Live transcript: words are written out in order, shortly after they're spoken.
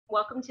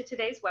Welcome to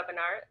today's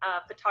webinar,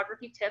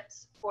 Photography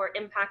Tips for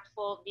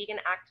Impactful Vegan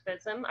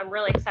Activism. I'm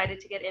really excited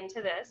to get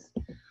into this.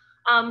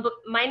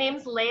 My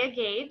name's Leah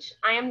Gage.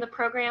 I am the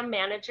Program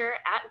Manager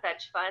at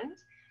VegFund.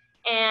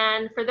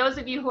 And for those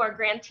of you who are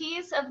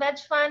grantees of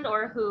VegFund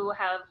or who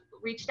have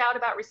reached out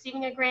about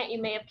receiving a grant,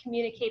 you may have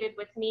communicated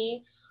with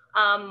me.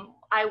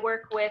 I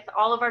work with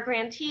all of our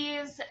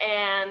grantees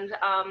and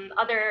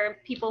other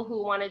people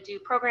who want to do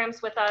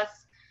programs with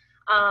us.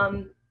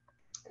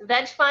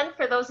 VegFund,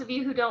 for those of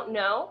you who don't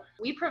know,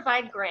 we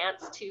provide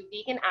grants to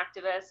vegan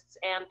activists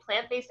and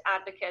plant-based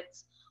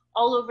advocates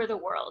all over the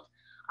world.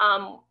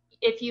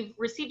 If you've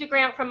received a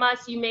grant from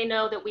us, you may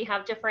know that we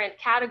have different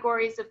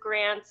categories of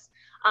grants.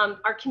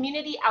 Our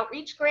community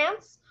outreach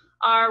grants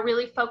are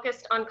really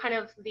focused on kind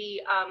of the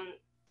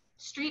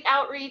street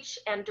outreach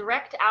and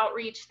direct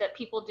outreach that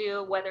people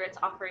do, whether it's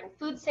offering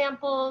food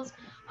samples,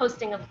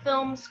 hosting a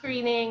film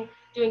screening,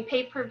 doing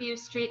pay-per-view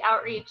street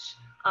outreach,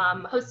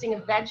 hosting a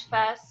Veg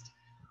Fest.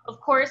 Of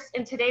course,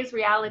 in today's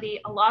reality,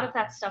 a lot of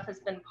that stuff has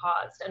been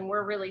paused, and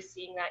we're really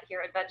seeing that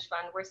here at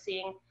VegFund. We're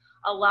seeing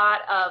a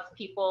lot of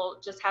people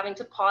just having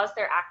to pause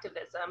their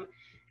activism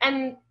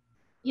and,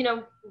 you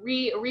know,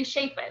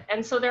 reshape it.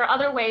 And so there are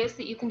other ways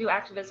that you can do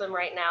activism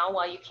right now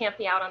while you can't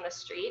be out on the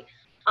street.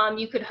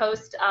 You could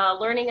host a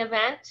learning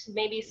event,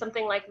 maybe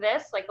something like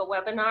this, like a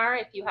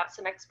webinar if you have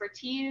some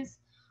expertise.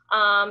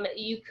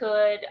 You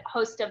could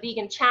host a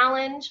vegan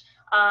challenge,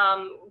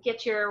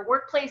 get your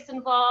workplace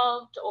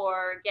involved,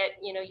 or get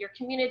your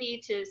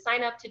community to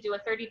sign up to do a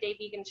 30-day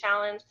vegan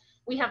challenge.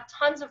 We have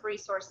tons of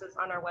resources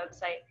on our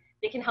website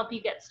that can help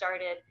you get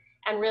started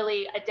and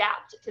really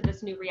adapt to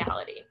this new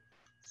reality.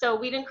 So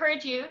we'd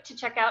encourage you to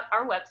check out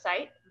our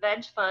website,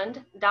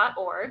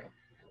 vegfund.org.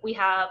 We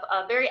have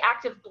a very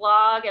active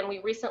blog, and we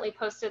recently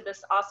posted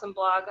this awesome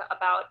blog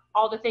about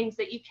all the things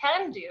that you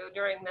can do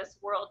during this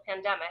world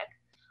pandemic.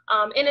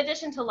 In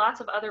addition to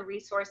lots of other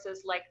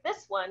resources like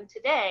this one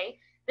today,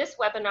 this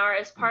webinar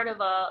is part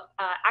of a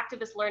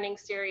activist learning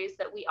series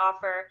that we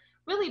offer,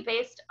 really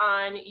based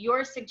on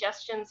your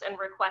suggestions and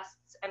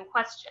requests and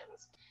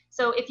questions.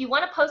 So if you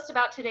want to post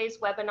about today's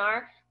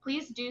webinar,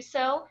 please do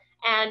so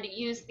and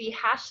use the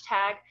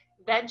hashtag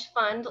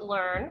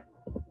VegFundLearn.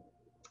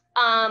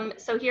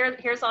 So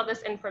here's all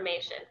this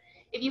information.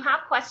 If you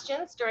have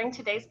questions during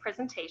today's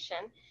presentation,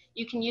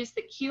 you can use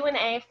the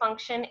Q&A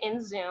function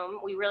in Zoom.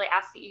 We really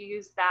ask that you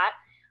use that.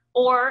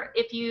 Or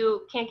if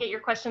you can't get your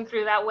question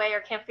through that way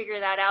or can't figure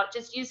that out,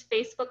 just use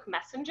Facebook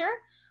Messenger.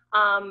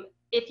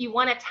 If you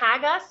want to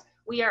tag us,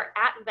 we are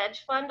at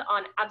VegFund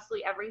on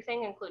absolutely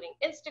everything, including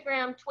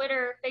Instagram,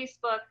 Twitter,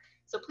 Facebook.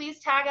 So please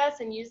tag us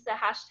and use the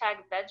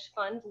hashtag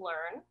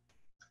VegFundLearn.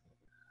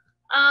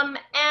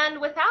 And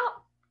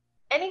without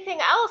anything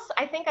else,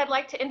 I think I'd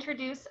like to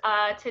introduce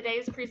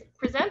today's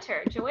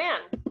presenter,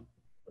 Joanne.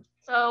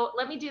 So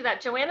let me do that.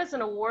 Joanne is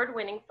an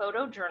award-winning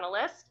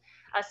photojournalist,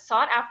 a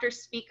sought-after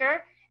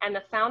speaker, and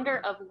the founder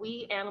of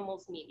We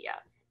Animals Media.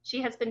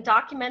 She has been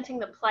documenting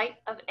the plight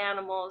of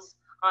animals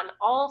on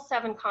all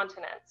 7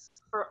 continents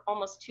for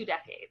almost 2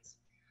 decades.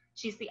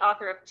 She's the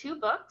author of 2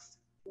 books,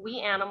 We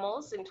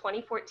Animals in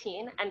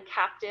 2014 and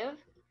Captive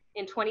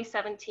in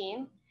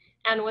 2017,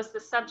 and was the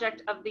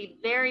subject of the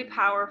very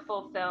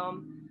powerful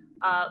film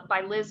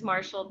by Liz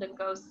Marshall, The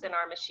Ghosts in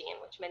Our Machine,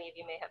 which many of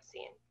you may have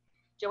seen.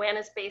 Joanne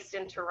is based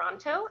in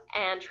Toronto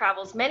and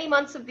travels many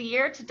months of the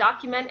year to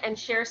document and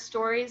share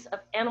stories of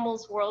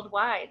animals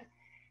worldwide.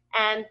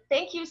 And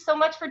thank you so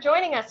much for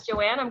joining us,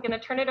 Joanne. I'm going to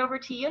turn it over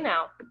to you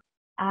now.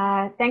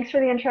 Thanks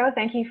for the intro.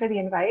 Thank you for the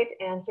invite.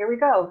 And here we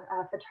go.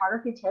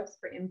 Photography tips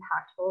for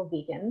impactful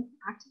vegan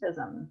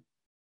activism.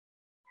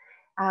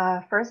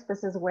 First,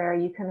 this is where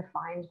you can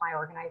find my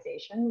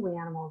organization, We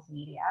Animals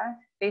Media,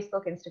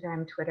 Facebook,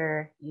 Instagram,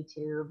 Twitter,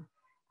 YouTube,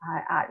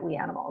 at We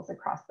Animals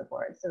across the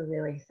board. So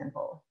really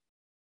simple.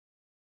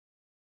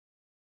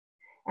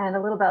 And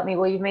a little about me.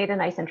 Well, you've made a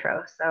nice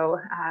intro. So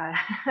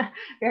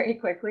very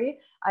quickly,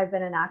 I've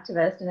been an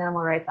activist, an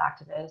animal rights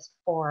activist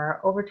for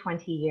over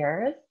 20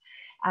 years,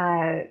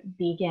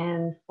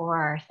 vegan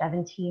for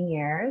 17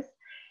 years,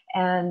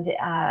 and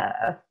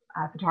a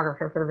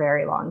photographer for a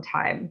very long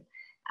time.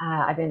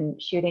 I've been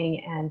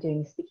shooting and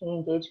doing speaking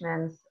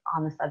engagements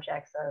on the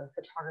subjects of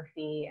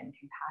photography and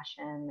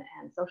compassion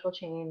and social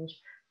change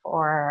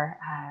for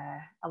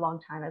a long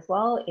time as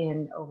well,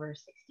 in over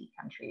 60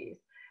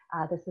 countries.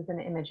 This is an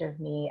image of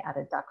me at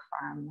a duck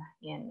farm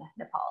in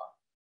Nepal.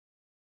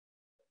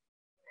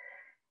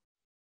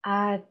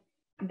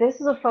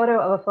 This is a photo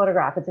of a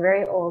photograph. It's a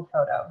very old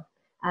photo.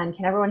 And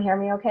can everyone hear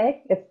me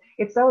okay?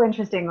 It's so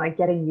interesting, like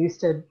getting used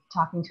to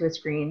talking to a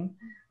screen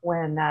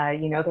when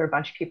you know there are a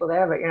bunch of people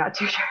there, but you're not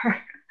too sure.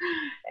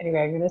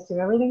 Anyway, I'm going to assume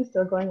everything's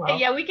still going well.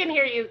 Yeah, we can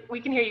hear you.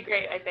 We can hear you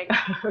great, I think.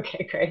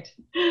 Okay, great.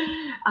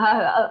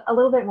 A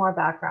little bit more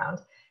background.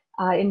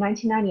 In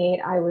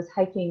 1998, I was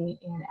hiking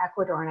in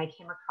Ecuador and I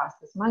came across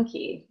this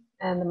monkey,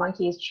 and the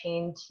monkey is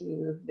chained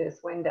to this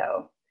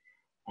window.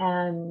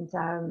 And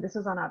this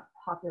was on a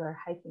popular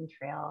hiking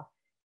trail.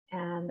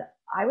 And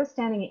I was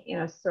standing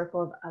in a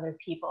circle of other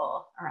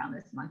people around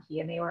this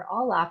monkey, and they were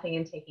all laughing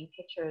and taking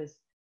pictures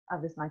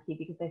of this monkey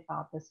because they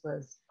thought this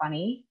was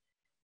funny.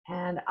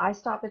 And I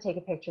stopped to take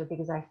a picture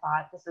because I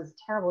thought this is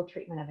terrible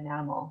treatment of an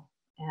animal.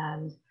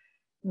 And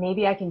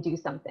maybe I can do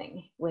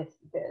something with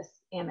this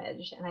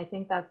image. And I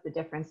think that's the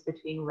difference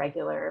between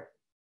regular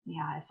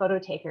photo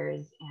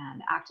takers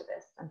and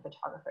activists and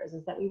photographers,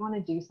 is that we want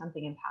to do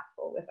something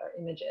impactful with our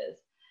images.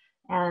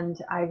 And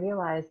I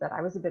realized that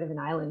I was a bit of an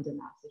island in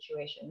that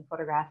situation,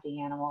 photographing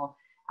the animal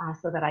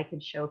so that I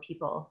could show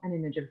people an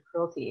image of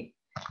cruelty.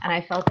 And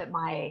I felt that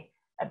my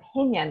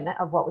opinion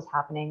of what was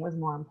happening was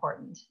more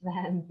important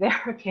than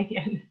their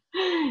opinion.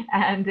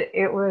 And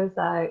it was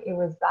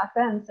back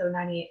then, so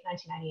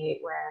 1998,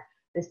 where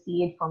the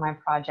seed for my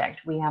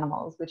project, We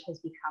Animals, which has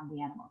become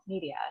We Animals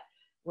Media,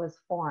 was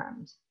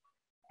formed.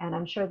 And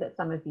I'm sure that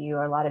some of you,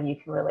 or a lot of you,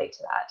 can relate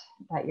to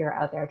that you're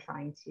out there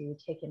trying to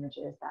take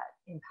images that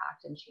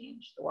impact and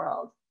change the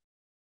world.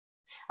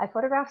 I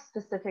photographed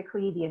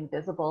specifically the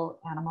invisible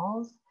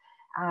animals.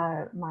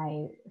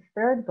 My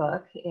third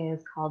book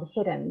is called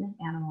Hidden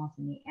Animals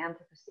in the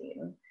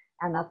Anthropocene,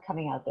 and that's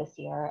coming out this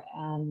year.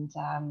 And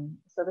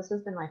so this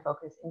has been my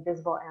focus: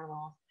 invisible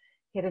animals,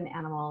 hidden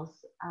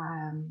animals,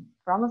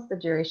 for almost the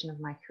duration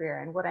of my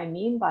career. And what I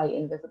mean by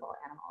invisible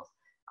animals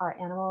are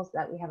animals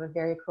that we have a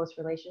very close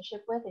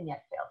relationship with and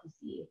yet fail to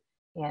see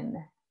in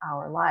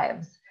our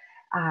lives.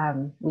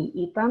 We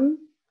eat them,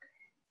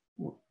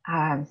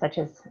 such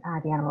as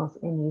the animals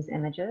in these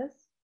images.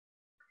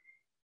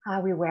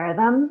 We wear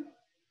them.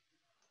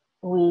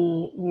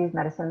 We use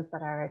medicines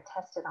that are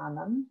tested on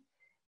them.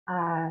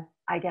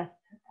 I guess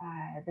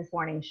this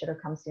warning should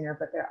have come sooner,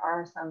 but there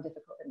are some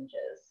difficult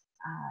images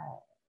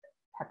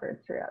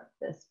peppered throughout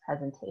this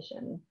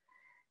presentation.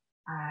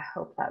 I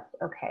hope that's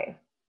okay.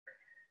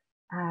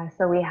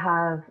 So we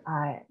have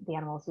the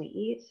animals we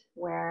eat,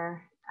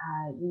 where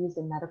used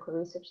in medical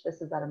research.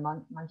 This is at a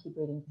monkey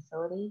breeding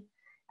facility.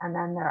 And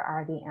then there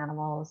are the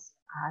animals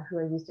who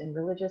are used in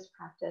religious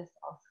practice.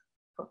 I'll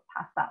go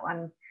past that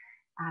one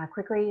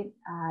quickly.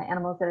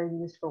 Animals that are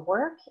used for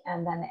work,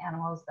 and then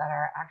animals that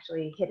are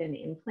actually hidden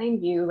in plain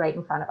view right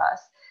in front of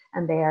us.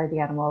 And they are the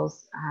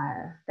animals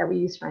that we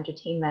use for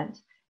entertainment.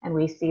 And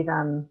we see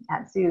them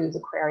at zoos,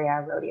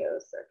 aquaria,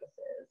 rodeos, circuses.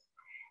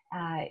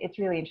 It's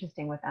really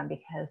interesting with them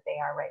because they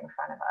are right in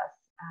front of us,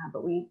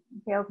 but we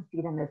fail to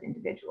see them as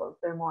individuals.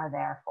 They're more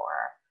there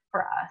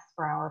for us,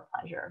 for our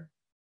pleasure.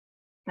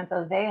 And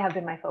so they have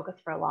been my focus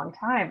for a long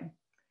time.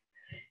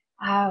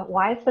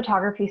 Why is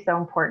photography so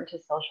important to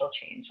social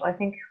change? Well, I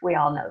think we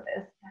all know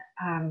this.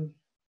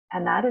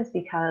 And that is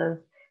because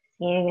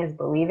seeing is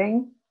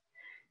believing.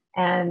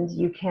 And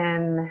you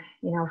can,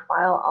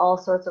 file all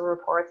sorts of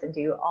reports and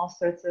do all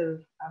sorts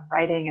of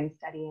writing and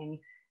studying.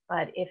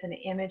 But if an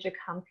image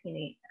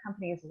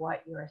accompanies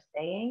what you're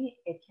saying,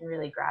 it can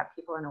really grab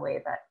people in a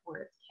way that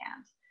words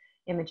can't.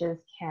 Images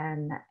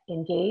can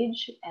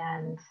engage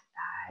and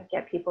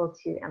get people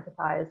to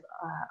empathize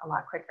a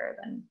lot quicker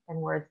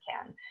than words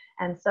can.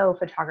 And so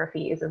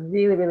photography is a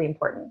really, really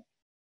important,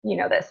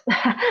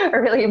 a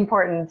really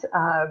important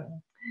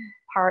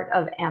part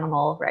of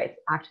animal rights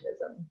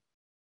activism.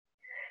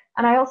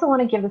 And I also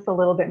want to give this a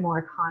little bit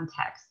more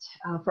context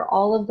for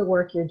all of the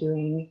work you're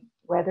doing,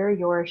 whether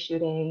you're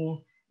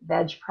shooting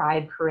veg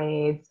pride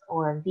parades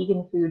or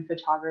vegan food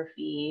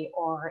photography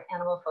or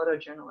animal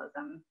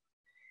photojournalism.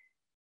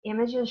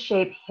 Images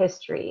shape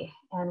history,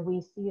 and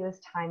we see this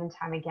time and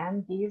time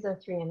again. These are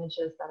three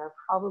images that are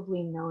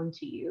probably known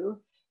to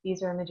you.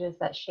 These are images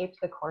that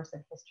shaped the course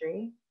of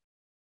history.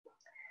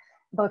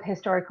 Both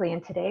historically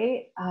and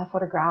today,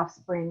 photographs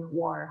bring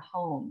war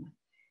home.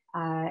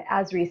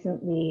 As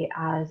recently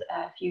as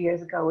a few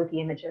years ago with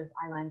the image of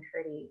Aylan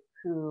Kurdi,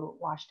 who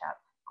washed up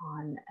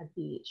on a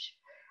beach.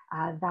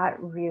 That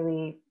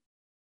really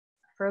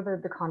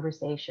furthered the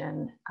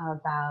conversation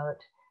about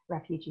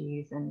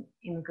refugees and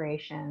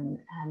immigration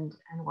and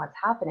what's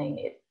happening.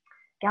 It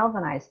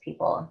galvanized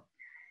people.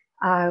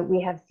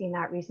 We have seen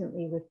that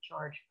recently with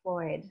George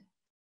Floyd.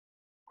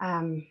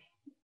 That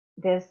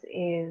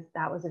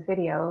was a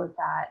video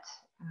that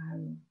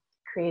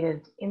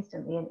created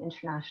instantly an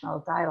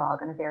international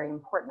dialogue, and a very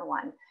important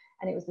one.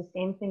 And it was the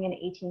same thing in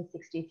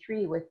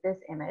 1863 with this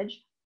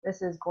image.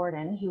 This is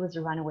Gordon. He was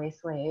a runaway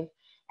slave.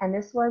 And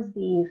this was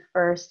the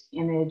first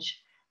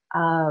image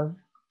of,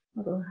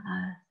 little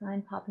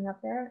sign popping up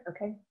there,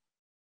 okay.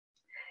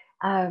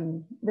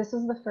 This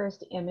was the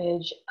first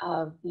image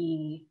of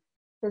the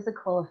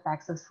physical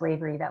effects of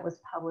slavery that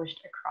was published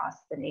across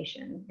the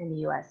nation in the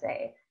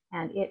USA.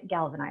 And it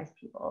galvanized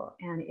people,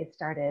 and it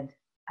started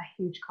a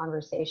huge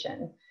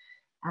conversation,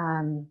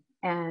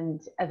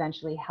 and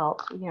eventually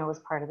helped, was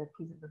part of the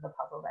pieces of the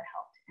puzzle that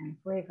helped end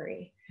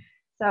slavery.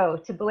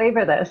 So to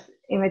belabor this,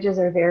 images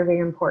are very, very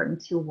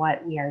important to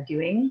what we are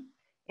doing.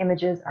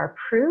 Images are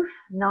proof,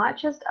 not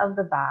just of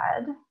the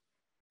bad,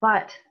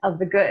 but of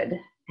the good.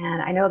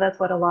 And I know that's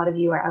what a lot of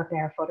you are out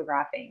there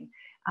photographing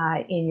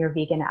in your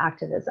vegan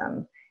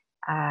activism.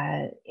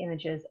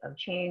 Images of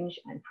change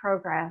and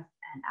progress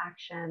and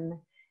action,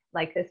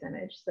 like this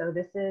image. So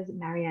this is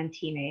Marianne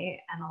Thieme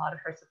and a lot of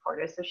her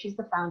supporters. So she's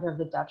the founder of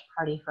the Dutch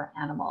Party for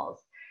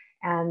Animals.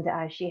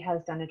 And she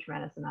has done a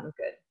tremendous amount of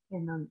good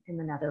in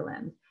the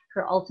Netherlands.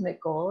 Her ultimate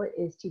goal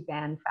is to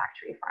ban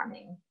factory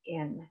farming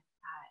in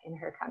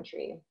her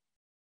country.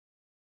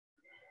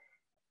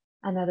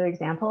 Another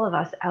example of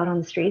us out on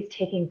the streets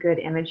taking good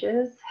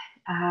images.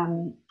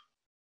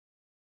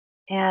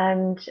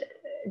 And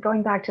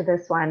going back to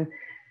this one,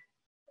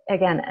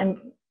 again,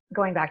 I'm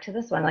going back to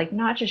this one, like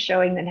not just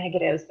showing the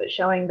negatives, but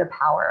showing the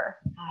power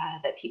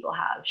that people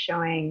have,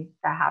 showing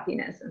the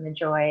happiness and the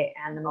joy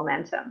and the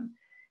momentum.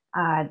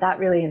 That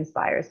really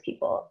inspires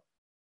people,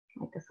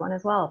 like this one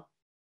as well.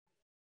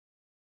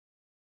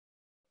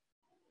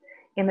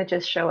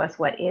 Images show us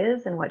what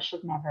is and what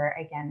should never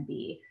again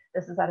be.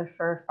 This is at a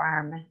fur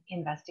farm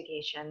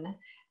investigation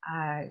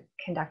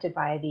conducted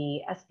by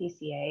the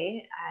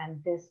SPCA,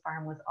 and this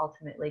farm was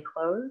ultimately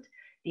closed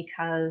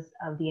because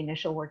of the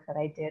initial work that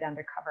I did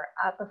undercover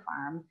at the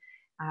farm,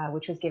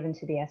 which was given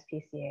to the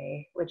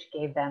SPCA, which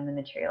gave them the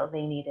material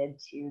they needed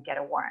to get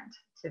a warrant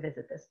to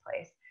visit this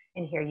place.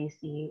 And here you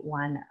see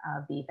one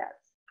of the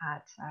vets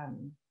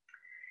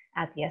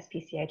at the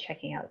SPCA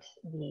checking out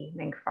the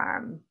mink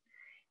farm,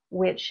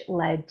 which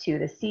led to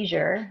the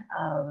seizure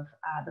of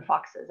the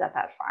foxes at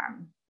that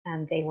farm,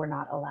 and they were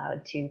not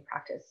allowed to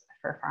practice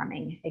fur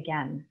farming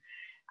again.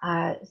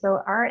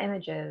 So our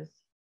images,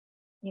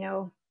 you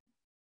know,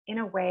 in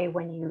a way,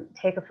 when you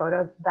take a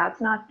photo, that's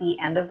not the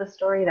end of the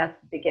story, that's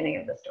the beginning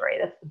of the story,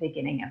 that's the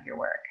beginning of your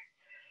work.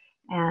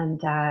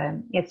 And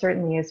it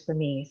certainly is for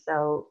me.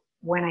 So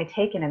when I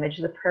take an image,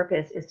 the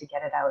purpose is to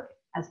get it out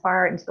as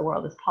far into the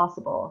world as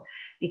possible,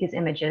 because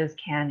images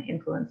can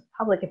influence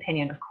public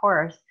opinion, of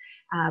course,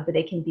 but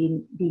they can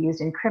be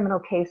used in criminal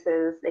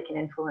cases, they can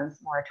influence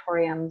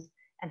moratoriums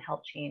and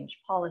help change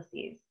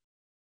policies.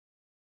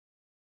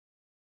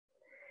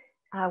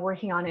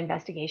 Working on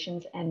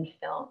investigations and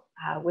film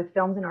with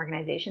films and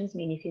organizations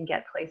mean you can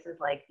get places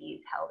like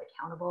these held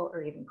accountable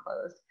or even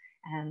closed.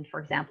 And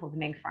for example, the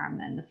mink farm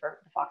and the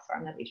fox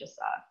farm that we just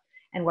saw.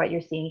 And what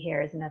you're seeing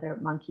here is another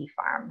monkey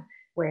farm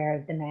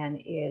where the man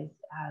is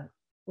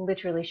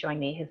literally showing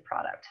me his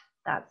product.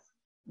 That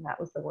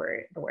was the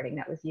wording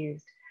that was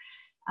used.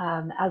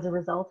 As a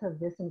result of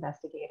this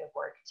investigative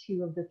work,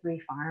 2 of the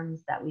 3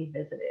 farms that we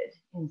visited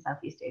in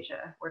Southeast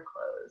Asia were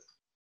closed.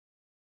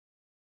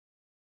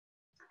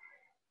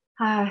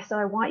 So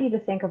I want you to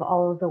think of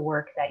all of the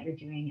work that you're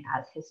doing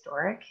as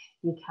historic,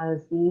 because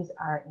these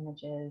are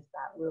images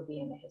that will be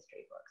in the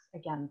history books.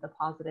 Again, the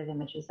positive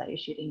images that you're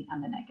shooting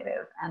and the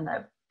negative, and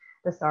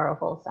the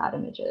sorrowful, sad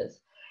images.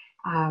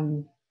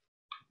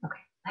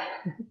 Okay.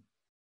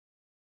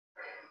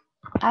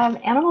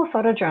 Animal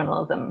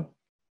photojournalism.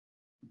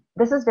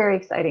 This is very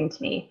exciting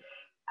to me.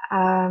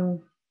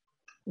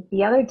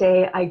 The other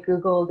day, I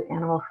Googled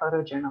animal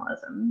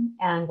photojournalism,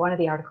 and one of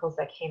the articles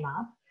that came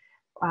up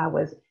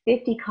was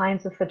 50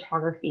 kinds of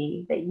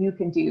photography that you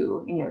can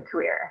do in your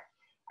career.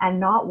 And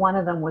not one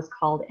of them was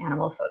called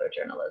animal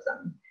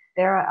photojournalism.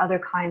 There are other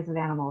kinds of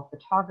animal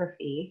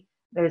photography.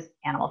 There's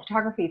animal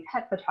photography,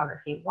 pet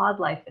photography,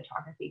 wildlife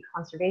photography,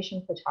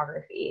 conservation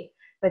photography,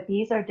 but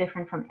these are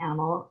different from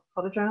animal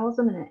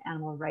photojournalism and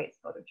animal rights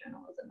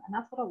photojournalism. And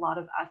that's what a lot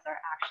of us are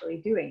actually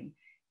doing.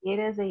 It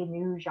is a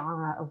new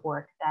genre of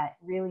work that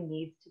really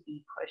needs to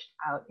be pushed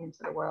out into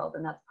the world.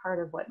 And that's part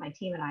of what my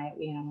team and I at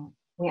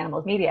We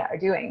Animals Media are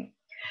doing.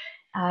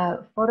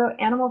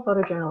 Animal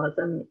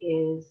photojournalism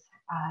is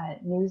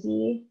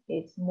newsy,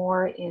 it's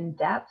more in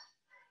depth,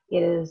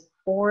 it is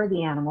for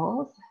the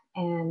animals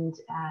and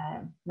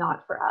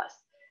not for us.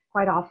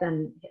 Quite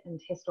often and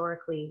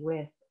historically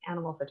with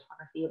animal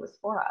photography, it was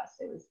for us.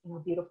 It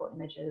was beautiful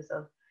images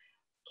of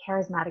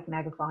charismatic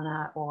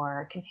megafauna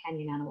or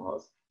companion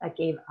animals that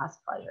gave us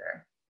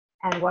pleasure.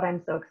 And what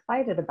I'm so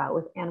excited about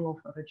with animal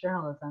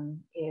photojournalism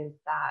is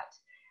that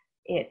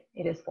it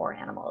is for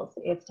animals.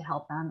 It's to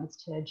help them. It's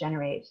to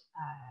generate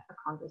a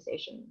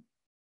conversation.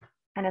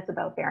 And it's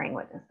about bearing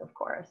witness, of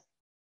course.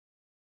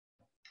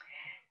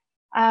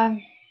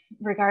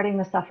 Regarding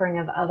the suffering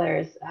of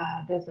others,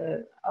 there's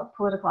a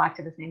political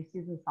activist named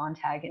Susan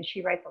Sontag, and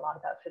she writes a lot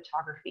about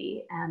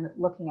photography and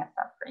looking at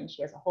suffering.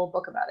 She has a whole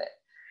book about it.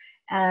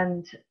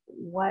 And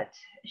what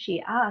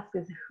she asks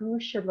is who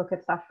should look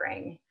at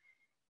suffering?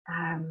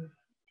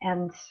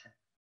 And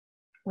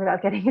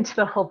without getting into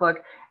the whole book,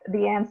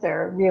 the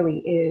answer really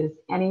is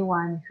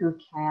anyone who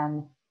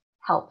can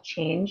help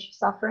change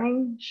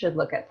suffering should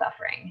look at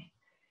suffering.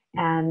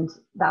 And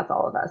that's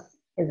all of us,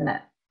 isn't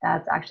it?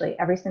 That's actually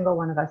every single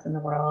one of us in the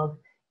world,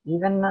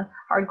 even the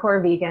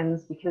hardcore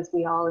vegans, because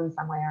we all in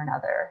some way or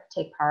another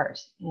take part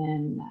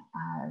in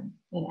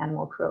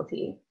animal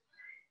cruelty.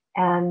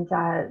 And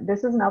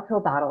this is an uphill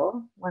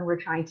battle when we're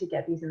trying to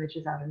get these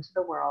images out into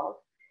the world.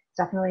 It's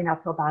definitely an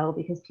uphill battle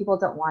because people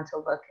don't want to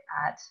look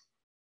at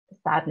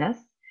sadness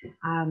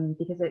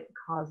because it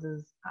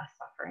causes us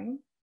suffering,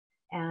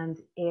 and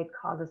it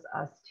causes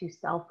us to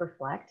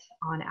self-reflect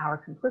on our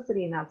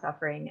complicity in that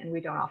suffering, and we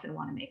don't often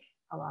want to make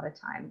a lot of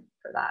time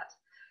for that.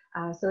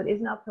 So it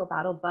is an uphill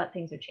battle, but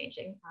things are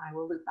changing. I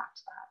will loop back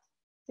to that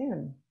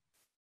soon.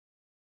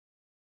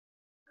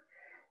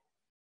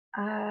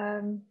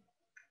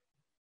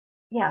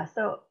 Yeah,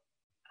 so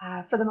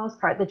for the most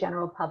part, the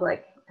general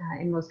public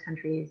in most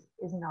countries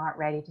is not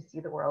ready to see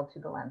the world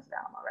through the lens of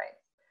animal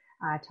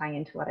rights. Tying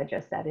into what I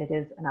just said, it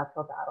is an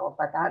uphill battle,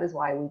 but that is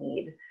why we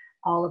need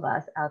all of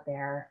us out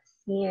there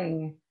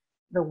seeing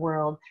the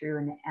world through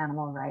an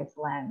animal rights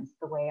lens,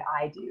 the way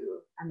I do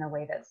and the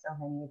way that so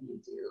many of you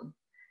do.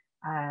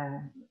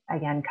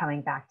 Again,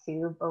 coming back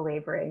to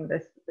belaboring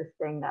this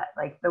thing that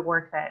like the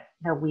work that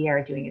we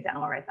are doing as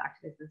animal rights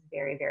activists is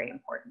very, very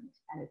important,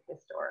 and it's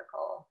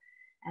historical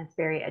and it's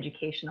very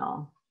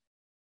educational.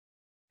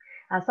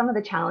 Some of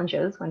the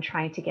challenges when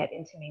trying to get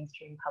into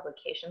mainstream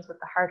publications with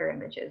the harder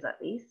images,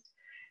 at least,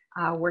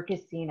 work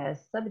is seen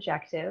as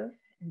subjective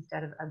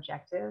instead of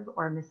objective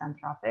or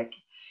misanthropic.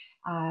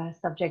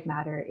 Subject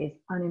matter is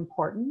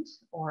unimportant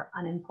or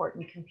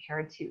unimportant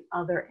compared to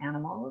other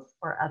animals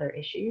or other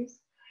issues.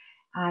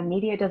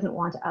 Media doesn't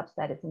want to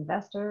upset its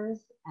investors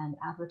and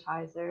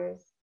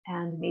advertisers,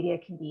 and media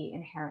can be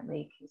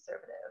inherently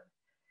conservative.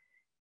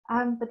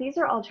 But these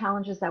are all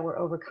challenges that we're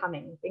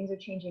overcoming. Things are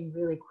changing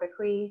really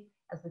quickly.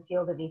 As the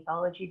field of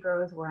ethology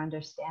grows, we're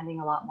understanding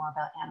a lot more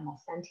about animal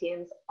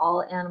sentience,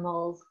 all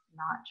animals,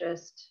 not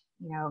just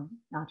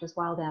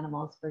wild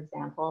animals, for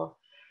example.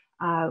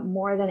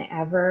 More than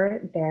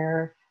ever,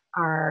 there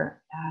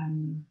are,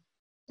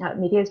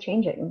 media is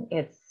changing.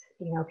 It's,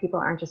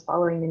 people aren't just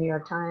following the New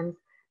York Times,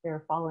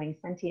 they're following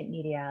sentient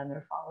media, and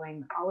they're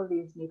following all of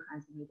these new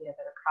kinds of media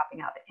that are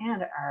cropping up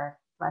and are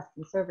less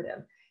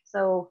conservative.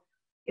 So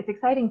it's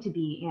exciting to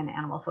be in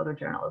animal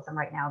photojournalism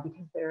right now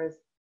because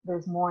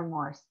there's more and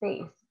more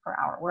space for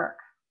our work.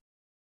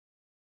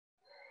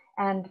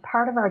 And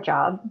part of our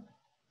job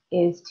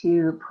is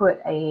to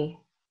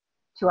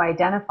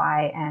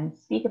identify and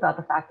speak about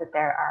the fact that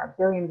there are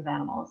billions of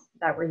animals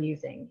that we're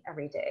using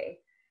every day.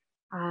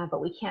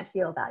 But we can't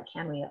feel that,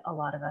 can we? A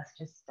lot of us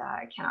just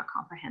cannot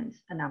comprehend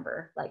a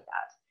number like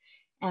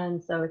that.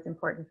 And so it's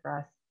important for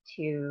us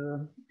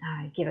to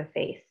give a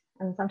face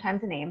and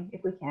sometimes a name,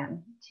 if we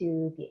can,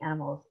 to the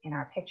animals in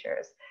our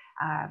pictures.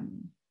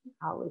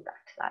 I'll loop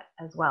back to that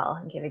as well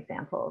and give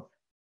examples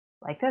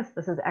like this.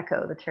 This is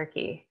Echo, the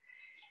turkey.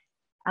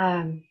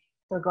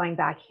 So going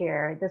back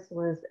here, this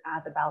was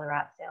at the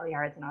Ballarat sale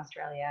yards in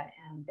Australia,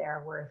 and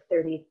there were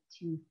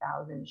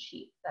 32,000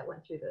 sheep that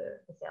went through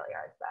the sale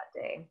yards that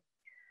day.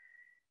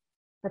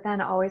 But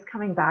then always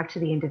coming back to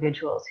the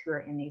individuals who are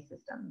in these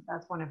systems.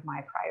 That's one of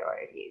my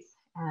priorities.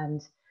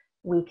 And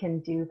we can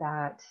do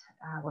that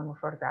when we're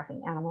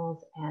photographing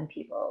animals and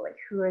people, like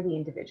who are the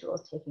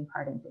individuals taking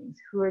part in things?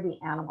 Who are the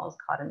animals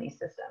caught in these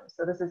systems?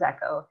 So this is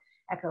Echo.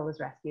 Echo was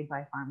rescued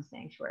by Farm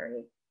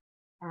Sanctuary.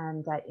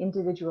 And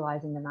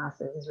individualizing the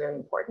masses is really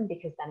important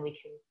because then we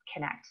can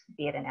connect,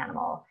 be it an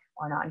animal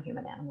or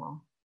non-human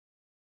animal.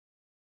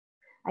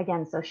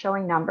 Again, so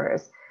showing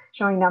numbers.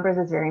 Showing numbers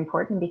is very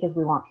important because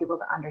we want people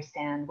to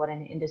understand what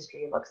an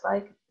industry looks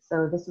like.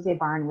 So this is a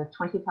barn with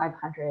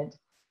 2,500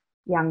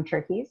 young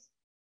turkeys.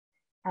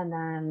 And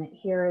then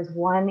here is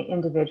one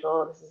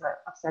individual. This is an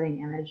upsetting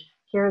image.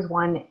 Here is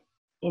one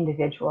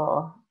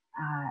individual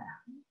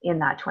in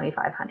that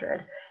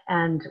 2,500.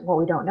 And what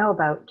we don't know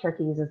about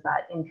turkeys is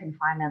that in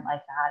confinement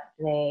like that,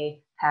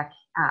 they peck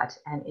at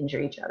and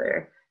injure each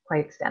other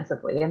quite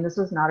extensively. And this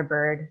was not a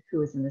bird who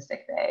was in the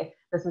sick bay.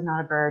 This is not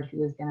a bird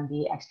who is going to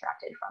be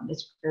extracted from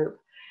this group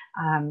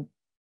and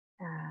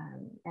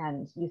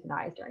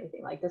euthanized or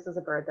anything. Like, this is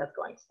a bird that's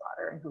going to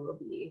slaughter and who will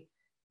be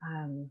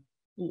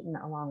eaten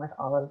along with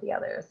all of the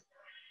others.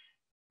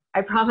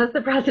 I promise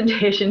the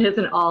presentation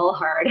isn't all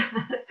hard.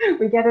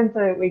 we get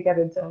into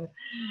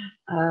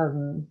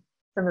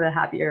some of the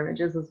happier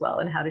images as well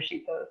and how to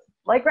shoot those,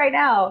 like right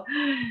now.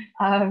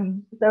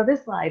 So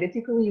this slide, it's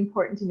equally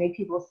important to make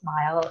people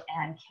smile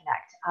and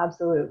connect.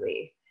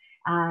 Absolutely.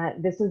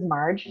 This is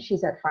Marge.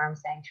 She's at Farm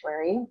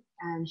Sanctuary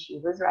and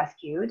she was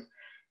rescued.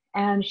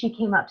 And she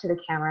came up to the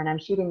camera, and I'm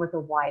shooting with a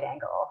wide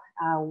angle.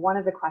 One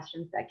of the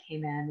questions that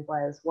came in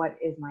was, what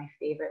is my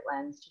favorite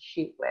lens to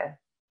shoot with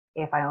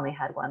if I only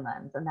had one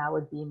lens? And that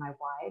would be my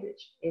wide.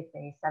 It's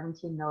a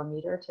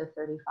 17mm to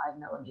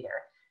 35mm,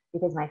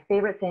 because my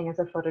favorite thing as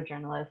a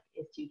photojournalist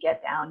is to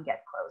get down,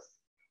 get close.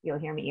 You'll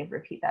hear me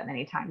repeat that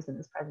many times in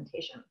this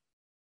presentation.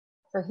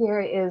 So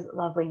here is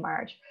lovely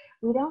Marge.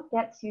 We don't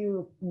get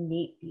to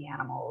meet the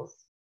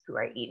animals who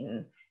are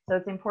eaten, so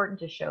it's important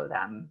to show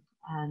them.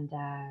 And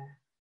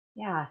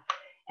yeah,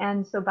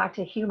 and so back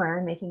to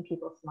humor, making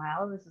people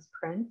smile. This is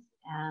Prince,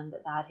 and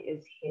that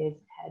is his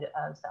head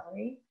of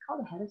celery. It's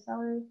called a head of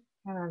celery?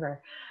 I can't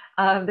remember.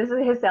 This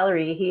is his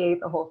celery. He ate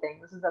the whole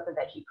thing. This is at the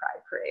Veggie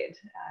Pride Parade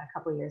a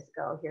couple of years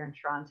ago here in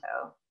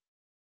Toronto.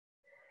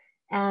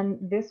 And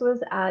this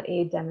was at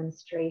a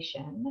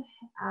demonstration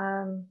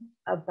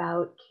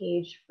about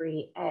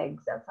cage-free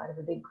eggs outside of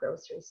a big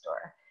grocery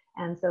store.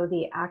 And so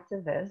the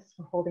activists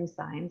were holding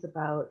signs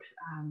about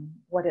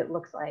what it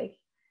looks like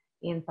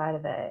inside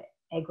of an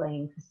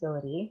egg-laying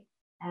facility.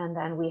 And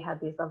then we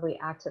had these lovely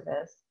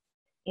activists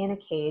in a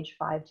cage,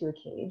 5 to a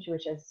cage,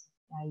 which, as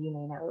you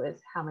may know, is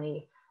how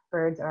many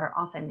birds are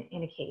often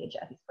in a cage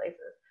at these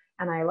places.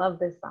 And I love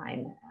this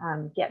sign,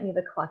 get me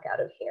the cluck out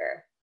of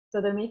here.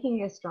 So they're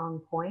making a strong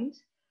point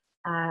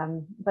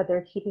but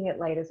they're keeping it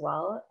light as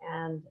well.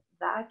 And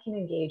that can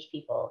engage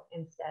people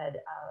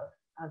instead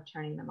of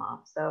turning them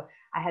off. So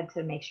I had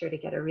to make sure to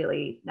get a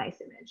really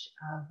nice image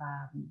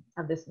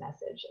of this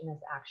message and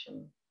this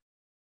action.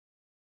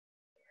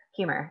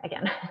 Humor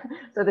again.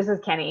 So this is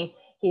Kenny.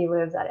 He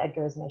lives at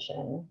Edgar's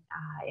Mission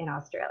in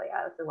Australia.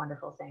 It's a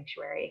wonderful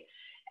sanctuary.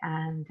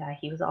 And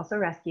he was also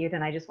rescued,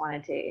 and I just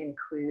wanted to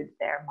include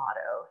their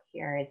motto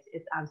here.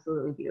 It's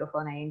absolutely beautiful,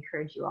 and I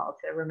encourage you all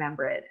to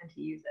remember it and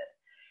to use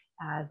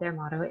it. Their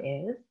motto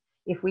is,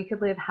 if we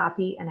could live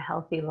happy and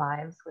healthy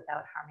lives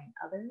without harming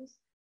others,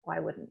 why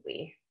wouldn't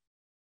we?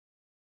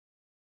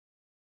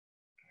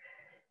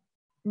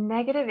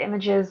 Negative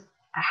images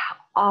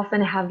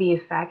often have the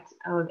effect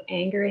of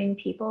angering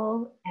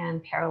people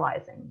and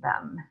paralyzing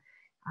them.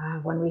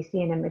 When we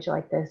see an image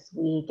like this,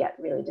 we get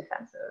really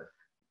defensive.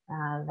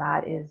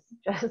 That is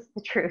just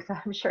the truth.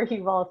 I'm sure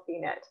you've all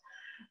seen it.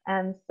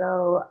 And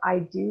so I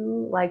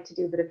do like to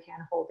do a bit of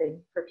hand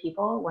holding for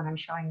people when I'm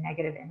showing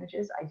negative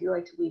images. I do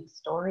like to weave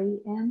story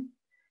in,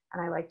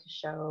 and I like to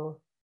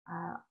show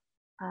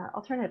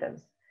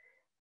alternatives.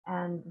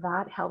 And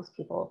that helps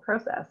people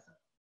process.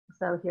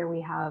 So here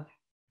we have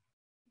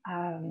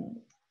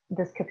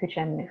this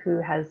capuchin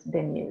who has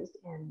been used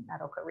in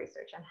medical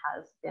research and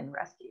has been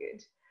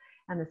rescued.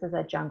 And this is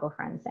at Jungle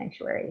Friend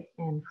Sanctuary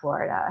in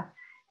Florida.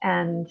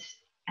 And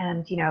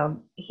you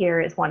know, here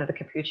is one of the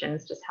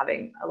capuchins just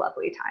having a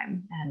lovely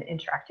time and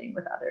interacting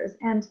with others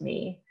and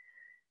me.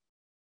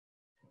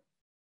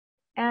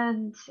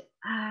 And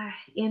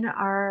in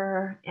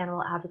our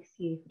animal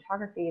advocacy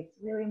photography, it's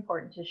really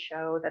important to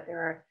show that there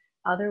are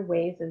other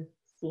ways of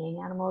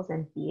seeing animals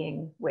and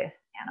being with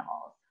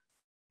animals.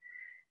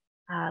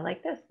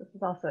 Like this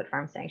is also at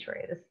Farm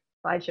Sanctuary. This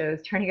slideshow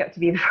is turning out to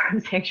be the Farm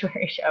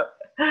Sanctuary show.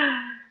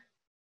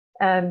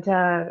 And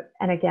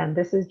again,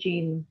 this is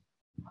Jean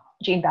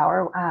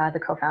Bauer, the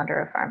co-founder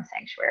of Farm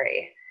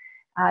Sanctuary.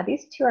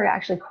 These two are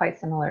actually quite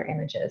similar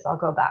images. I'll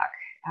go back.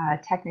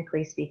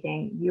 Technically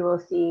speaking, you will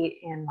see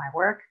in my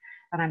work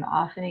that I'm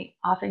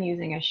often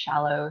using a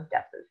shallow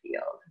depth of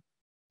field.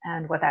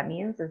 And what that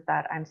means is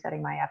that I'm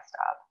setting my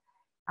f-stop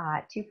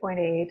at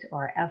 2.8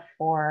 or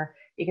f4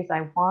 because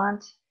I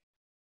want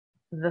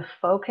the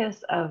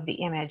focus of the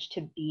image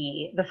to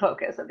be the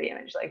focus of the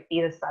image, like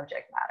be the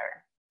subject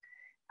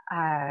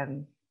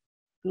matter.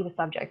 Be the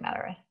subject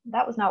matter.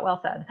 That was not well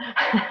said.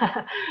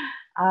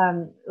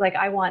 Like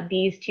I want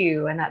these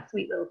two and that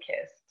sweet little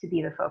kiss to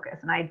be the focus.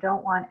 And I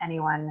don't want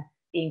anyone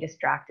being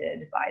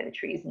distracted by the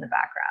trees in the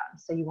background.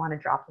 So you want to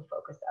drop the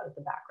focus out of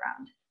the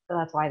background. So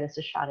that's why this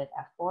is shot at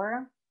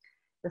f4.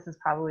 This is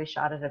probably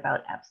shot at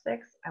about f6.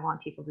 I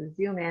want people to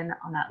zoom in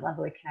on that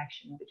lovely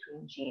connection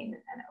between Jean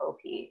and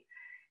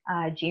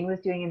OP. Jean was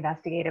doing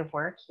investigative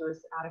work. He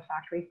was at a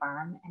factory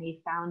farm and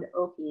he found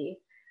OP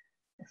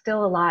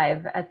still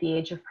alive at the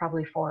age of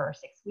probably 4 or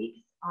 6 weeks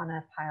on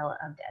a pile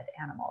of dead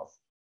animals.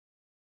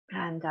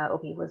 And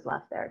OP was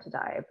left there to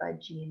die, but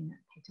Jean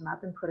picked him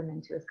up and put him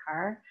into his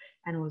car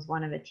and was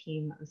one of a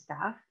team of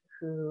staff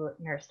who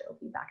nursed OP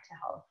back to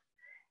health.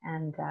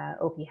 And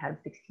OP had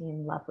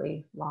 16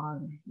 lovely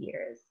long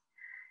years.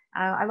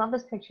 I love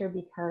this picture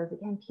because,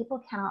 again,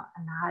 people cannot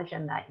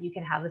imagine that you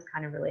can have this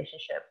kind of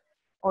relationship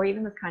or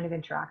even this kind of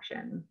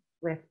interaction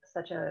with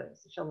such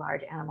a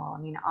large animal.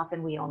 I mean,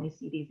 often we only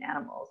see these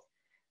animals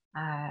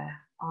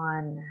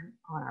on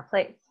our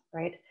plates,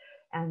 right?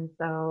 And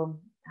so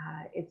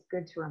it's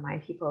good to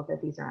remind people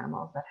that these are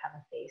animals that have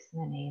a face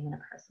and a name and a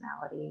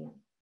personality, and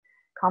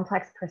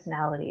complex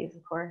personalities,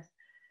 of course.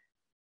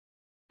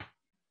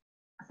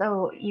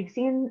 So you've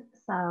seen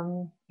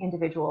some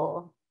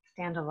individual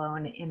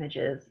standalone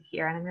images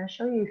here, and I'm going to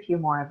show you a few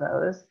more of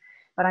those,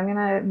 but I'm going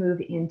to move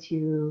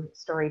into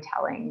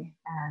storytelling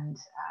and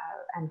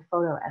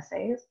photo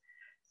essays.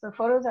 So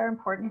photos are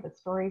important, but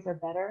stories are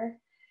better.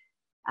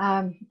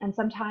 And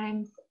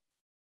sometimes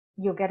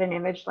you'll get an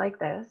image like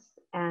this,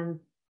 and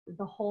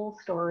the whole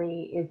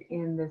story is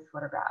in this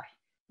photograph.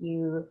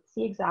 You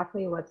see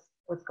exactly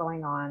what's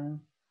going on.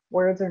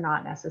 Words are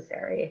not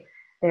necessary.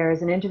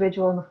 There's an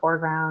individual in the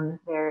foreground.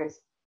 There's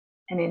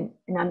an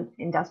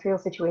industrial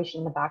situation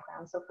in the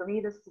background. So for me,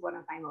 this is one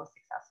of my most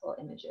successful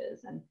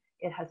images, and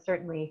it has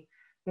certainly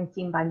been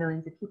seen by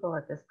millions of people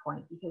at this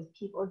point because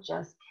people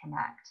just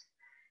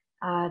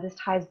connect. This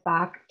ties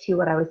back to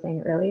what I was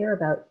saying earlier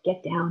about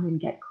get down and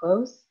get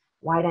close,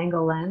 wide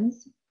angle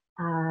lens.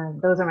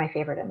 Those are my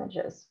favorite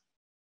images.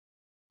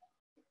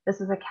 This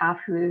is a calf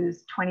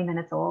who's 20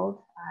 minutes old.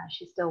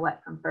 She's still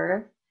wet from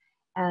birth.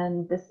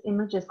 And this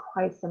image is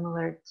quite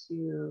similar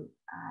to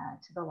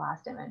the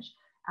last image.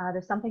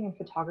 There's something in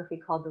photography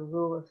called the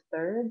rule of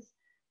thirds.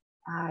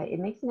 It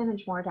makes an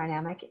image more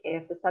dynamic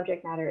if the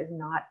subject matter is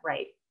not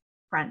right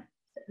front,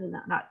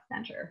 not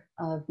center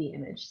of the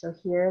image. So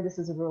here, this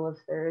is a rule of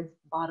thirds.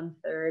 The bottom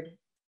third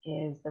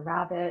is the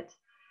rabbit,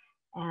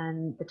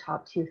 and the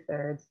top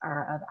 2/3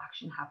 are of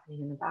action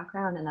happening in the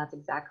background, and that's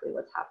exactly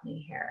what's happening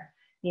here.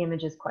 The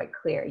image is quite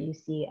clear. You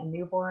see a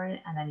newborn,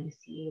 and then you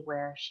see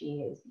where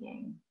she is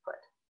being put.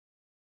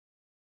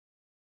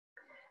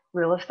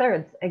 Rule of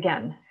thirds,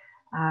 again.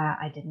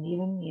 I didn't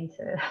even mean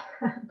to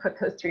put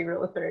those 3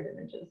 rule of third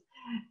images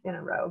in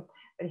a row,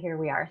 but here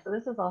we are. So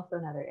this is also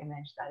another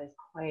image that is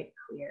quite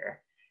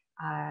clear.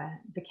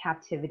 The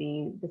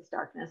captivity, the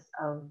starkness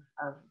of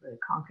the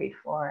concrete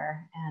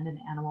floor, and an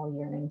animal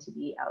yearning to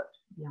be out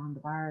beyond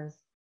the bars.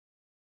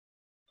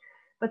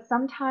 But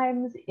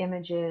sometimes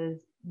images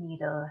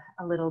need a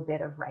little bit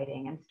of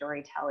writing and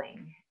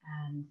storytelling,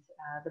 and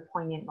the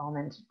poignant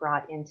moment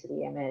brought into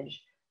the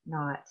image,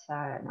 not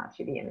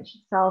through the image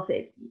itself.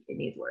 It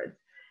needs words,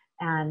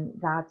 and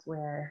that's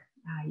where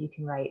you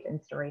can write and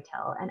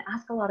storytell and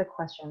ask a lot of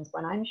questions.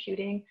 When I'm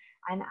shooting,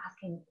 I'm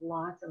asking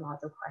lots and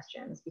lots of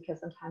questions, because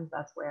sometimes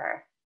that's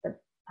where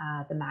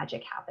the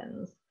magic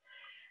happens.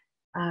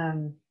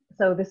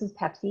 So this is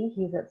Pepsi.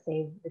 He's at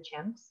Save the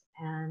Chimps,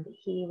 and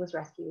he was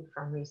rescued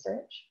from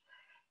research.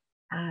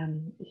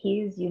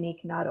 He's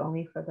unique not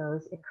only for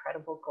those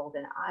incredible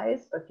golden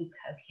eyes, but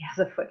because he has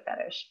a foot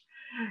fetish.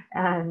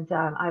 And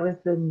I was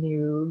the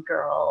new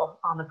girl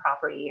on the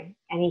property,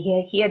 and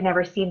he had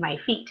never seen my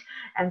feet.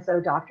 And so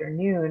Dr.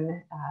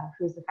 Noon,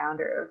 who's the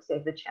founder of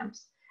Save the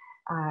Chimps,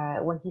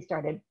 when he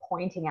started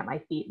pointing at my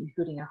feet and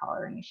hooting and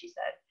hollering, she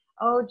said,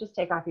 "Oh, just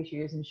take off your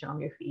shoes and show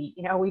him your feet.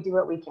 You know, we do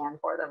what we can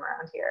for them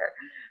around here."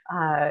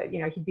 You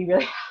know, he'd be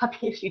really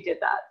happy if you did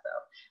that.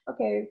 So,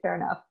 okay, fair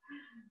enough.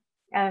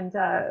 And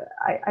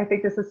I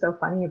think this is so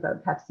funny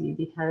about Pepsi,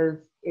 because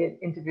it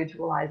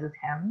individualizes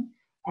him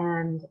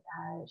and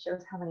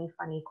shows how many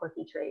funny,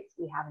 quirky traits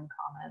we have in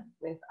common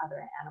with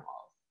other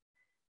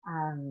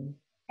animals.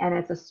 And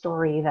it's a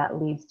story that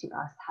leads to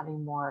us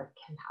having more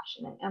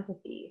compassion and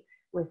empathy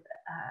with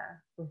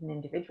an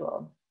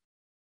individual.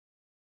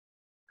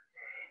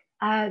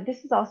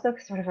 This is also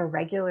sort of a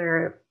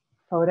regular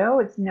photo.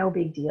 It's no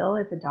big deal.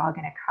 It's a dog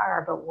in a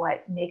car. But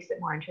what makes it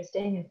more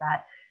interesting is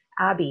that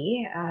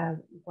Abby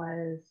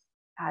was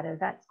at a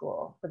vet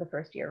school for the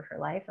first year of her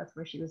life. That's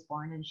where she was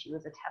born, and she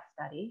was a test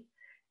study.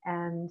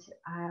 And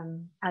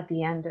at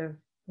the end of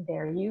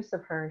their use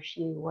of her,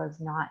 she was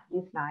not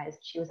euthanized.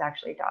 She was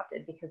actually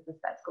adopted, because this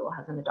vet school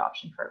has an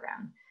adoption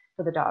program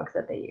for the dogs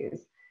that they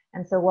use.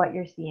 And so what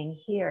you're seeing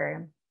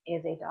here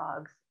is a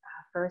dog's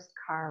first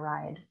car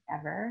ride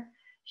ever.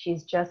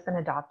 She's just been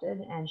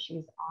adopted, and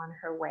she's on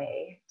her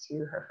way to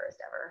her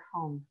first ever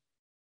home.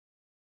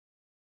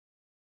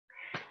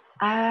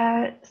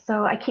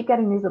 So I keep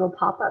getting these little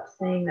pop-ups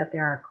saying that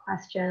there are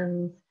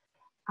questions.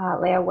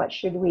 Leah, what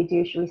should we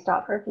do? Should we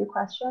stop for a few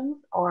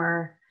questions,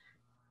 or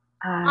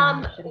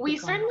we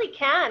certainly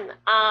can.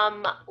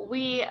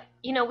 We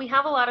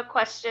have a lot of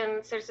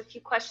questions. There's a few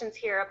questions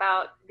here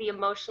about the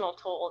emotional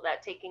toll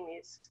that taking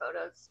these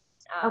photos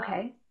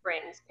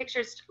brings.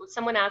 Pictures.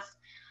 Someone asked,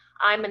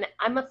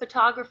 I'm a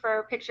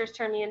photographer. Pictures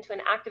turn me into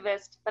an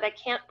activist, but I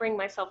can't bring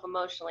myself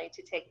emotionally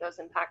to take those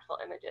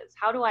impactful images.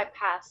 How do I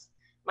pass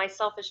my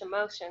selfish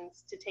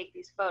emotions to take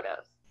these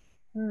photos?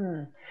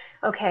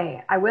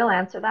 Okay, I will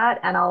answer that,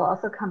 and I'll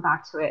also come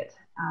back to it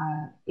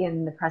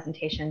in the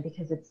presentation,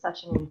 because it's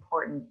such an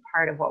important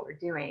part of what we're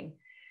doing.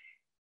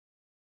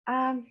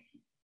 To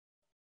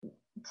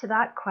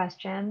that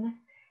question,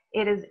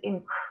 it is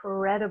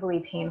incredibly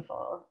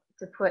painful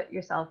to put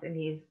yourself in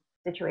these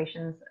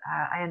situations.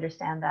 I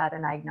understand that,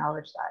 and I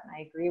acknowledge that, and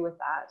I agree with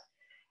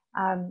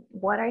that.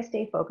 What I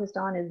stay focused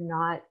on is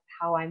not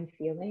how I'm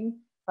feeling,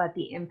 but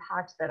the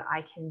impact that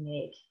I can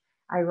make.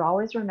 I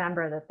always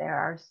remember that there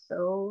are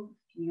so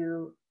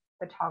few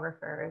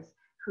photographers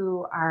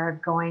who are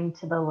going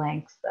to the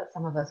lengths that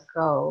some of us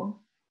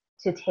go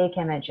to take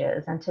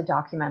images and to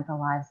document the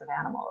lives of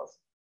animals.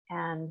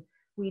 And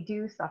we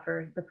do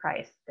suffer the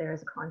price. There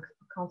is a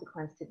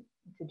consequence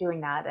to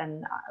doing that.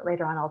 And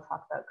later on, I'll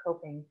talk about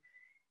coping.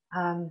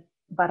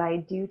 But I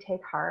do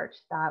take heart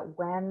that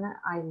when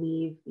I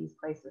leave these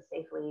places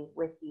safely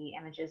with the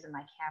images in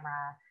my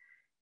camera,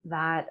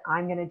 that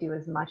I'm going to do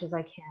as much as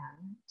I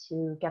can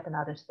to get them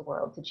out into the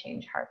world to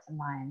change hearts and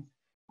minds.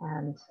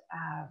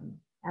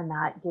 And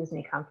that gives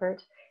me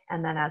comfort.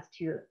 And then as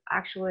to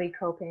actually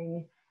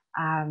coping,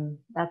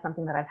 that's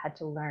something that I've had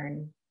to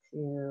learn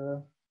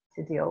to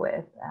deal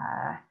with.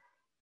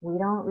 We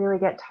don't really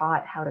get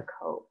taught how to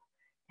cope,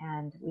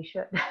 and we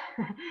should.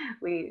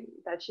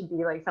 That should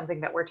be like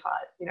something that we're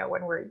taught, you know,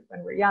 when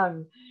we're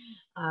young,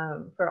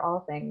 for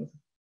all things.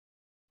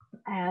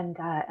 And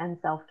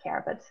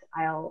self-care, but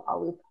I'll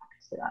loop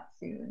back to that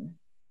soon.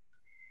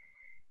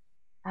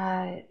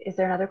 Is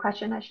there another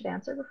question I should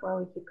answer before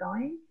we keep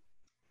going?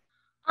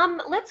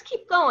 Let's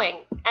keep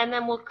going, and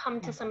then we'll come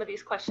to some of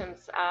these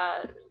questions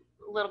a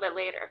little bit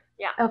later.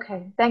 Yeah.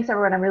 Okay. Thanks,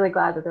 everyone. I'm really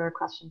glad that there are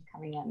questions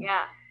coming in.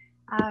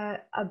 Yeah.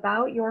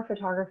 About your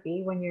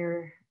photography, when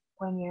you're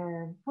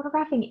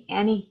photographing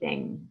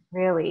anything,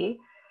 really,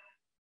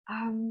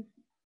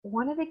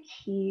 one of the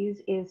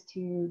keys is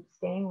to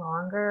staying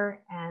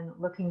longer and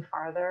looking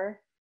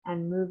farther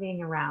and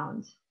moving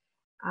around.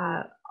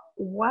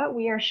 What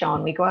we are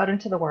shown, we go out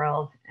into the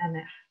world, and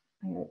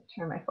I'm going to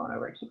turn my phone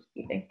over, it keeps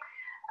beeping.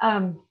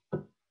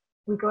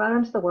 We go out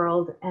into the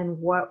world, and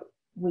what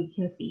we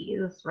can see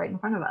is right in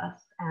front of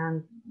us.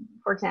 And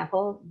for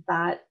example,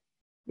 that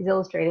is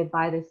illustrated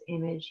by this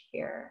image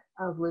here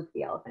of Luke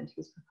the elephant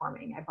who's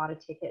performing. I bought a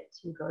ticket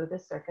to go to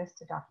this circus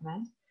to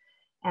document.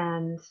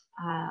 And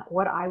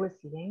what I was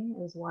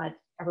seeing is what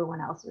everyone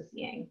else was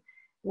seeing,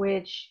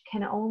 which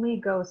can only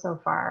go so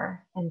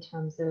far in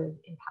terms of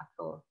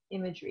impactful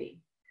imagery.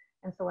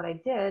 And so what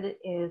I did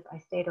is I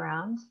stayed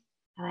around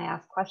and I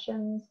asked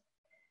questions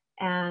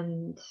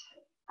and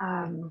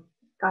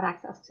got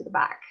access to the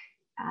back.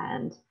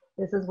 And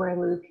this is where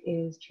Luke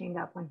is chained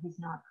up when he's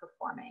not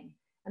performing.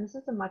 And this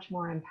is a much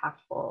more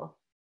impactful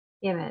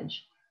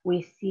image.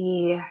 We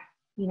see,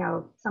 you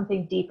know,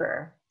 something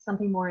deeper,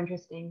 something more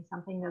interesting,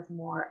 something that's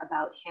more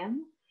about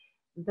him.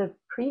 The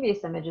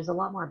previous image is a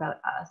lot more about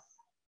us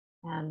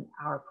and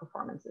our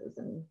performances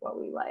and what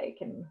we like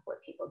and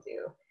what people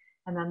do.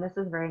 And then this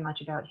is very much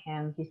about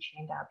him. He's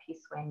chained up,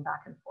 he's swaying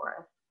back and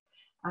forth.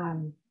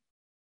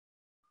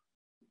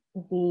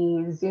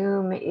 The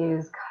zoom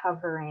is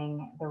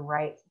covering the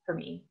right, for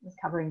me, is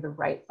covering the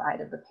right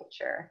side of the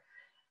picture.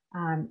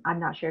 I'm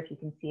not sure if you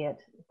can see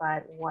it,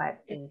 but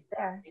what is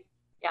there?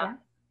 Yeah.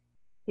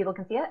 People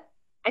can see it?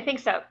 I think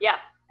so, yeah.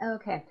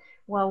 Okay.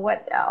 Well,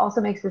 what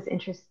also makes this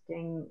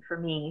interesting for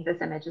me,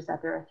 this image, is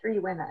that there are 3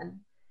 women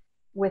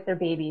with their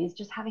babies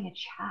just having a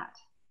chat,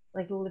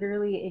 like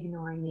literally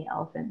ignoring the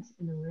elephant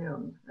in the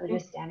room. They're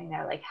just standing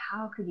there like,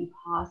 how could you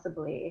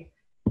possibly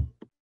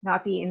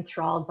not be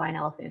enthralled by an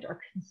elephant or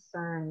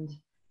concerned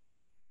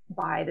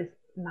by this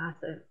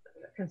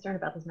concern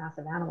about this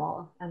massive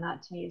animal? And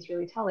that to me is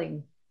really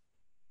telling.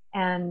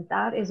 And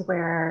that is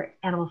where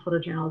animal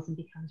photojournalism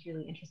becomes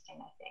really interesting,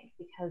 I think,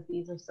 because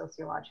these are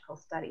sociological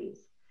studies.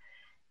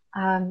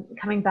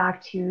 Coming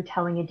back to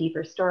telling a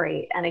deeper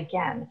story. And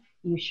again,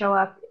 you show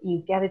up,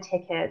 you get a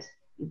ticket,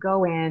 you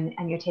go in,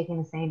 and you're taking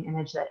the same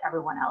image that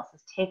everyone else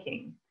is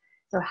taking.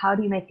 So how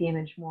do you make the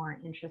image more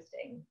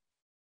interesting?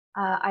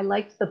 I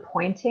liked the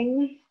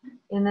pointing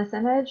in this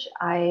image.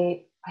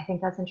 I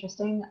think that's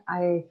interesting.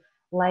 I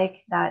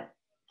like that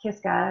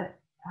Kiska,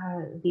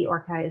 the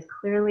orca, is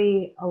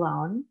clearly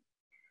alone,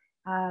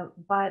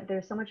 but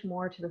there's so much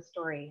more to the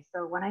story.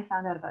 So when I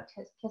found out about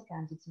Kiska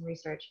and did some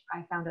research,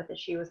 I found out that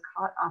she was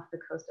caught off the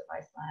coast of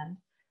Iceland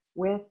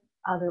with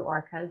other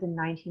orcas in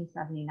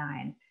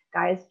 1979.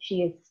 Guys,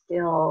 she is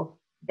still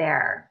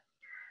there.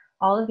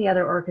 All of the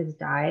other orcas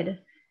died.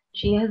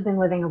 She has been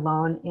living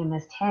alone in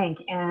this tank.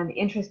 And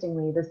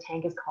interestingly, this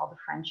tank is called the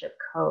Friendship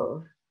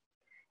Cove.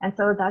 And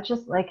so that's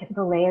just like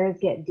the layers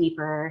get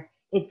deeper,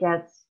 it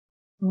gets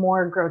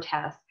more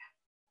grotesque.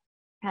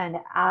 And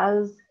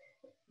as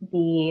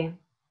the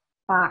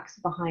facts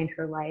behind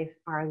her life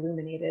are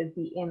illuminated,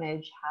 the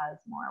image has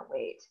more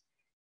weight.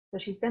 So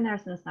she's been there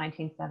since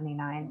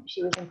 1979.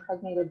 She was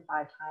impregnated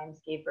 5 times,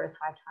 gave birth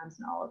 5 times,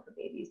 and all of her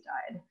babies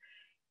died.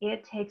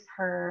 It takes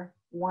her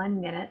 1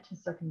 minute to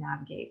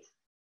circumnavigate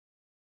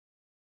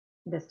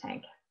this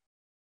tank.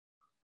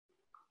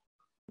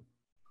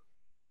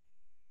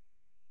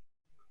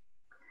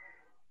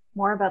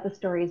 More about the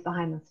stories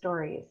behind the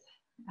stories.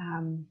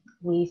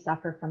 We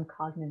suffer from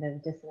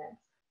cognitive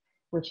dissonance,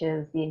 which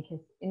is the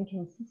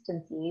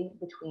inconsistency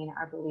between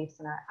our beliefs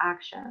and our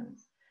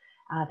actions.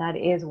 That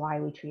is why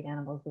we treat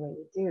animals the way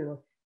we do.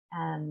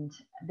 And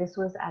this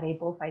was at a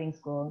bullfighting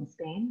school in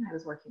Spain. I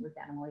was working with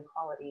animal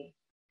equality.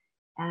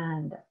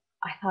 And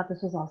I thought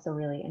this was also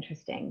really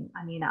interesting.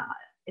 I mean,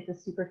 it's a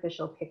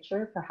superficial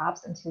picture,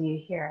 perhaps, until you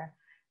hear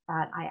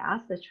that I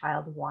asked the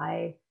child,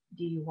 why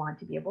do you want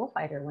to be a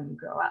bullfighter when you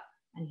grow up?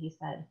 And he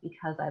said,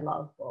 because I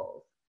love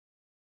bulls.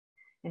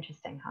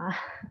 Interesting, huh?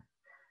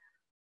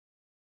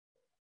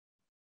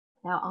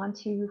 Now on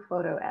to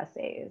photo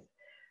essays.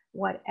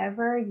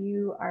 Whatever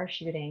you are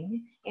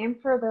shooting, aim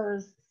for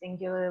those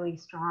singularly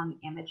strong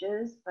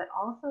images, but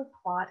also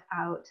plot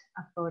out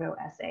a photo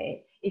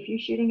essay. If you're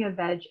shooting a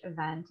veg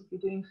event, if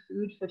you're doing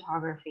food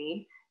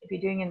photography, if you're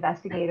doing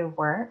investigative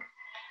work,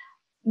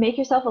 make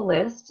yourself a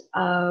list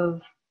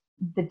of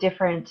the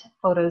different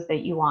photos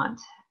that you want.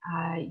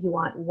 You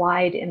want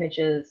wide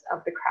images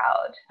of the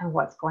crowd and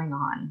what's going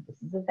on. This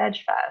is a veg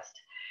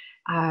fest.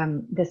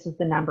 This is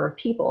the number of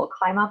people.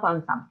 Climb up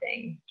on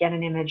something, get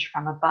an image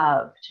from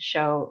above to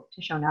show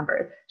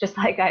numbers. Just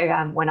like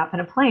I went up in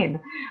a plane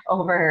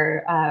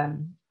over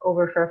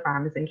fur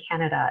farms in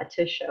Canada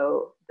to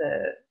show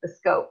the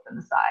scope and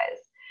the size.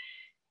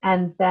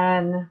 And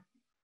then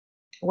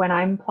when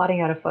I'm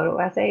plotting out a photo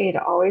essay, it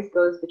always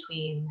goes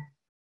between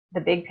the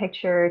big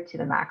picture to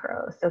the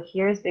macro. So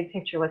here's big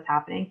picture, what's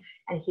happening,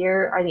 and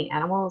here are the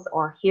animals,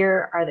 or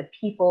here are the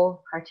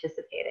people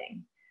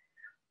participating.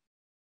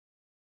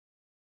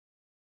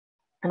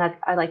 And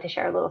I'd like to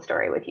share a little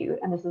story with you.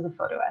 And this is a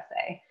photo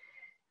essay.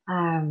 How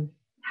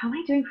am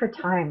I doing for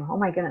time? Oh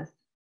my goodness.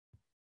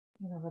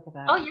 Look at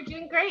that. Oh, you're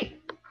doing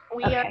great.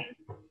 Okay.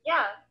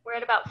 Yeah, we're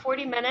at about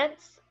 40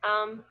 minutes.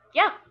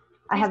 Yeah.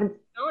 I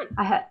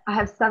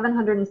have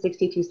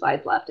 762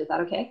 slides left. Is that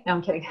okay? No,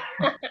 I'm kidding.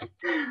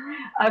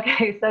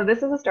 Okay, so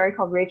this is a story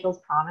called Rachel's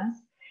Promise.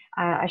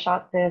 I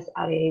shot this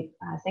at a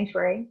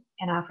sanctuary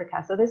in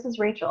Africa. So this is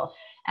Rachel.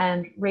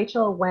 And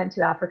Rachel went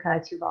to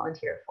Africa to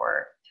volunteer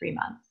for 3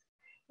 months.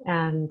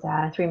 And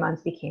 3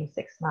 months became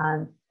 6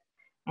 months.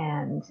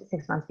 and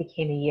 6 months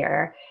became a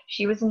year.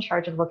 She was in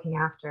charge of looking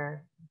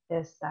after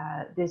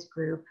this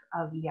group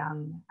of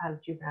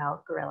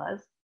juvenile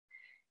gorillas.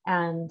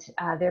 And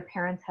their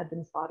parents had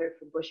been slaughtered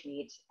for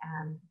bushmeat,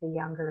 and the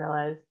young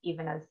gorillas,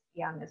 even as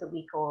young as a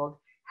week old,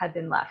 had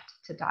been left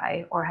to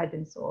die or had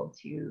been sold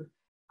to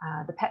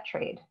the pet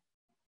trade.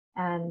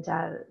 And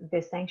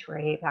this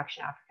sanctuary, Ape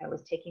Action Africa,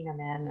 was taking them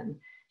in, and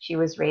she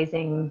was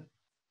raising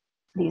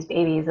these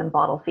babies and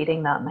bottle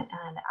feeding them.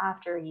 And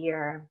after a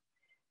year,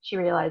 she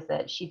realized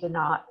that she did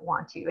not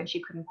want to, and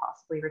she couldn't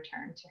possibly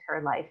return to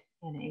her life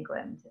in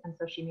England. And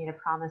so she made a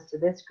promise to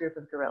this group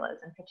of gorillas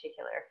in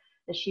particular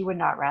that she would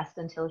not rest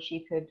until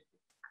she could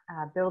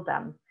build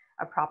them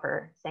a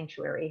proper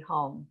sanctuary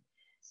home.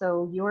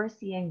 So you're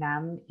seeing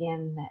them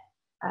in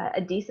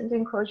a decent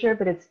enclosure,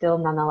 but it's still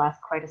nonetheless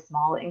quite a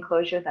small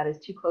enclosure that is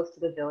too close to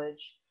the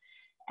village.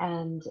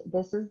 And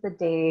this is the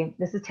day,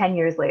 this is 10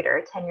 years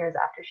later, 10 years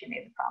after she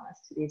made the promise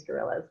to these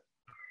gorillas.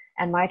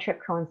 And my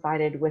trip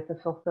coincided with the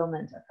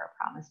fulfillment of her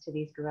promise to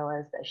these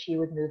gorillas that she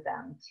would move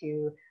them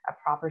to a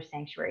proper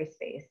sanctuary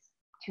space,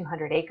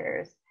 200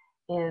 acres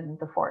in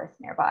the forest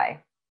nearby.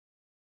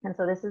 And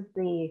so this is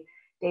the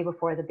day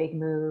before the big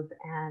move,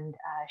 and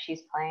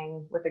she's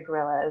playing with the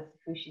gorillas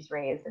who she's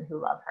raised and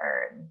who love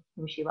her and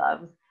whom she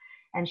loves.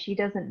 And she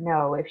doesn't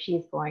know if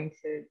she's going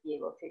to be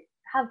able to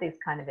have these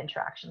kind of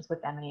interactions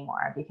with them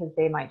anymore, because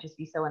they might just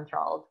be so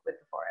enthralled with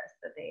the forest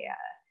that they,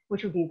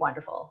 which would be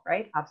wonderful,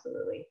 right?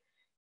 Absolutely.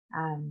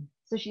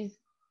 So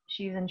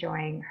she's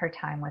enjoying her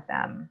time with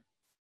them.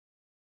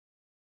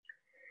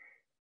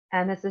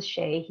 And this is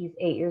Shay. He's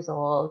 8 years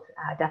old,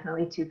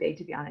 definitely too big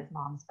to be on his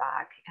mom's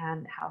back.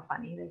 And how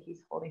funny that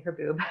he's holding her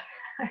boob.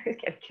 I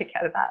get a kick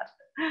out of that.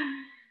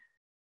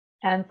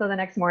 And so the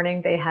next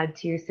morning they had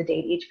to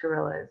sedate each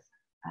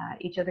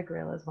of the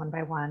gorillas one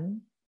by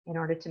one in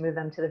order to move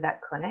them to the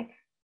vet clinic.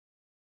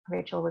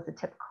 Rachel was a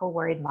typical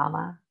worried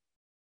mama.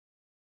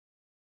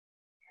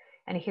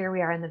 And here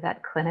we are in the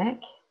vet clinic,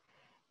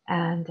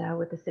 and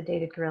with the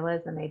sedated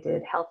gorillas, and they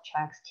did health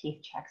checks,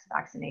 teeth checks,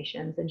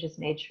 vaccinations, and just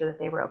made sure that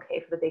they were okay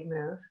for the big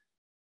move.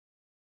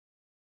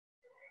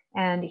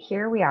 And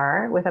here we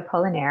are with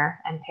Apollinaire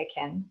and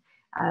Pekin.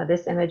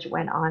 This image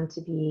went on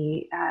to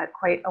be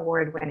quite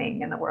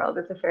award-winning in the world.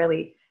 It's a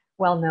fairly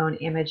well-known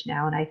image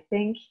now, and I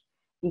think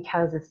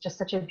because it's just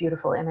such a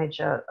beautiful image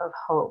of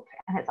hope,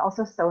 and it's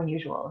also so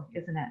unusual,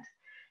 isn't it?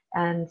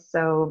 And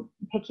so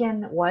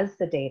Pekin was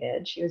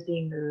sedated. She was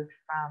being moved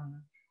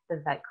from the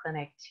vet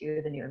clinic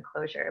to the new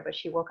enclosure, but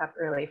she woke up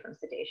early from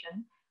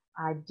sedation.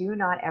 Do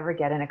not ever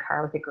get in a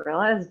car with a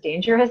gorilla. It's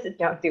dangerous.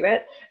 Don't do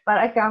it. But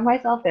I found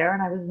myself there,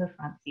 and I was in the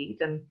front seat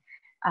and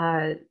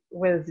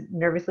was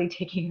nervously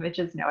taking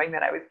images, knowing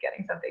that I was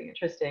getting something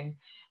interesting.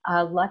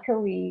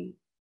 Luckily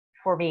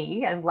for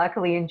me, and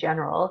luckily in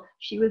general,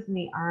 she was in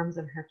the arms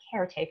of her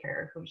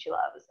caretaker, whom she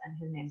loves, and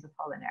whose name's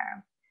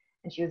Apollinaire.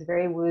 And she was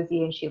very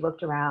woozy, and she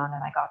looked around,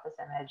 and I got this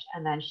image,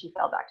 and then she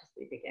fell back to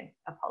sleep again,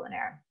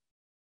 Apollinaire.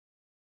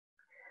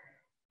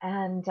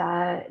 And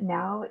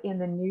now in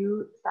the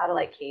new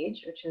satellite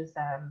cage, which is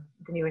the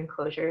new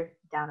enclosure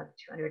down at the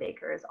 200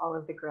 acres, all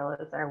of the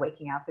gorillas are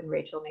waking up, and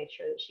Rachel made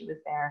sure that she was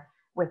there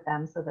with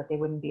them so that they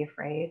wouldn't be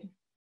afraid.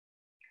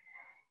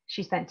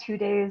 She spent 2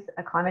 days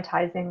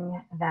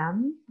acclimatizing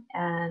them,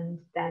 and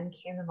then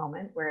came the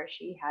moment where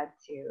she had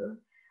to,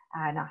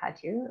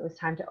 it was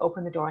time to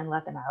open the door and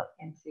let them out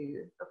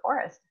into the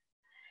forest.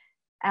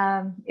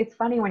 It's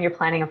funny when you're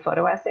planning a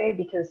photo essay,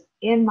 because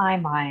in my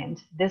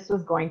mind, these were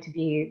going to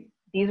be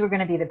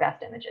the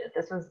best images.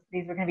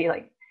 These were going to be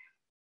like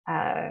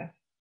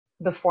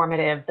the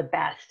formative, the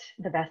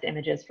best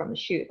images from the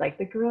shoot. Like,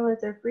 the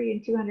gorillas are free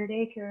in 200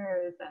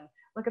 acres, and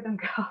look at them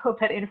go.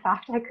 But in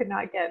fact, I could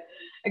not get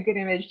a good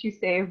image to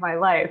save my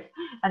life.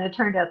 And it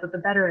turned out that the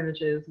better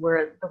images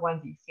were the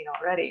ones you've seen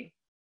already.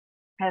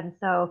 And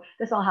so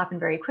this all happened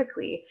very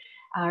quickly.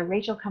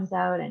 Rachel comes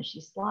out and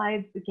she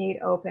slides the gate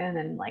open,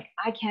 and like,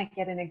 I can't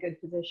get in a good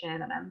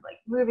position, and I'm like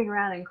moving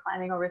around and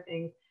climbing over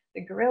things.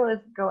 The gorillas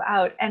go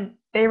out and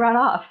they run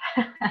off.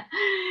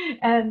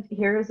 And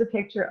here's a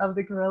picture of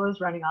the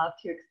gorillas running off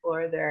to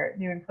explore their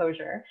new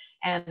enclosure.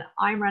 And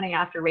I'm running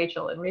after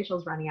Rachel, and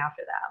Rachel's running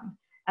after them.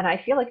 And I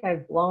feel like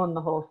I've blown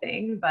the whole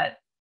thing, but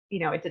you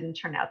know, it didn't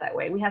turn out that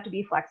way. We have to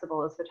be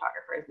flexible as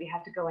photographers. We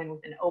have to go in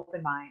with an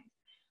open mind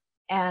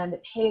and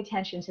pay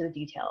attention to the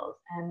details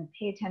and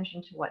pay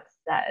attention to what's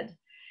said.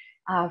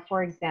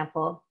 For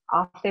example,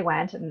 off they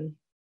went, and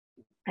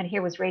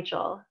here was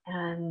Rachel.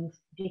 And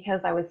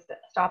because I was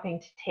stopping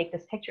to take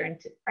this picture and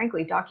to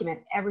frankly document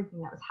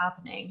everything that was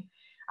happening,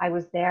 I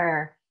was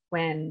there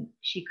when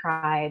she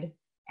cried,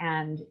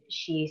 and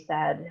she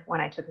said, when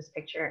I took this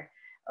picture,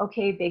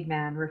 "Okay, big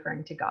man,"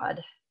 referring to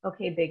God,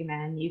 "Okay, big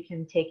man, you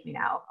can take me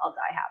now. I'll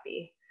die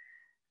happy,"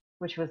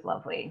 which was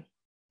lovely.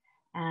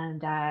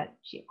 And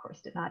she, of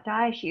course, did not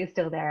die. She is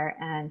still there,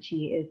 and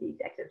she is the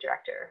executive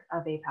director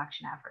of Ape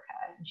Action Africa,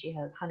 and she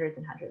has hundreds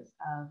and hundreds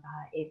of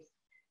apes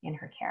in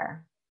her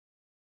care.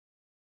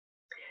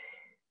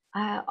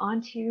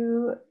 On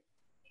to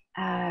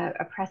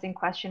a pressing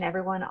question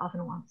everyone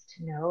often wants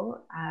to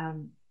know.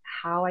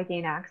 how I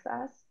gain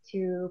access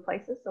to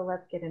places. So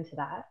let's get into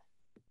that.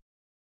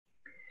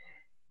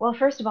 Well,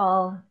 first of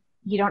all,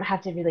 you don't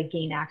have to really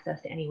gain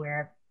access to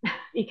anywhere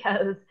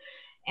because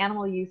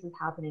animal use is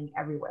happening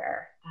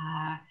everywhere.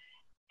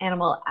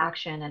 Animal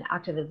action and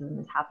activism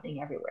is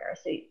happening everywhere.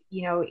 So,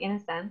 you know, in a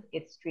sense,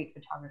 it's street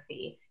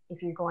photography.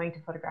 If you're going to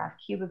photograph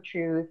Cube of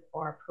Truth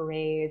or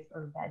parades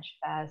or veg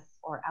fests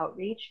or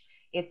outreach,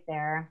 it's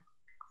there.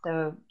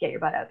 So get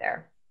your butt out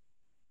there.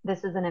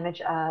 This is an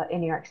image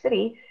in New York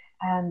City,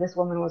 and this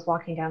woman was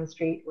walking down the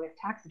street with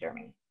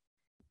taxidermy.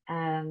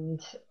 And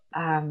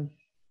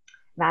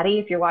Maddie,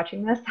 if you're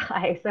watching this,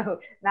 hi. So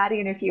Maddie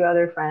and a few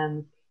other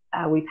friends,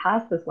 we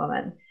passed this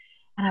woman,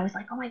 and I was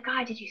like, oh my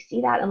God, did you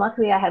see that? And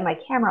luckily I had my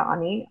camera on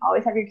me.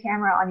 Always have your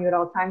camera on you at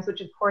all times,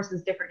 which of course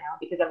is different now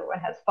because everyone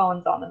has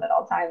phones on them at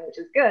all times, which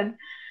is good.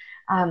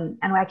 And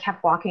I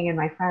kept walking, and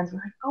my friends were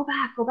like,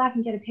 go back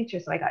and get a picture.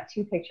 So I got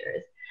 2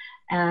 pictures.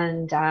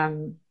 And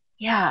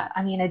yeah,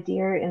 I mean, a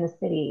deer in the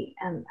city,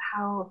 and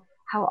how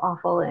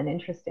awful and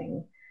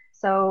interesting.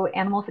 So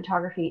animal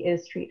photography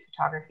is street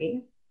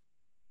photography.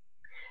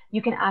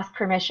 You can ask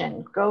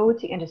permission, go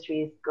to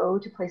industries, go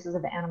to places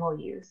of animal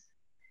use,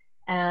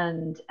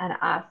 and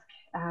ask.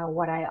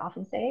 What I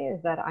often say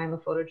is that I'm a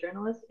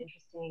photojournalist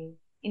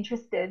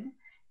interested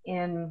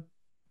in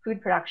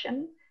food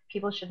production.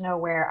 People should know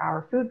where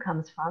our food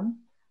comes from.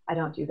 I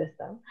don't do this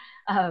though.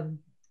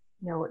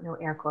 No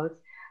air quotes.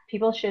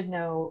 People should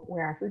know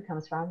where our food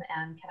comes from,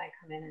 and can I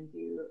come in and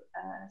do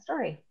a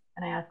story?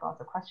 And I ask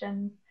lots of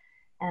questions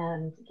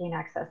and gain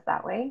access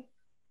that way.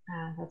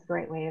 That's a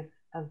great way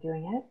of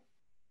doing it.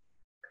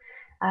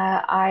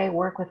 I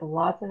work with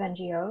lots of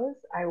NGOs.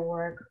 I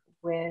work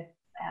with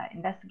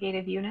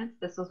investigative units.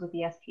 This was with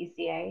the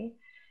SPCA.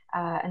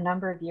 A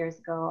number of years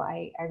ago,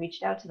 I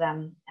reached out to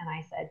them and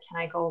I said, can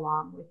I go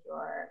along with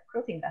your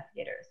cruelty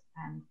investigators?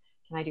 And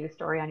can I do a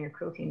story on your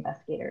cruelty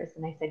investigators?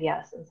 And they said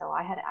yes. And so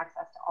I had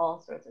access to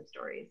all sorts of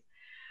stories.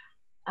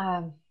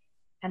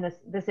 And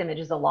this image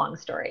is a long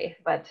story,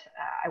 but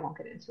I won't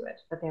get into it.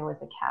 But there was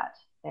a cat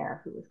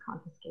there who was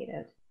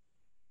confiscated.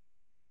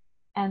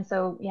 And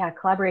so, yeah,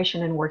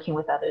 collaboration and working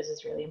with others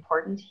is really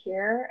important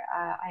here.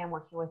 I am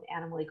working with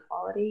Animal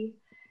Equality.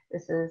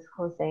 This is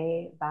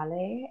Jose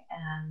Valle,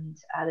 and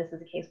this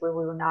is a case where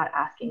we were not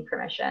asking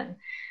permission.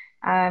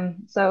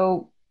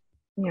 So,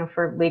 you know,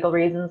 for legal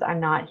reasons, I'm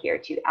not here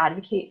to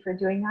advocate for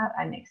doing that.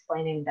 I'm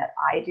explaining that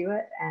I do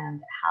it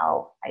and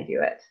how I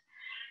do it.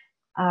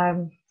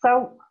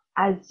 So,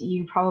 as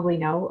you probably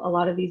know, a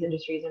lot of these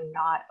industries are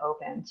not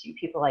open to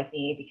people like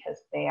me because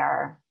they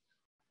are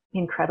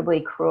incredibly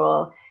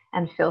cruel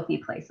and filthy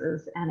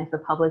places. And if the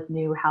public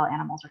knew how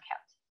animals are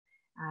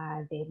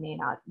kept, they may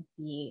not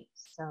be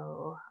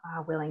so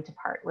willing to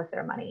part with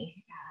their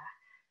money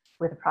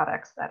with the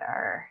products that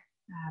are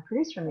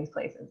produced from these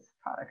places,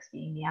 products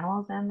being the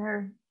animals and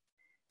their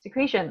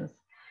secretions.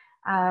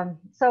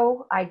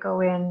 So I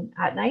go in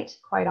at night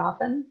quite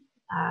often.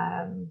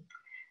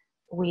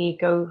 We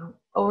go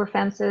over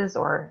fences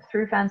or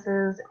through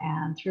fences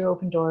and through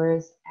open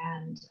doors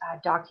and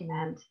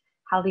document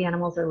how the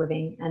animals are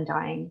living and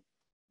dying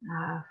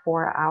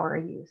for our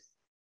use.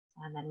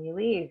 And then we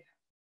leave.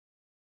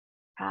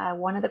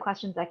 One of the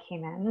questions that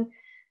came in,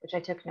 which I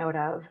took note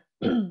of,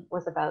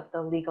 was about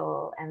the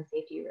legal and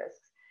safety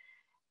risks.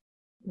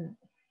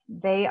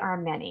 They are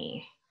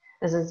many.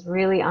 This is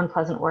really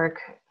unpleasant work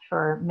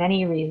for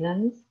many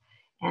reasons,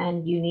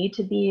 and you need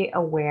to be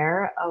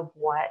aware of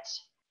what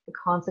the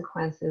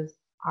consequences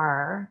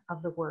are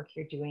of the work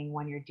you're doing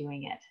when you're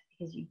doing it,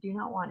 because you do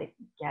not want to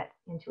get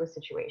into a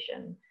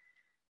situation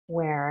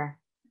where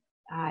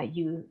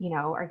you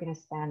are going to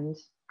spend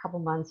a couple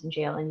months in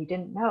jail and you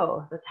didn't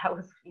know that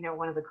was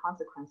one of the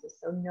consequences.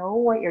 So know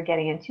what you're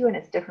getting into, and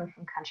it's different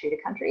from country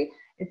to country.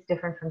 It's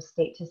different from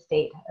state to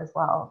state as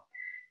well.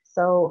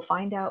 So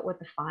find out what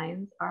the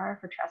fines are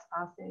for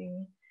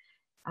trespassing.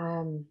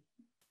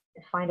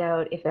 Find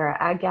out if there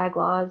are ag-gag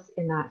laws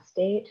in that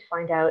state.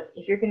 Find out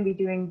if you're going to be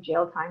doing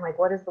jail time, like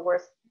what is the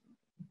worst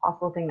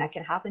possible thing that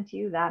can happen to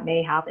you. That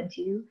may happen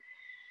to you.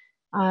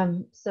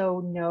 So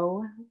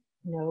know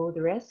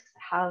the risks.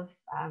 Have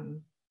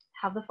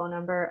the phone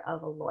number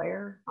of a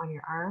lawyer on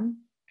your arm.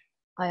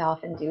 I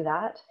often do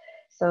that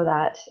so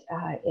that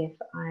if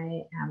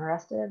I am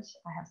arrested,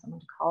 I have someone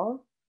to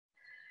call.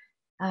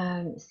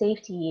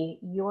 Safety.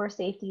 Your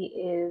safety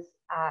is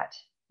at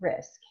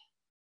risk.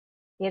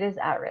 It is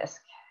at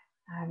risk.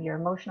 Your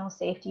emotional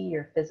safety,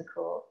 your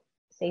physical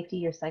safety,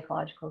 your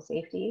psychological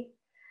safety.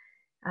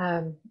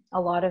 A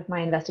lot of my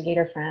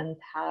investigator friends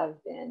have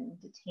been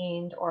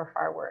detained, or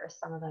far worse,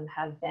 some of them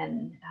have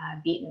been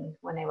beaten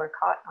when they were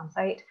caught on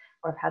site,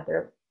 or have had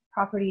their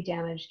property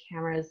damaged,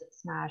 cameras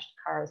smashed,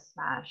 cars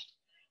smashed.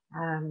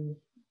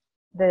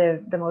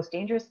 The most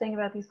dangerous thing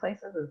about these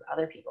places is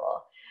other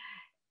people.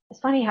 It's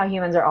funny how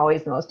humans are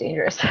always the most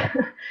dangerous.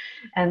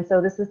 And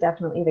so this is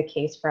definitely the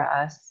case for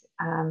us.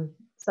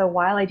 So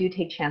while I do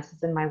take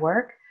chances in my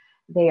work,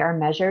 they are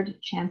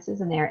measured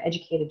chances and they are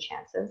educated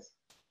chances.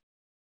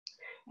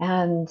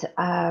 And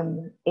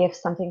if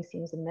something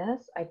seems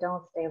amiss, I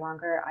don't stay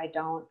longer. I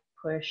don't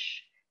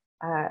push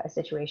a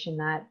situation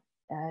that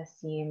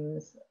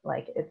seems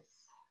like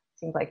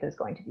there's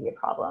going to be a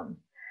problem.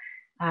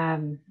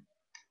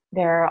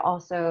 There are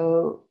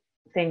also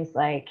things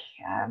like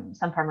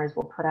some farmers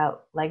will put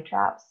out leg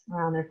traps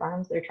around their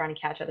farms. They're trying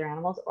to catch other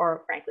animals,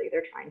 or frankly,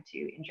 they're trying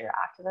to injure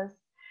activists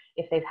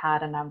if they've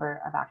had a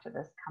number of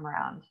activists come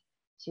around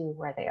to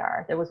where they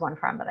are. There was one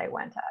farm that I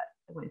went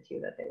to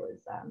that there was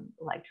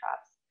leg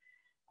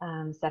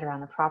traps set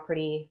around the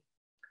property,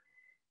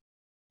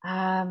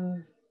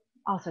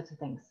 all sorts of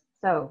things.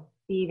 So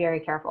be very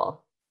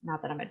careful.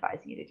 Not that I'm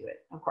advising you to do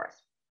it, of course.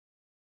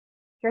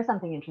 Here's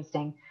something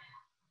interesting.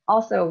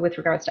 Also, with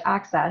regards to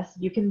access,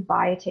 you can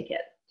buy a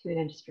ticket to an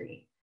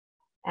industry.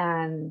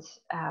 And,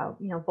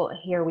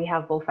 here we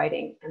have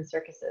bullfighting and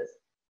circuses.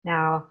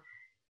 Now,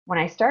 when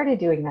I started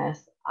doing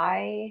this,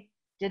 I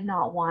did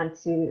not want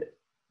to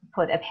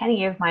put a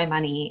penny of my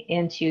money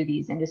into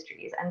these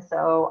industries. And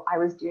so I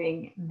was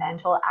doing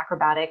mental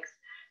acrobatics,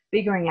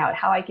 figuring out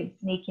how I could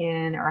sneak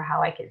in or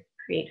how I could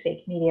create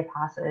fake media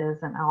passes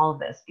and all of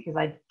this, because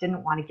I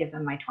didn't want to give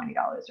them my $20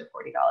 or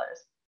 $40.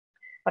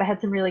 But I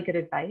had some really good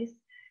advice.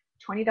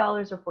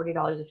 $20 or $40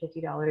 or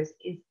 $50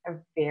 is a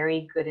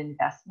very good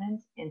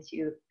investment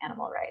into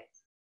animal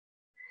rights.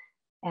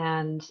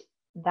 And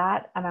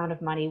that amount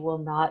of money will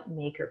not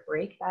make or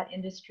break that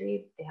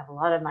industry. They have a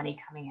lot of money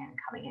coming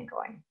and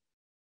going.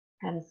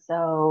 And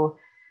so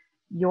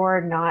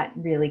you're not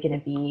really going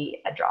to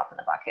be a drop in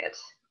the bucket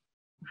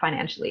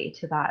financially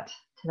to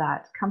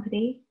that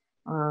company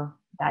or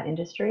that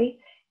industry.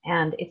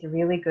 And it's a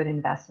really good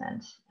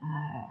investment.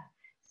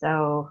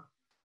 So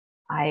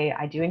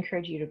I do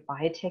encourage you to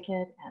buy a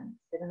ticket and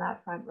sit in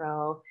that front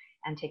row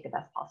and take the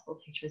best possible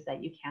pictures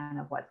that you can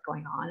of what's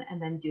going on,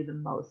 and then do the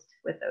most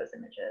with those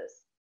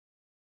images.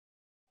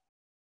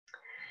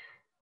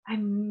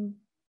 I'm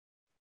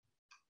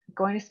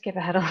going to skip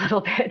ahead a little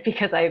bit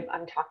because I'm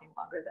talking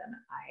longer than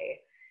I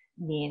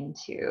mean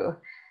to.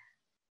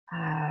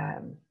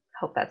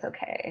 Hope that's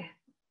okay.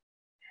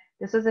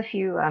 This is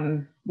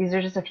these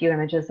are just a few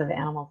images of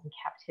animals in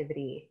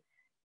captivity.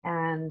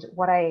 And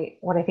what I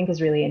think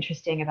is really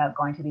interesting about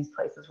going to these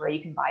places where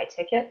you can buy a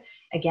ticket,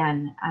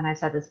 again, and I've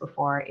said this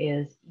before,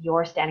 is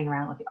you're standing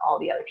around with all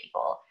the other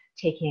people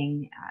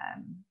taking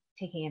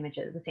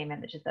images, the same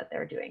images that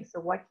they're doing. So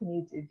what can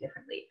you do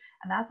differently?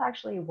 And that's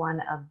actually one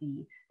of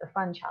the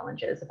fun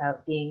challenges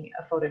about being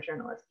a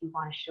photojournalist. You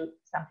want to show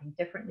something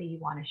differently. You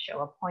want to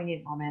show a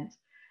poignant moment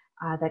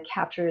that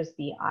captures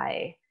the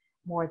eye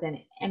more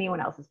than anyone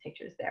else's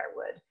pictures there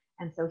would.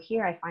 And so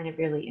here I find it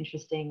really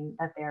interesting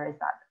that there is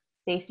that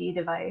safety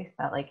device,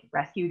 that like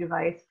rescue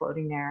device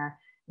floating there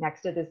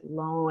next to this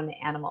lone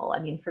animal. I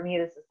mean, for me,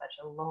 this is such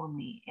a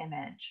lonely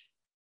image.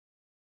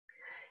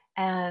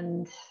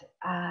 And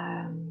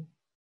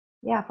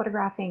yeah,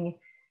 photographing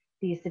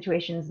these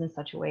situations in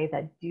such a way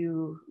that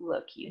do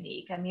look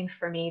unique. I mean,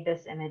 for me,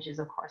 this image is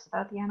of course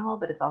about the animal,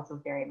 but it's also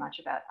very much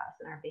about us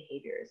and our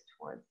behaviors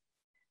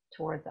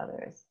towards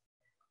others.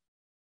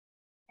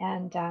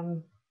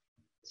 And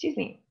excuse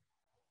me,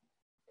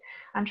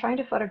 I'm trying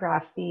to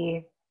photograph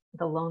the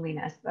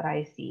loneliness that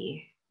I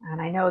see.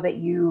 And I know that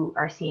you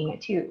are seeing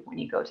it too when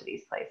you go to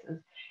these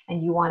places,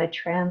 and you want to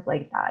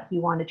translate that.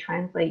 You want to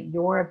translate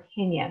your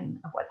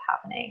opinion of what's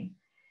happening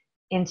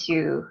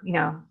into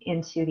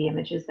the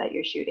images that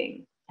you're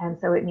shooting. And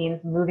so it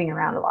means moving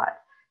around a lot.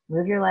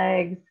 Move your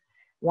legs,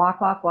 walk,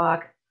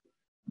 but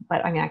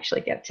I'm gonna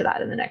actually get to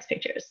that in the next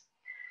pictures.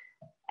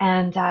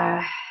 And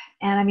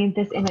I mean,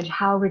 this image,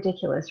 how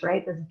ridiculous,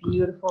 right? This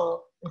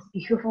beautiful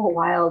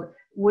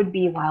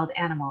would-be wild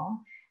animal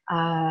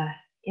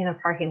in a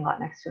parking lot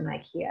next to an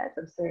IKEA. It's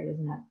absurd,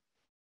 isn't it?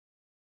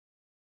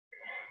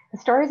 The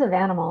stories of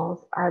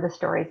animals are the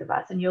stories of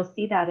us, and you'll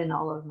see that in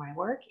all of my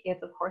work.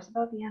 It's of course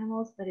about the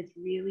animals, but it's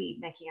really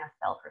making us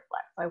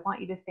self-reflect. So I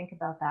want you to think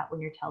about that when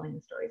you're telling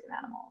the stories of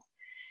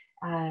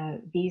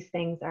animals. These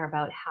things are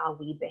about how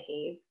we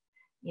behave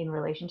in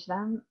relation to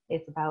them.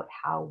 It's about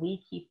how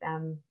we keep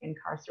them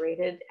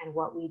incarcerated and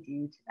what we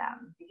do to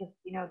them, because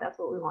that's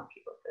what we want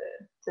people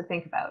to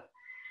think about.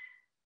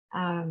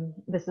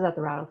 This is at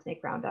the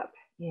Rattlesnake Roundup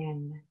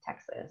in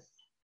Texas,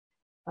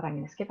 but I'm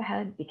going to skip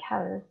ahead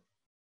because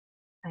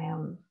I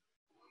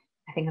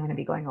think I'm going to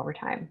be going over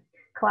time.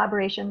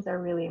 Collaborations are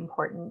really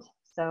important.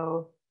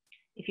 So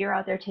if you're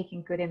out there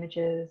taking good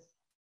images,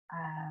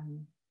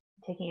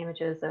 taking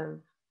images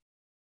of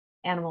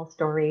animal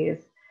stories,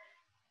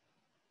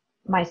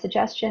 my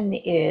suggestion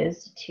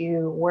is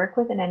to work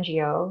with an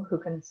NGO who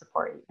can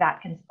support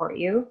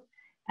you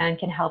and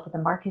can help with the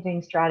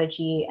marketing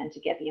strategy and to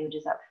get the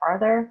images out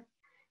farther.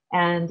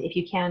 And if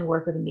you can,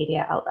 work with a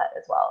media outlet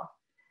as well.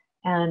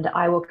 And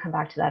I will come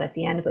back to that at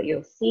the end, but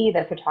you'll see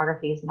that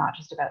photography is not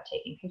just about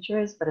taking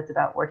pictures, but it's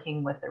about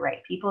working with the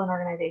right people and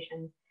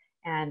organizations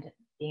and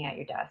being at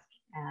your desk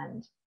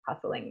and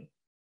hustling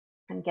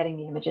and getting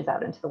the images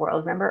out into the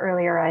world. Remember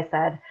earlier I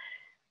said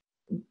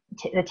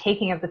the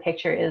taking of the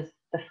picture is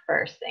the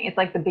first thing. It's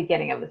like the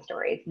beginning of the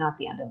story. It's not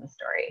the end of the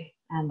story.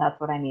 And that's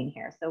what I mean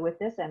here. So with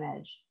this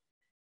image,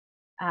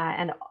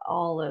 and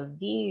all of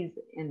these,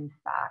 in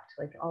fact,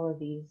 like all of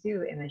these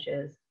zoo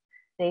images,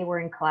 they were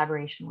in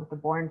collaboration with the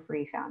Born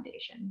Free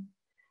Foundation.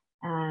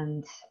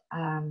 And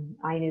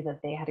I knew that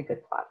they had a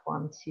good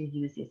platform to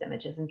use these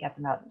images and get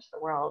them out into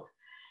the world.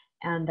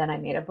 And then I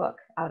made a book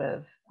out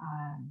of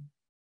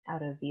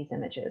these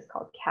images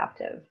called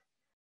Captive.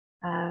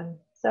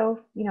 So,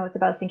 you know, it's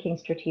about thinking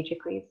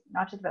strategically. It's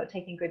not just about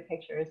taking good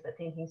pictures, but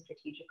thinking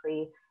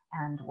strategically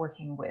and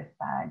working with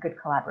good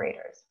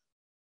collaborators.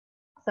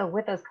 So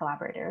with those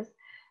collaborators,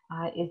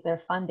 is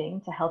there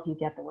funding to help you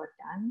get the work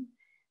done?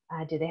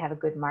 Do they have a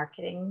good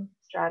marketing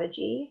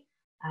strategy?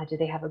 Do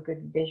they have a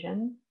good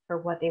vision for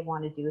what they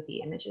want to do with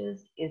the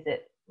images? Is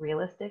it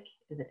realistic?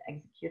 Is it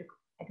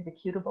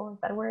executable? Is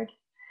that a word?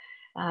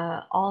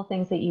 All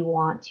things that you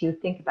want to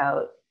think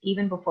about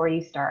even before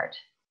you start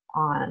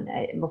on,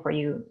 before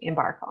you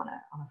embark on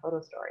a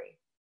photo story.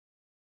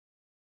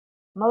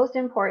 Most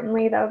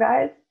importantly though,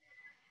 guys,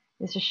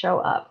 is to show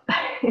up,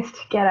 is to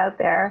get out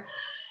there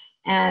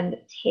and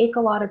take a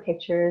lot of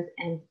pictures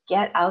and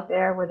get out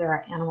there where there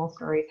are animal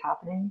stories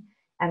happening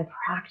and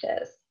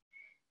practice.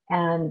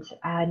 And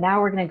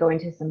now we're going to go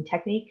into some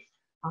techniques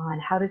on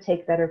how to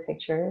take better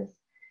pictures.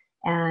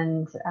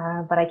 And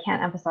but I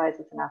can't emphasize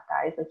this enough,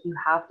 guys. Like, you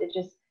have to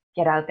just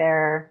get out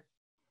there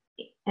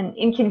and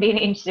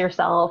inconvenience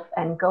yourself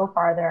and go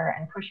farther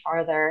and push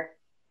farther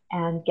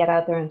and get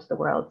out there into the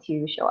world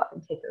to show up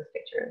and take those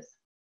pictures.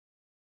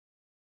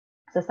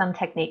 So some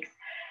techniques.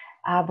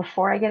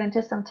 Before I get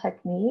into some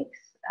techniques,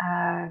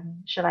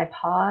 should I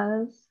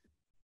pause?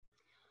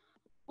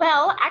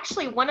 Well,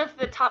 actually, one of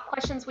the top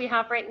questions we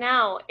have right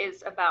now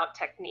is about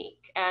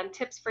technique and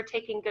tips for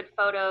taking good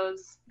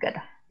photos. Good.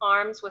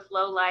 Arms with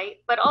low light,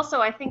 but also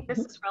I think this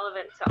is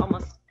relevant to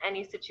almost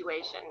any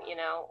situation, you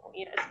know,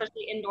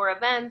 especially indoor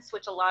events,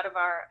 which a lot of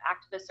our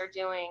activists are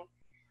doing.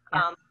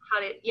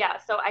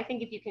 Yes. So I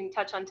think if you can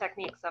touch on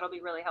techniques, that'll be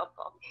really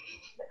helpful.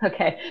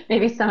 Okay,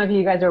 maybe some of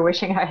you guys are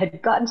wishing I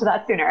had gotten to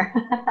that sooner,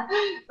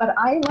 but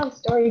I love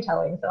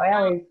storytelling, so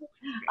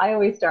I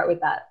always start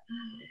with that.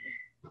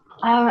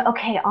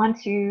 Okay, on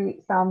to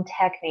some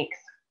techniques.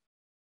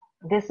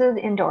 This is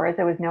indoors.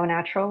 There was no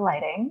natural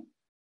lighting,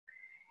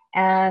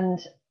 and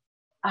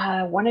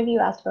one of you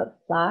asked about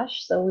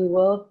flash, so we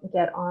will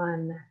get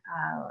on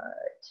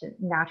to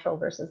natural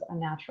versus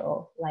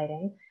unnatural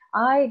lighting.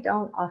 I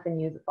don't often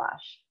use a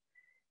flash.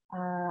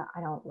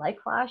 I don't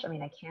like flash. I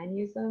mean, I can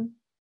use them.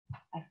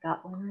 I've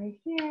got one right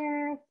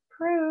here,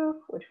 proof,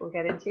 which we'll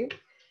get into.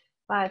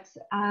 But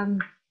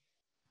I'm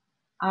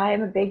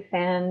a big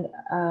fan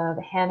of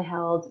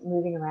handheld,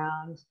 moving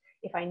around.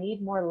 If I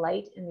need more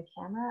light in the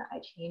camera, I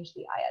change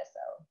the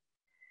ISO.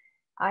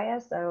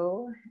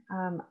 ISO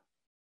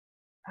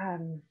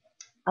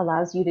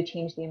allows you to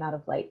change the amount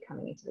of light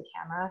coming into the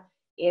camera.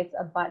 It's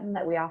a button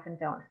that we often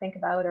don't think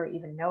about or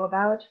even know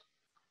about.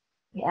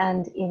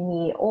 And in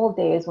the old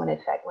days, when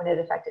it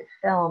affected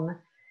film,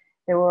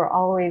 there were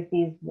always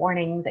these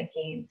warnings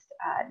against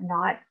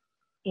not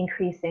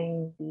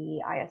increasing the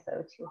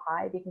ISO too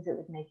high because it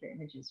would make your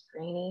images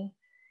grainy.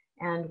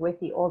 And with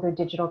the older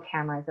digital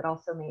cameras, it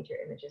also made your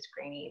images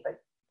grainy.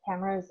 But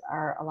cameras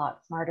are a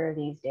lot smarter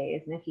these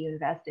days. And if you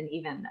invest in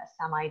even a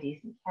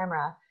semi-decent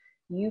camera,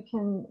 you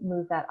can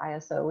move that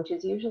ISO, which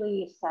is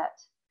usually set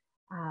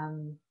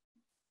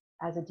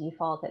as a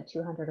default at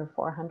 200 or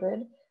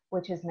 400,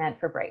 which is meant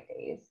for bright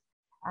days.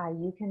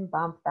 You can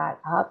bump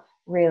that up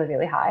really,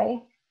 really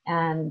high,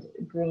 and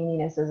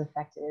graininess is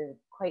affected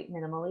quite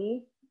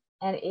minimally.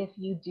 And if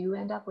you do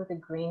end up with a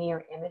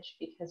grainier image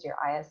because your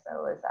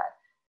ISO is at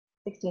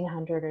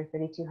 1600 or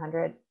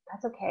 3200,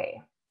 that's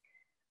okay.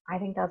 I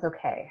think that's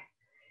okay.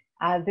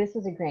 This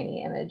is a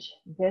grainy image.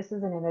 This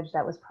is an image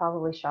that was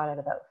probably shot at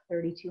about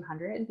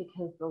 3200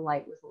 because the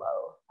light was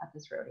low at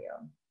this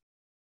rodeo.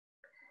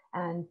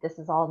 And this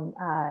is all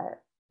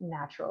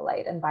natural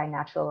light. And by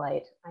natural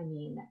light, I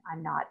mean,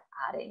 I'm not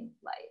adding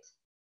light.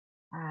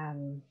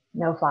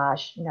 No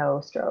flash, no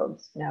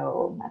strobes,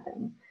 no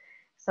nothing.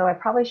 So I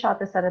probably shot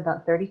this at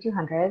about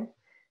 3200.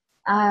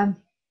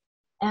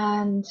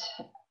 And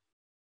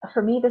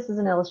for me, this is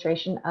an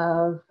illustration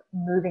of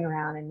moving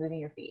around and moving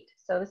your feet.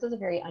 So this is a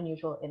very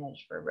unusual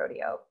image for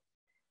rodeo.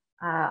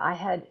 I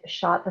had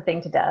shot the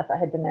thing to death. I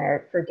had been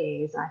there for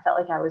days and I felt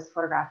like I was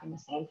photographing the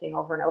same thing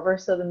over and over.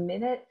 So the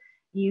minute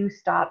you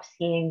stop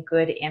seeing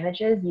good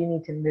images, you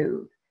need to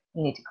move.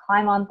 You need to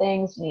climb on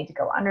things, you need to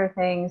go under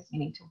things, you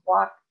need to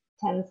walk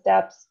 10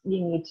 steps,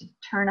 you need to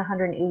turn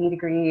 180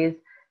 degrees,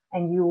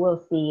 and you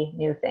will see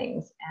new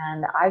things.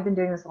 And I've been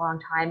doing this a long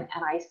time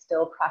and I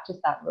still practice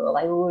that rule.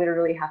 I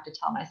literally have to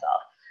tell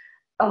myself,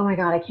 oh my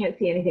God, I can't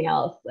see anything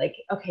else. Like,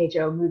 okay,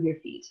 Joe, move your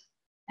feet.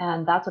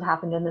 And that's what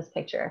happened in this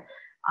picture.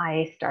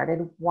 I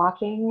started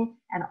walking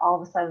and all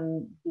of a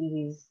sudden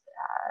these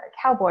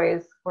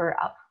cowboys were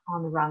up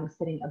on the rung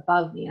sitting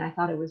above me. And I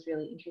thought it was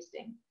really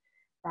interesting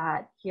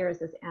that here's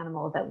this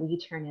animal that we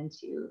turn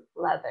into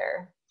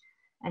leather.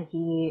 And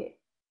he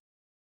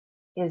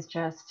is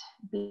just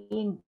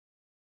being,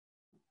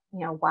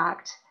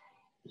 whacked.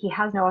 He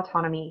has no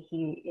autonomy.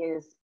 He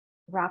is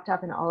wrapped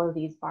up in all of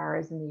these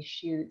bars and these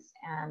chutes.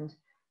 And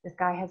this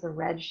guy has a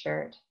red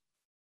shirt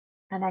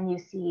And then you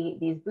see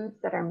these boots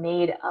that are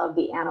made of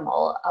the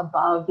animal,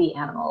 above the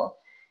animal.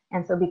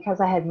 And so because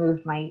I had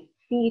moved my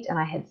feet and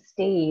I had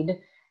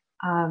stayed,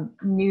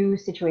 new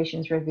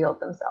situations revealed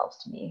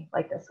themselves to me,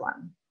 like this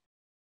one.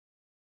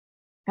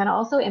 And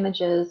also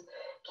images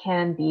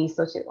can be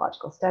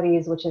sociological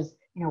studies, which is,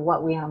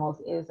 what we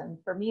animals is. And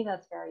for me,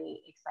 that's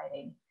very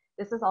exciting.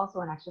 This is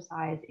also an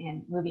exercise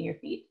in moving your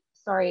feet.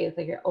 Sorry, it's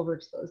like an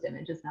overexposed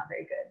image. It's not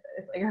very good, but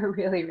it's like a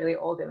really, really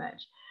old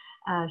image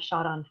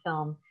shot on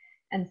film.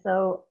 And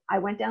so I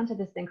went down to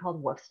this thing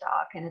called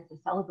Woofstock, and it's a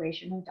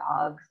celebration of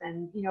dogs.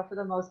 And, for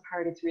the most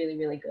part, it's really,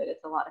 really good.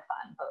 It's a lot of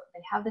fun. But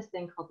they have this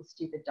thing called the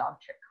Stupid Dog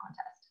Trick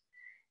Contest.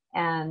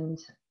 And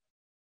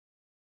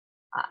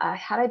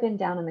had I been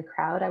down in the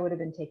crowd, I would have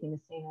been taking the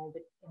same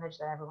image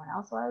that everyone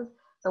else was.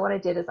 So what I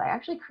did is I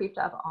actually creeped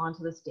up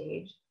onto the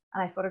stage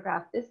and I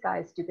photographed this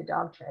guy's stupid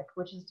dog trick,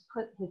 which is to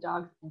put his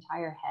dog's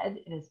entire head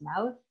in his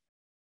mouth,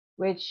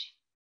 which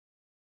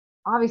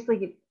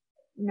obviously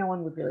no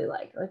one would really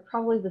like. Like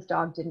probably this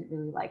dog didn't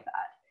really like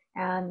that.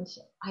 And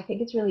I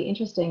think it's really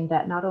interesting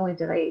that not only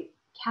did I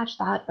catch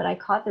that, but I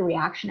caught the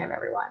reaction of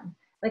everyone.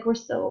 Like we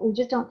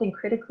just don't think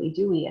critically,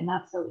 do we? And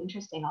that's so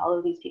interesting. All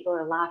of these people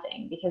are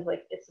laughing because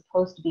like it's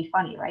supposed to be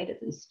funny, right?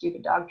 It's a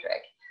stupid dog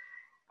trick.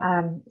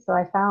 So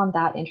I found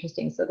that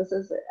interesting. So this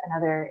is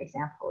another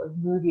example of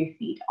move your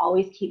feet.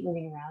 Always keep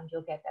moving around.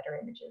 You'll get better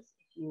images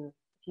if you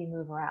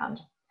move around.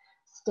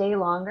 Stay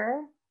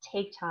longer.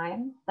 Take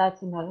time.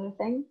 That's another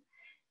thing.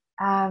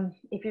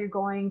 If you're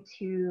going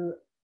to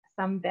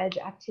some veg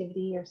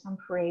activity or some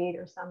parade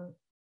or some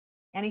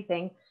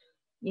anything,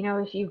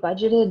 if you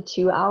budgeted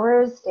 2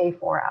 hours, stay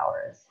 4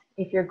 hours.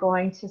 If you're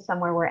going to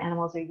somewhere where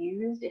animals are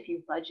used, if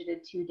you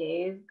budgeted 2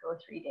 days, go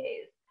 3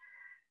 days.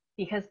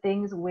 Because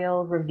things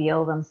will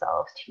reveal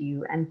themselves to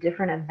you and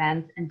different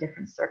events and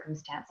different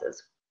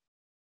circumstances.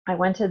 I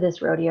went to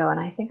this rodeo and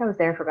I think I was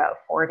there for about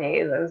 4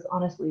 days. I was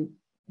honestly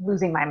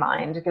losing my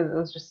mind because it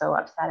was just so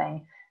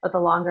upsetting. But the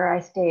longer I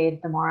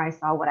stayed, the more I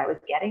saw what I was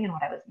getting and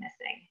what I was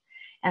missing.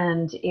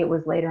 And it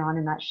was later on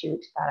in that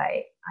shoot that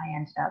I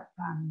ended up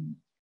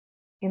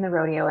in the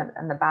rodeo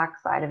and the back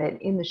side of it,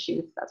 in the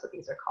shoots, that's what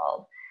these are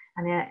called.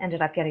 And I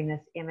ended up getting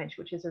this image,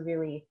 which is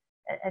an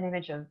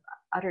image of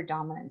utter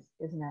dominance,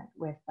 isn't it?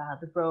 With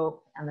the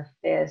rope and the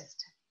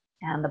fist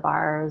and the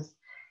bars.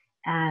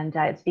 And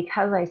it's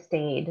because I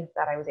stayed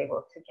that I was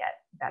able to get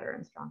better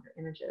and stronger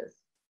images.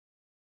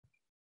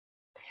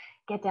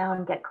 Get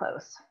down, get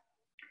close.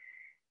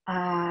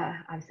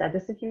 I've said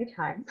this a few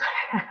times.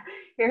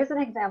 Here's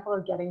an example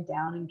of getting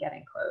down and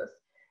getting close.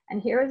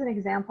 And here is an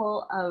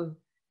example of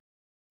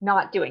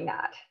not doing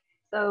that.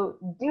 So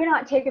do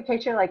not take a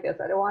picture like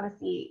this. I don't want to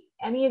see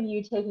any of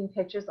you taking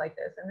pictures like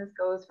this. And this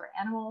goes for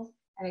animals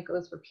and it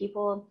goes for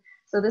people.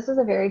 So this is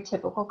a very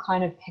typical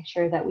kind of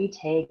picture that we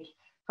take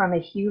from a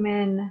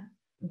human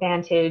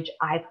vantage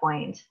eye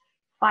point,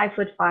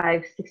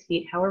 5'5", 6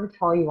 feet, however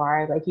tall you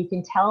are. Like you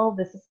can tell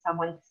this is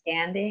someone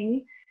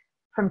standing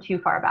from too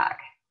far back.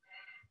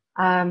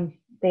 I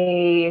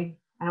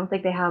don't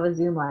think they have a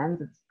zoom lens.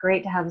 It's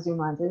great to have zoom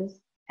lenses.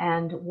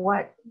 And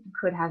what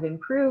could have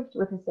improved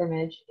with this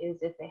image is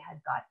if they had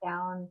got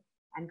down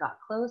and got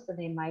close, and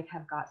they might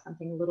have got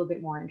something a little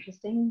bit more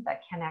interesting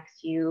that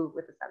connects you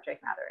with the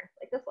subject matter,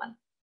 like this one.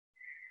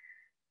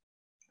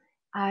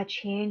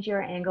 Change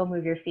your angle,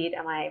 move your feet.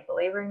 Am I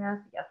belaboring this?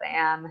 Yes, I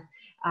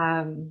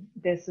am.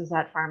 This was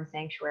at Farm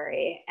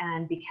Sanctuary.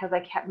 And because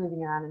I kept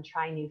moving around and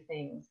trying new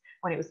things,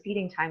 when it was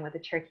feeding time with the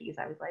turkeys,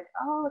 I was like,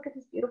 oh, look at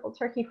this beautiful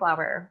turkey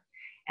flower.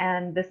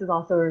 And this is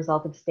also a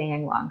result of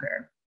staying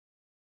longer.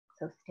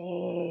 So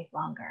stay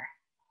longer.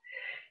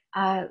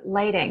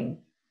 Lighting.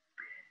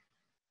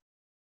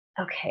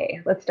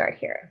 Okay, let's start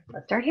here.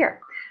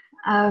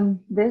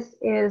 This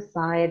is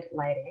side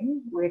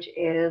lighting, which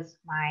is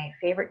my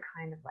favorite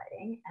kind of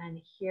lighting.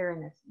 And here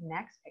in this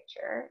next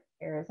picture,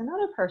 there is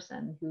another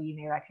person who you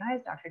may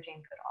recognize, Dr.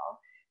 Jane Goodall,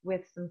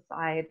 with some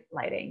side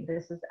lighting.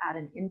 This is at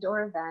an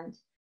indoor event.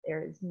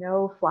 There is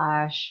no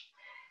flash.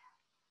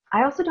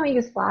 I also don't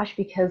use flash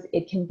because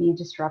it can be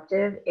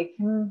disruptive. It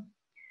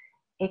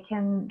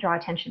can draw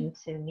attention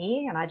to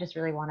me, and I just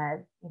really want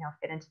to,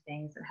 fit into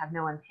things and have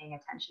no one paying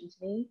attention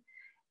to me.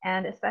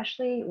 And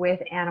especially with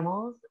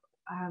animals,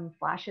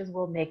 flashes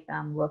will make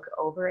them look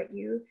over at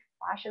you.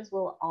 Flashes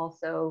will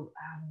also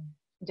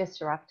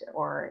disrupt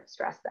or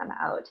stress them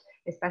out,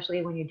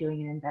 especially when you're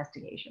doing an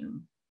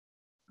investigation.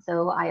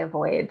 So I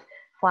avoid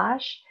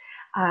flash.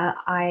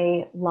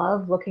 I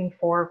love looking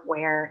for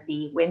where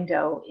the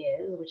window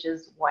is, which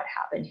is what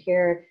happened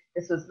here.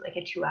 This was like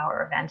a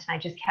 2-hour event, and I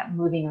just kept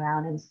moving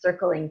around and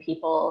circling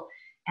people.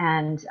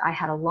 And I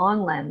had a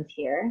long lens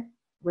here,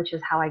 which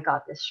is how I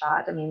got this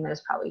shot. I mean,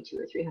 there's probably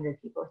 200 or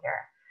 300 people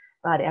here,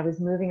 but I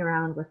was moving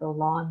around with a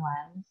long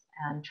lens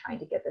and trying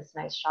to get this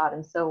nice shot.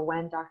 And so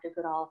when Dr.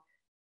 Goodall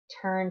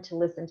turned to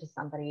listen to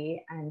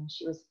somebody and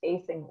she was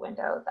facing the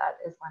window, that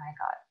is when I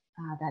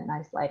got that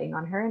nice lighting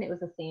on her. And it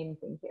was the same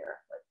thing here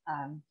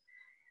with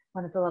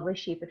one of the lovely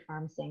sheep at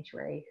Farm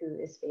Sanctuary who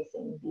is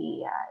facing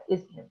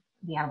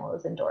the animal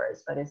is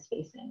indoors, but is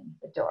facing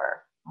the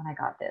door when I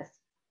got this.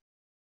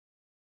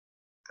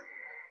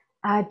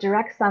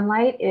 Direct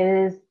sunlight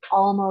is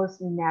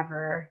almost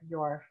never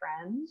your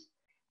friend.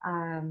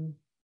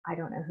 I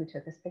don't know who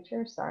took this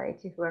picture, sorry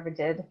to whoever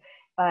did,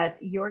 but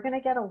you're going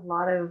to get a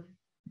lot of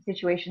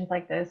situations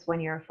like this when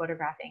you're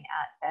photographing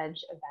at veg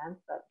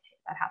events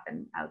that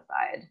happen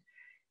outside.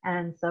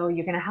 And so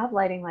you're going to have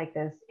lighting like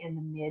this in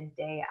the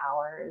midday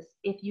hours.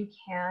 If you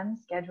can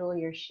schedule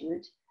your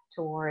shoot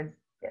towards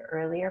the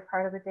earlier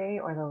part of the day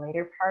or the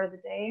later part of the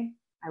day,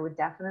 I would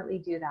definitely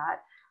do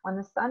that. When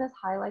the sun is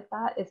high like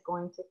that, it's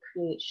going to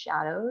create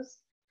shadows,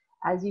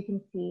 as you can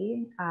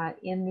see,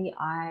 in the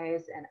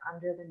eyes and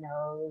under the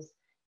nose,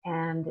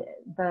 and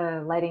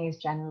the lighting is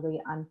generally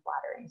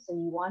unflattering. So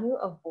you want to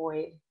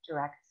avoid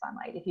direct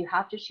sunlight. If you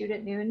have to shoot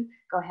at noon,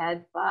 go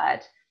ahead,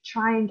 but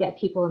try and get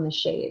people in the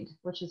shade,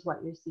 which is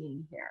what you're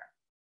seeing here.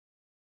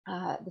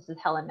 This is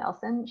Helen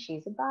Nelson.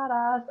 She's a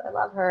badass. I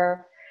love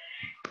her.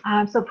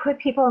 So put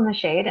people in the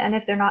shade, and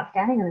if they're not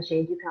standing in the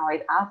shade, you can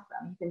always ask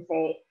them. You can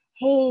say,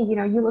 hey, you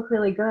know, you look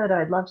really good.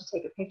 I'd love to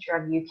take a picture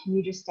of you. Can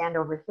you just stand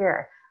over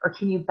here? Or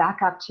can you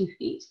back up 2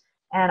 feet?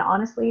 And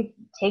honestly,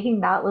 taking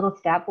that little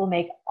step will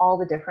make all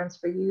the difference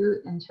for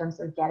you in terms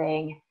of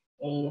getting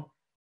a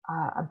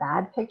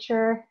bad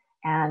picture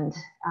and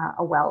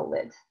a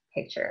well-lit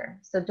picture.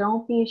 So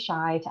don't be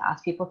shy to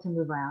ask people to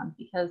move around,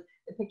 because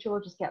the picture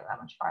will just get that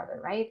much farther,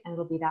 right? And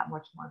it'll be that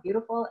much more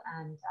beautiful,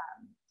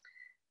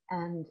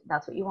 and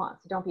that's what you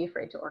want. So don't be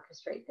afraid to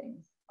orchestrate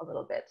things a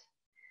little bit.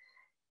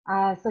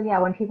 So yeah,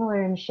 when people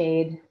are in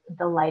shade,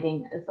 the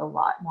lighting is a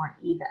lot more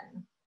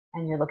even,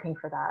 and you're looking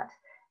for that.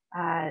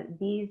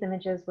 These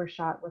images were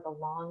shot with a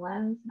long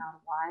lens, not a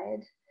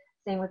wide.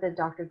 Same with the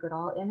Dr.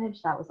 Goodall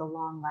image, that was a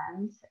long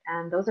lens,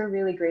 and those are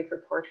really great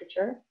for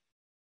portraiture.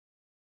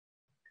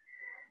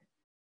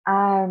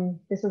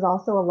 This is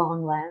also a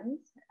long lens.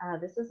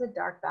 This is a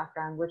dark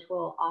background, which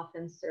will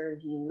often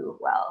serve you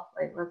well.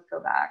 Like, let's go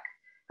back.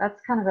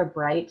 That's kind of a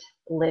bright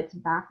lit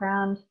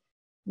background,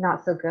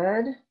 not so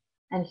good.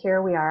 And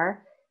here we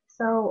are.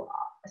 So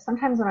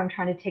sometimes when I'm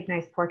trying to take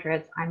nice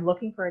portraits, I'm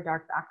looking for a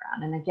dark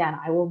background. And again,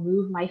 I will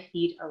move my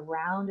feet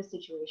around a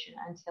situation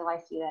until I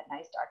see that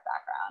nice dark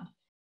background,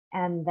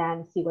 and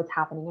then see what's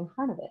happening in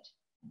front of it.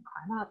 And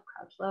climb up,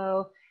 crouch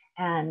low,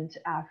 and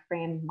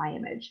frame my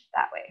image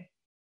that way.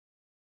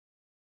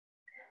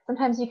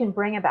 Sometimes you can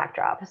bring a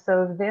backdrop.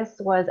 So this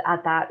was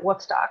at that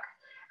Woodstock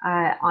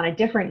on a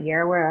different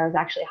year, where I was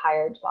actually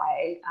hired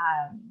by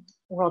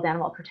World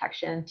Animal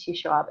Protection to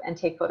show up and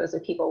take photos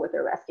of people with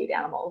their rescued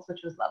animals, which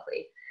was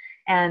lovely.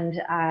 And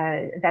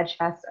veg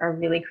fests are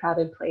really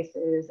crowded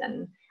places,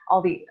 and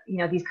all the, you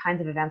know, these kinds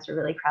of events are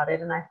really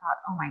crowded. And I thought,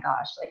 oh my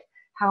gosh, like,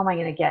 how am I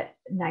going to get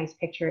nice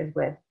pictures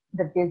with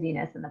the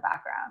busyness in the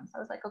background? So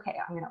I was like, okay,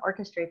 I'm going to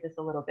orchestrate this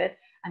a little bit.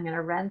 I'm going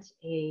to rent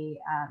a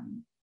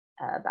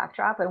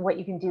backdrop, and what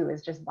you can do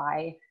is just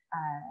buy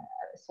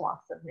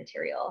swaths of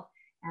material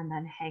and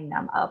then hang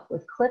them up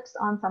with clips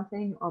on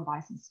something, or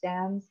buy some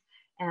stands.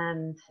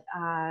 And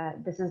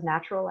this is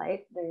natural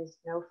light. There's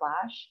no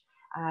flash.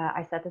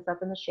 I set this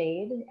up in the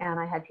shade, and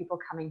I had people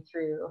coming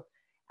through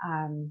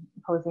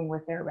posing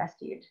with their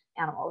rescued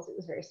animals. It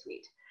was very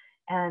sweet.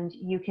 And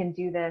you can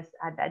do this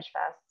at Veg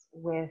Fests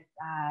with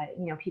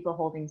you know, people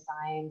holding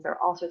signs, or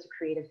all sorts of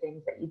creative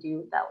things that you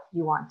do that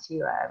you want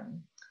to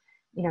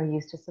you know,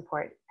 use to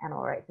support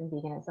animal rights and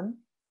veganism.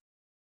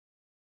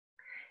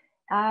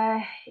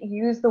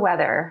 Use the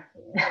weather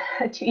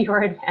to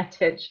your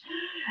advantage.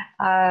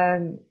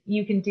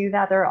 You can do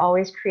that. There are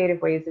always creative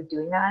ways of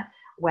doing that.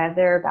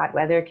 Weather, bad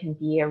weather can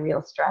be a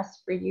real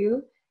stress for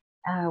you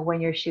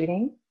when you're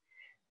shooting,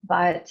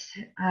 but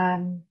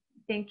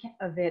think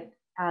of it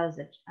as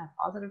a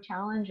positive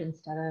challenge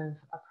instead of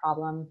a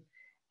problem,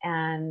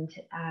 and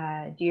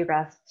do your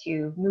best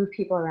to move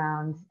people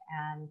around,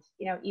 and,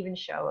 you know, even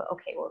show,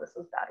 okay, well, this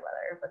was bad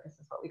weather, but this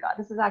is what we got.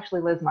 This is actually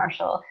Liz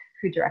Marshall,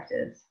 who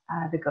directed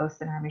The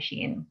Ghost in Our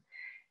Machine.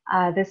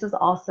 This is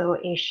also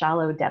a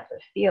shallow depth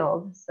of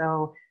field.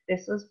 So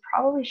this was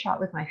probably shot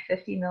with my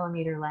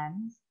 50mm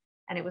lens,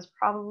 and it was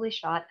probably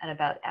shot at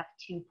about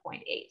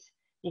f2.8,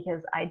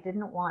 because I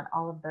didn't want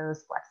all of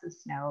those flecks of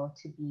snow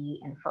to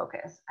be in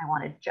focus. I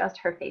wanted just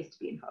her face to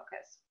be in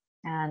focus.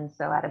 And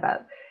so at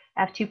about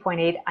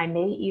f2.8, I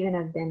may even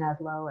have been as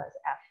low as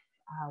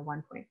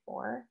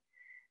f1.4,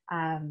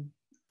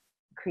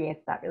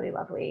 creates that really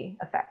lovely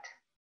effect.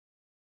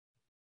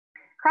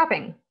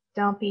 Cropping.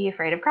 Don't be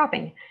afraid of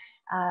cropping.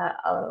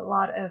 A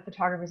lot of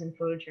photographers and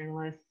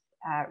photojournalists,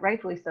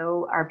 rightfully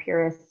so, are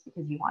purists,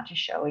 because you want to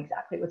show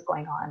exactly what's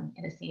going on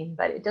in a scene,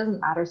 but it doesn't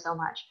matter so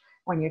much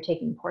when you're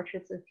taking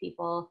portraits of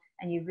people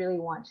and you really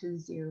want to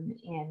zoom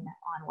in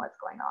on what's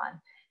going on.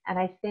 And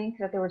I think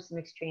that there were some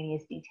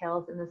extraneous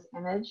details in this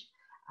image.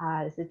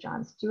 This is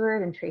John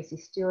Stewart and Tracy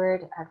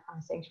Stewart at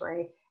Farm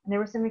Sanctuary. And there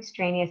were some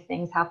extraneous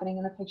things happening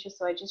in the picture,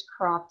 so I just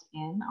cropped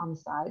in on the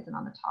sides and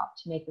on the top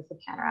to make this a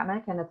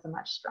panoramic, and it's a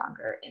much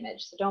stronger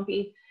image. So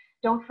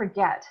don't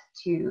forget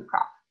to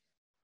crop.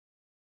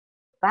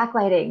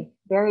 Backlighting,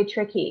 very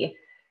tricky.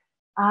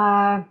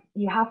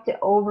 You have to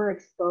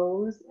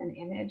overexpose an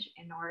image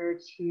in order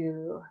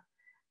to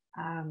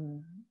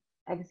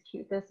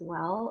execute this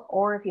well,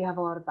 or if you have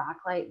a lot of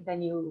backlight,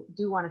 then you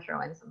do want to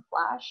throw in some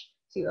flash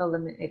to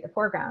eliminate the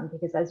foreground,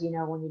 because as you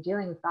know, when you're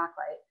dealing with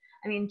backlight,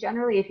 I mean,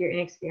 generally, if you're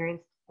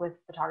inexperienced with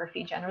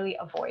photography, generally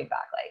avoid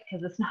backlight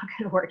because it's not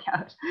going to work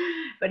out.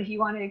 But if you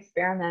want to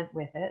experiment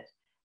with it,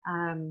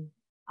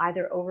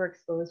 either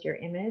overexpose your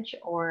image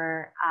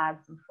or add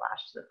some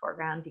flash to the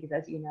foreground, because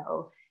as you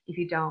know, if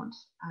you don't,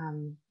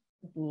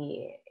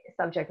 the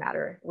subject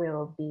matter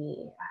will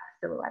be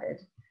silhouetted.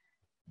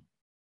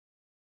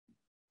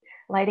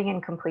 Lighting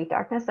in complete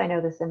darkness. I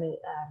know this image,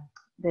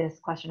 this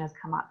question has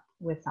come up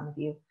with some of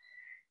you.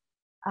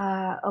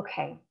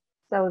 Okay,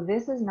 so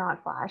this is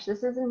not flash.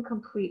 This is in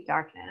complete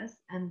darkness.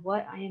 And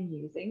what I am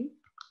using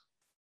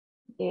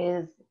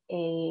is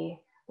a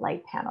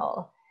light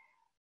panel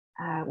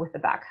with the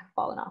back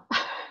fallen off.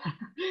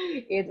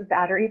 It's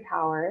battery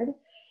powered.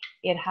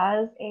 It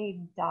has a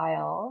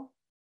dial,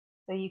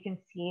 so you can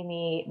see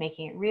me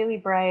making it really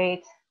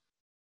bright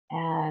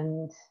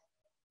and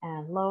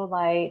low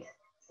light.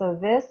 So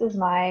this is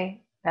my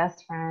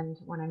best friend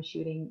when I'm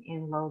shooting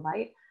in low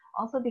light.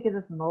 Also, because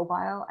it's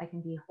mobile, I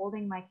can be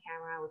holding my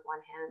camera with one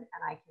hand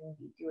and I can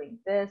be doing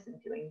this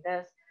and doing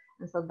this.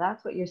 And so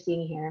that's what you're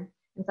seeing here.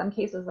 In some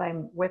cases,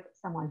 I'm with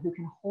someone who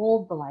can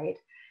hold the light.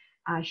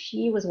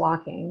 She was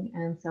walking,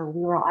 and so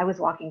I was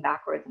walking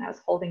backwards and I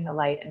was holding the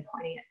light and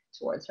pointing it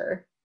towards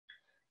her.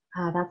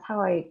 That's how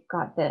I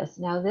got this.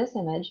 Now this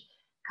image,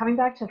 coming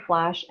back to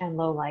flash and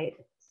low light.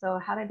 So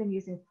had I been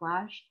using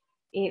flash,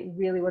 it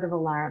really would have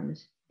alarmed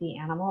the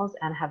animals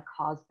and have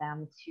caused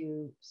them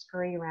to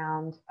scurry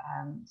around,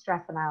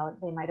 stress them out.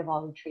 They might have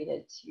all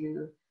retreated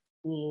to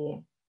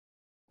the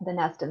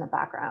nest in the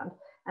background.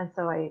 And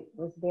so I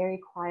was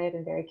very quiet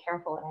and very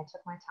careful, and I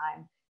took my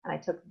time, and I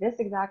took this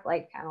exact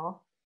light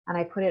panel and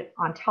I put it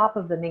on top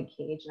of the mink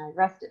cage and I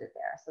rested it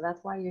there. So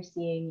that's why you're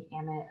seeing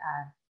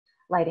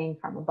lighting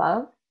from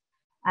above.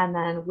 And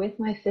then with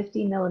my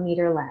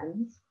 50mm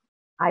lens,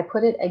 I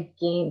put it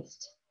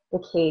against the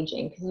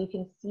caging, because you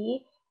can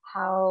see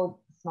how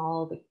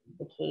small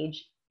the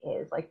cage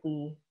is, like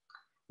the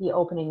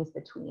openings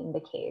between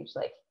the cage.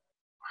 Like,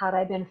 had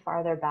I been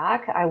farther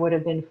back, I would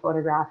have been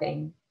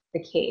photographing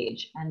the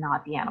cage and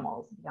not the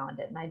animals beyond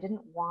it. And I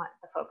didn't want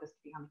the focus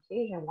to be on the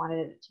cage, I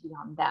wanted it to be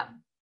on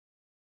them.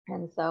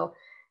 And so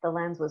the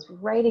lens was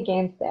right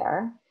against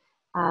there.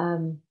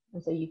 And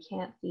so you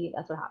can't see,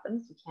 that's what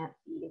happens. You can't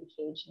see the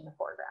cage in the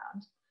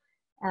foreground.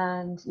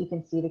 And you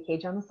can see the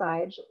cage on the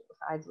sides,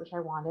 which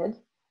I wanted.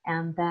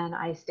 And then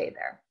I stayed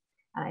there.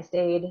 And I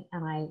stayed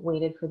and I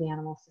waited for the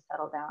animals to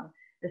settle down.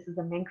 This is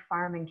a mink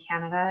farm in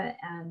Canada,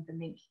 and the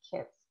mink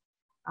kits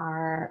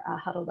are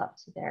huddled up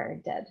to their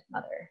dead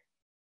mother.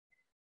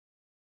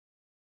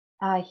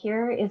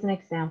 Here is an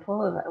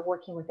example of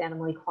working with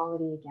animal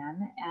equality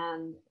again.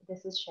 And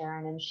this is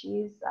Sharon, and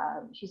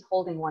she's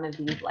holding one of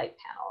these light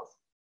panels.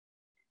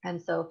 And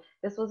so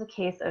this was a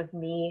case of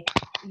me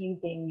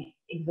using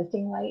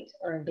existing light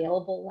or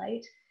available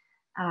light,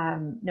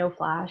 no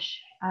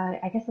flash.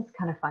 I guess it's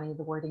kind of funny,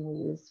 the wording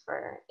we use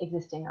for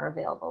existing or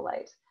available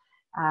light,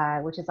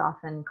 which is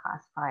often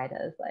classified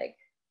as like,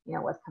 you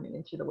know, what's coming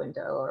in through the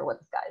window or what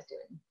the sky is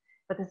doing.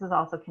 But this is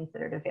also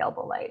considered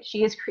available light.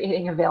 She is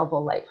creating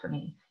available light for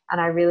me.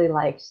 And I really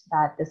liked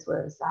that this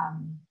was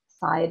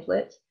side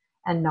lit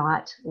and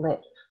not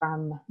lit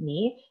from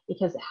me,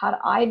 because had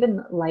I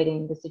been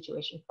lighting the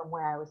situation from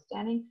where I was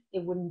standing,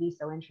 it wouldn't be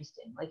so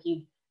interesting. Like,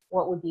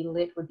 what would be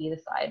lit would be the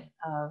side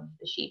of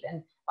the sheep.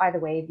 And by the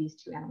way, these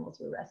two animals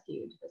were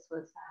rescued. This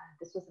was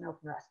an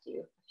open rescue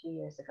a few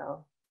years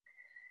ago.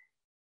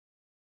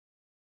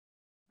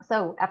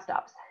 So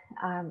f-stops.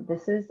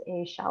 This is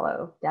a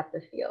shallow depth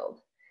of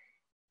field.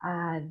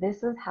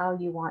 This is how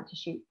you want to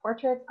shoot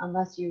portraits,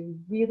 unless you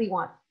really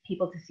want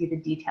people to see the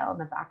detail in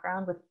the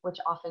background, which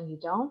often you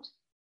don't.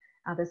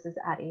 This is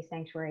at a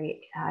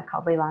sanctuary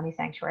called Leilani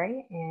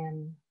Sanctuary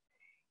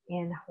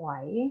in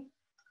Hawaii.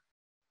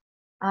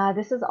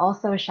 This is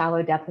also a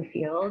shallow depth of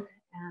field,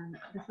 and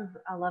this is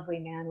a lovely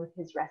man with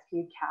his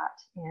rescued cat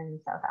in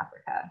South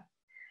Africa.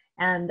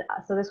 And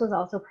so this was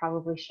also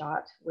probably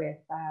shot with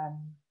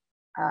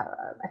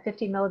a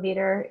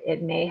 50mm.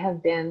 It may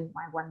have been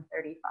my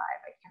 135.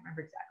 I can't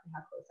remember exactly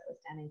how close I was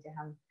standing to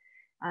him,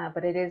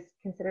 but it is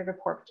considered a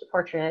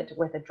portrait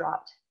with a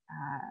dropped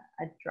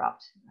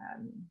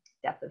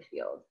depth of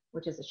field,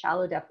 which is a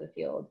shallow depth of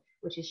field,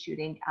 which is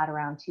shooting at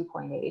around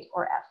 2.8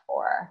 or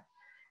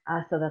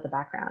f4, so that the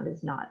background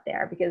is not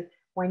there. Because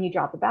when you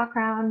drop the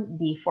background,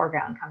 the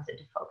foreground comes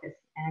into focus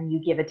and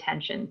you give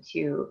attention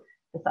to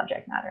the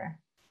subject matter.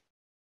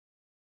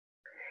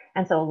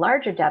 And so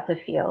larger depth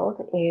of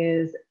field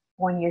is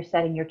when you're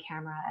setting your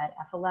camera at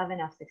f11,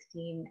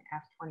 f16,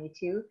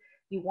 f22,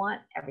 you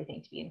want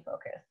everything to be in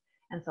focus.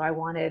 And so I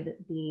wanted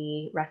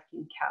the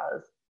rescued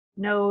cow's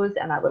nose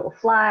and that little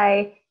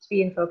fly to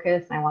be in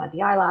focus, and I wanted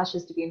the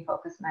eyelashes to be in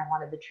focus, and I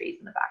wanted the trees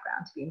in the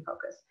background to be in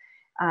focus.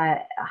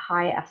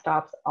 High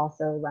f-stops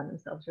also lend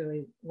themselves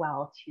really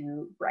well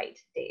to bright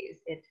days.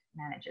 It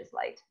manages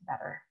light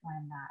better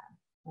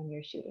when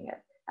you're shooting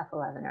at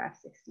f11 or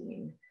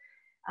f16.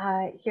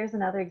 Here's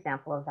another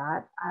example of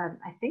that.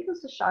 I think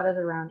this was shot at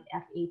around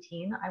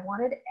F18. I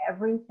wanted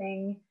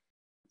everything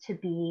to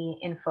be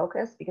in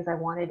focus because I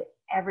wanted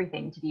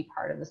everything to be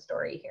part of the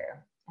story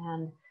here.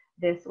 And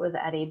this was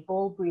at a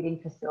bull breeding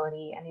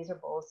facility, and these are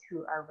bulls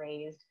who are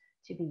raised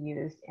to be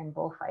used in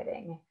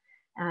bullfighting.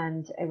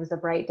 And it was a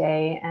bright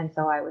day, and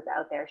so I was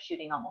out there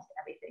shooting almost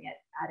everything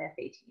at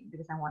F18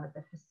 because I wanted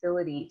the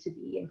facility to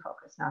be in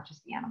focus, not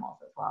just the animals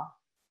as well.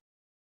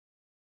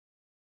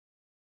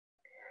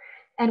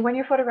 And when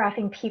you're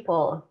photographing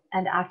people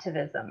and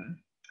activism,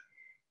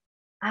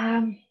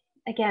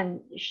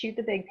 again, shoot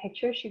the big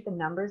picture, shoot the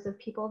numbers of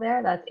people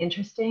there. That's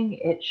interesting.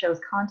 It shows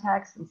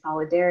context and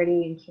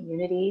solidarity and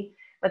community.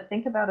 But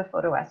think about a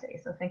photo essay.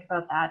 So think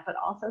about that, but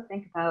also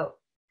think about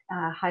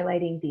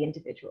highlighting the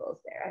individuals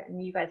there.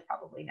 And you guys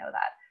probably know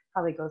that,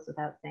 probably goes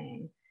without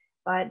saying.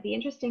 But the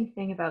interesting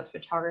thing about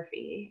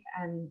photography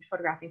and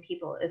photographing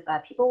people is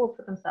that people will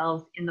put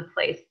themselves in the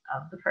place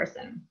of the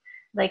person.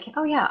 Like,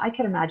 oh yeah, I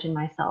could imagine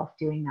myself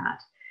doing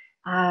that.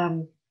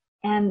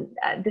 And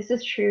this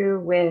is true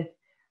with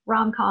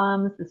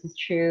rom-coms. This is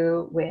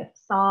true with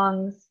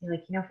songs.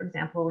 Like, you know, for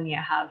example, when you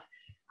have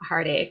a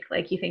heartache,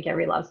 like you think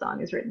every love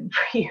song is written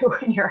for you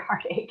in your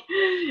heartache.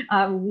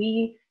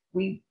 We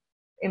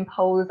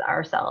impose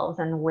ourselves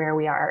and where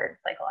we are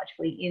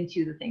psychologically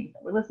into the things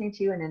that we're listening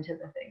to and into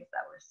the things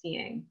that we're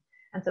seeing.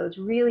 And so it's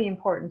really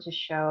important to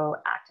show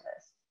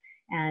activists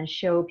and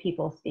show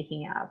people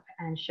speaking up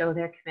and show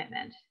their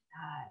commitment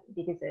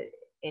because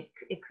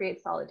it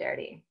creates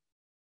solidarity.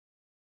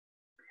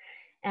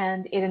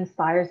 And it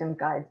inspires and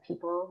guides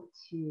people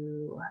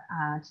to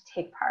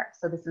take part.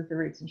 So this is the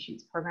Roots and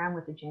Shoots program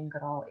with the Jane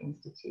Goodall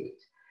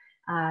Institute.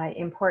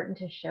 Important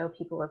to show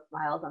people with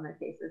smiles on their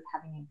faces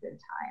having a good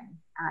time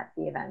at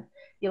the event.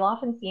 You'll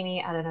often see me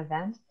at an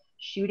event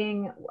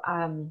shooting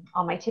on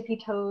my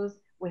tippy toes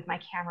with my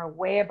camera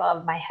way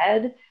above my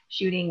head,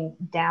 shooting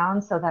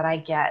down so that I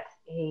get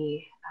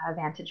a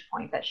vantage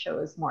point that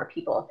shows more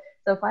people.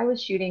 So if I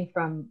was shooting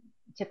from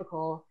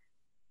typical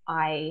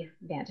eye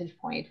vantage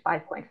point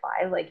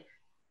 5.5, like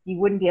you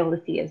wouldn't be able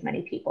to see as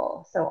many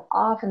people. So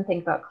often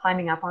think about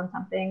climbing up on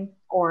something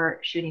or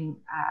shooting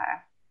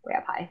way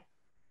up high.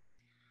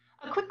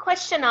 A quick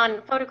question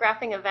on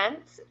photographing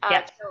events.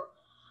 Yep.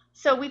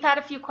 So we've had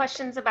a few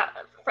questions about,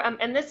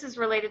 and this is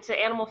related to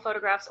animal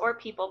photographs or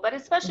people, but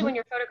especially when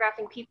you're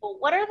photographing people,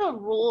 what are the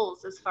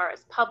rules as far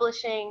as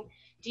publishing?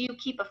 Do you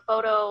keep a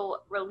photo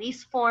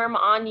release form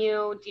on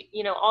you?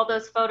 You know, all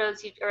those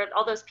photos or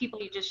all those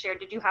people you just shared,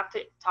 did you have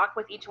to talk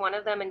with each one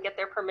of them and get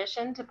their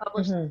permission to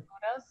publish those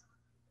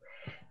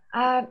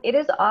photos? It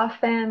is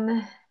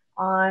often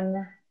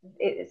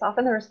it's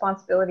often the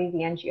responsibility of the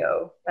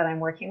NGO that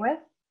I'm working with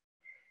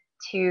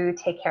to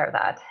take care of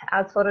that.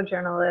 As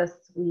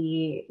photojournalists,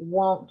 we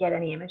won't get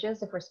any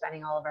images if we're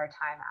spending all of our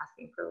time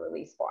asking for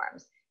release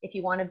forms. If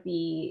you want to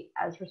be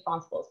as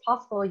responsible as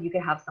possible, you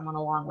could have someone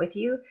along with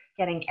you,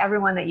 getting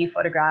everyone that you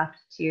photographed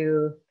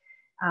to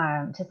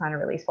sign a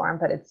release form,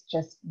 but it's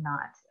just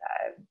not,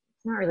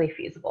 it's not really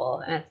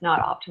feasible and it's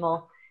not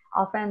optimal.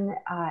 Often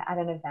at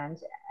an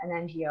event, an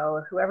NGO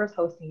or whoever's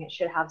hosting it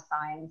should have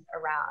signs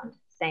around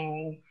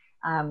saying,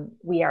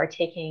 we are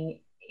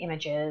taking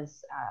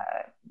images,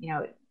 you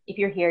know, if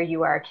you're here,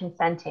 you are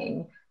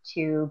consenting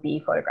to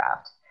be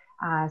photographed.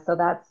 So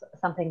that's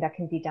something that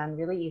can be done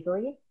really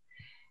easily.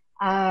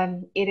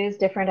 It is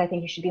different. I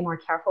think you should be more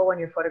careful when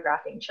you're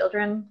photographing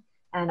children.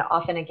 And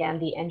often, again,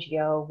 the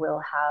NGO will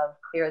have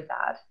cleared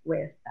that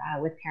with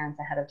parents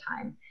ahead of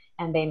time.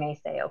 And they may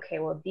say, okay,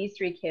 well, these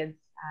 3 kids,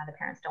 the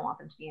parents don't want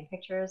them to be in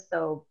pictures.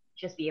 So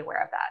just be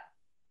aware of that.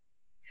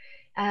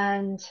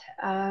 And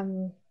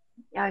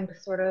I'm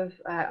sort of,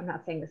 I'm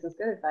not saying this is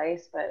good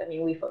advice, but I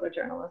mean, we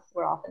photojournalists,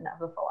 we're often of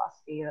the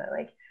philosophy that,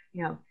 like,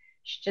 you know,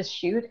 just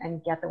shoot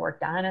and get the work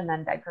done and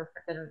then beg for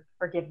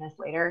forgiveness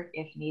later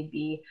if need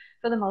be.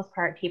 For the most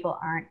part, people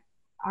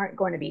aren't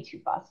going to be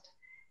too fussed,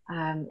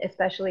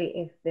 especially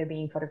if they're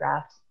being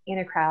photographed in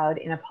a crowd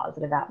in a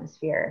positive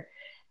atmosphere.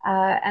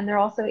 And there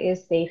also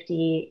is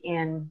safety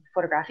in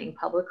photographing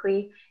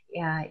publicly.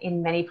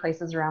 In many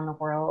places around the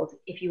world,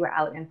 if you are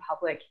out in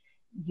public,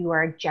 you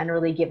are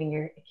generally giving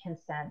your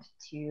consent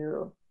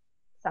to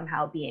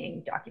somehow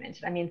being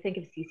documented. I mean, think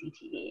of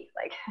CCTV.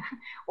 Like,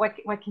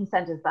 what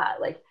consent is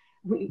that? Like,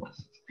 we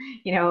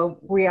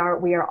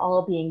are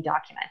all being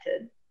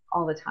documented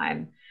all the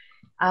time.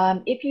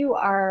 If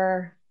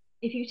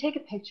you take a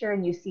picture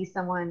and you see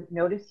someone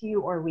notice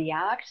you or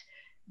react,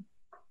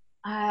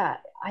 I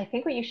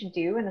think what you should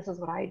do, and this is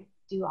what I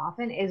do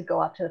often, is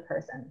go up to the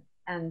person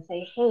and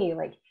say, hey,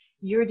 like,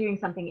 you're doing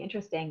something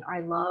interesting. Or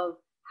I love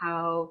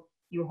how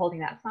you were holding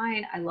that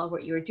sign. I love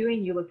what you were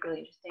doing. You look really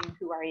interesting.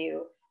 Who are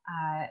you?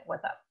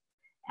 What's up?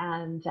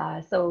 And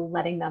so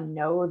letting them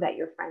know that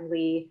you're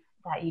friendly,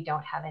 that you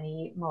don't have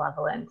any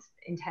malevolent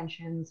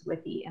intentions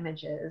with the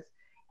images.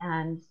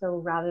 And so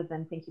rather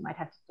than think you might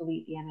have to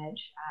delete the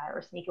image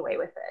or sneak away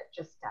with it,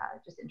 just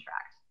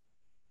interact.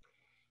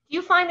 Do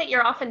you find that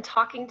you're often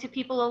talking to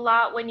people a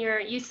lot when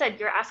you said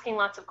you're asking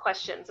lots of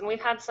questions, and we've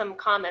had some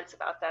comments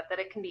about that, that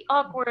it can be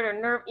awkward or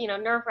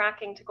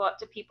nerve-wracking to go up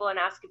to people and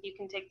ask if you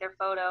can take their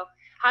photo.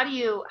 How do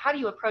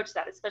you approach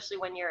that, especially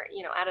when you're,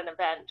 at an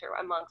event or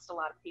amongst a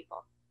lot of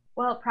people?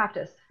 Well,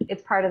 practice.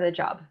 It's part of the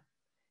job.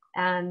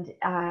 And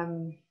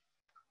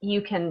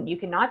you can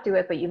not do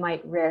it, but you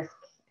might risk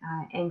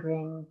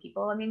angering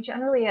people. I mean,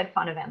 generally at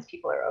fun events,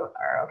 people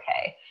are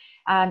okay.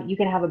 You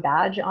can have a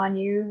badge on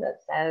you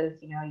that says,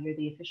 you're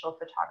the official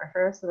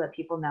photographer, so that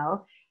people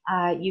know.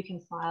 You can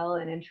smile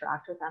and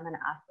interact with them and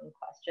ask them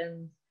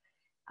questions.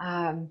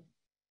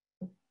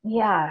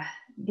 Yeah,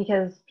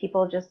 because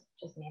people just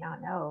may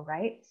not know,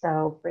 right?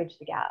 So bridge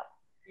the gap.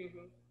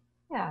 Mm-hmm.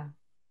 Yeah.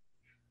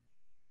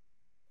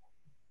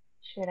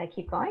 Should I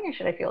keep going, or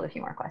should I field a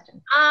few more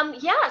questions?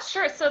 Yeah,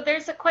 sure. So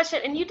there's a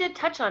question, and you did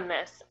touch on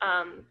this,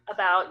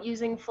 about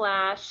using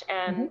flash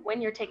and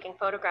when you're taking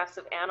photographs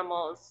of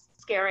animals,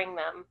 scaring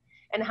them,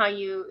 and how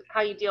you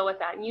deal with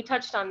that. And you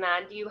touched on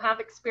that. Do you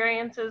have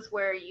experiences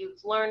where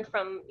you've learned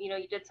from,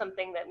 you did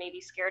something that maybe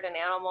scared an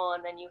animal,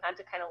 and then you had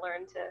to kind of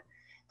learn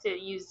to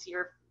use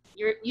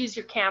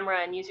your camera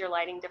and use your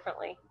lighting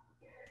differently?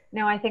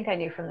 No, I think I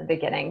knew from the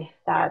beginning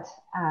that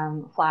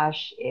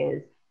flash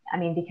is,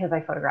 because I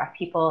photograph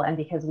people, and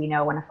because we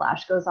know when a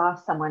flash goes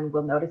off, someone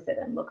will notice it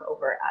and look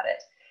over at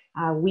it.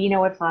 We know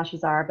what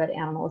flashes are, but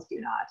animals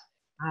do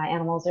not.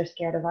 Animals are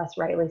scared of us,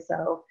 rightly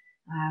so,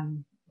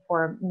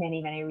 for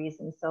many, many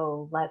reasons.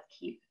 So let's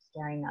keep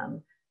scaring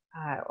them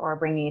or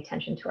bringing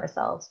attention to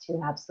ourselves to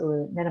an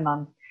absolute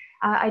minimum.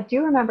 I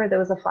do remember there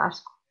was a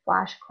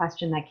flash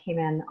question that came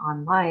in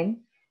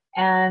online,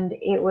 and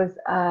it was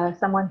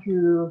someone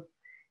who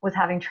was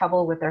having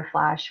trouble with their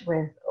flash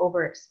with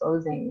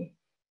overexposing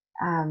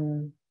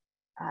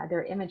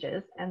their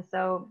images. And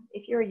so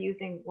if you're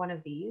using one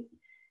of these,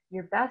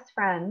 your best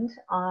friend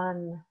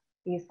on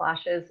these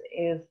flashes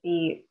is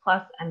the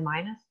plus and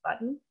minus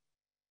button.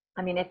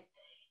 I mean, if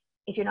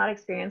you're not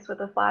experienced with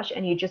a flash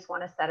and you just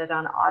want to set it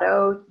on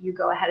auto, you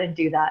go ahead and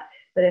do that.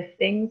 But if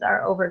things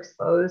are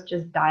overexposed,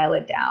 just dial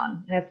it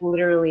down. And it's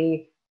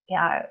literally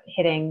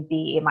hitting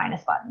the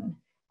minus button,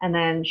 and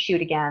then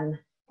shoot again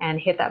and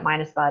hit that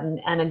minus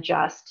button and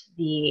adjust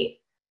the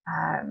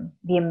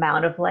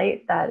amount of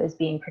light that is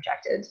being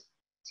projected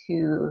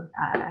to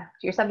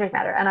your subject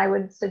matter. And I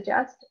would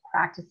suggest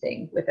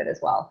practicing with it as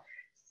well.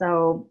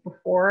 So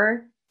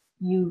before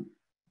you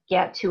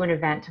get to an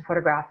event to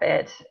photograph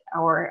it,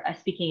 or a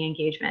speaking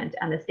engagement,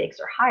 and the stakes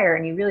are higher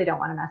and you really don't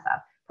want to mess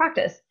up,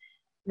 practice.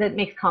 That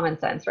makes common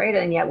sense, right?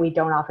 And yet we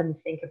don't often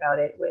think about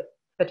it with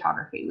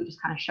photography. We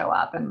just kind of show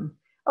up and,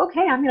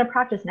 okay, I'm going to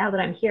practice now that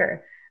I'm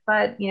here.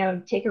 But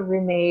take a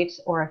roommate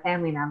or a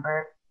family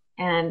member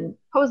and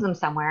pose them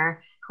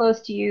somewhere close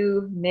to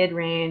you,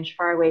 mid-range,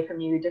 far away from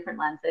you, different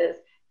lenses.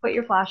 Put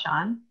your flash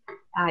on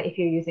if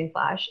you're using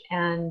flash,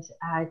 and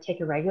take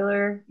a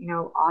regular,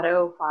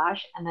 auto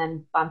flash, and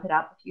then bump it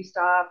up a few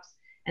stops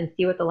and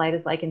see what the light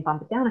is like, and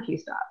bump it down a few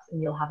stops,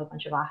 and you'll have a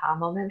bunch of aha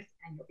moments,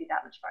 and you'll be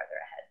that much farther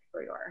ahead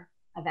for your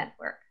event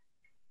work.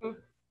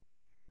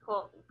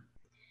 Cool.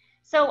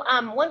 So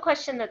one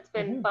question that's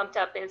been bumped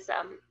up is,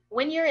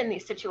 when you're in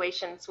these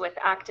situations with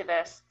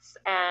activists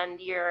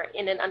and you're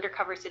in an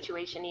undercover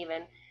situation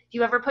even, do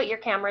you ever put your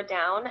camera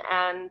down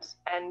and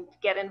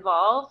get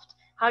involved?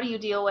 How do you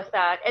deal with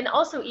that? And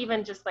also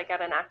even just like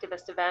at an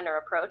activist event or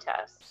a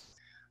protest,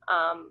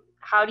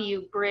 how do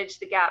you bridge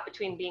the gap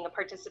between being a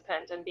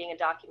participant and being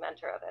a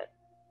documenter of it?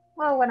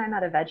 Well, when I'm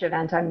at a veg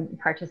event, I'm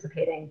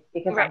participating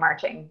because I'm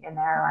marching in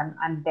there.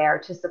 I'm there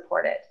to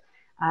support it.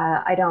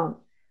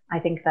 I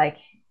think like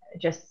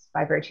just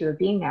by virtue of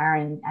being there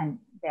and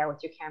there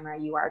with your camera,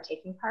 you are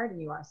taking part and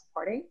you are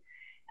supporting.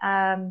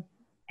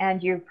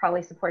 And you're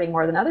probably supporting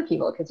more than other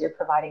people because you're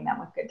providing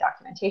them with good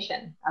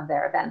documentation of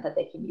their event that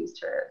they can use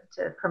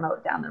to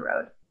promote down the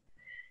road.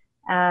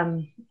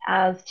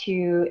 As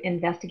to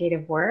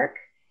investigative work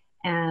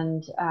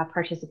and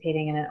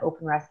participating in an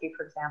open rescue,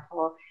 for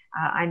example,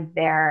 I'm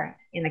there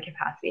in the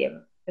capacity of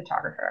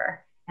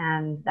photographer,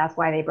 and that's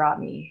why they brought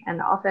me.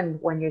 And often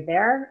when you're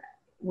there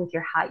with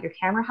your hat, your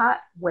camera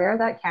hat, wear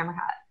that camera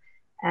hat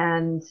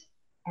and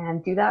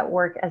do that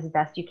work as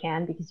best you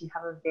can, because you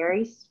have a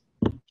very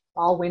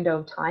small window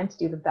of time to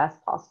do the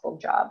best possible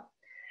job.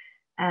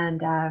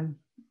 And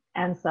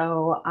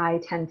so I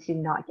tend to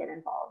not get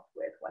involved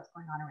with what's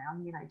going on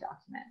around me, and I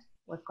document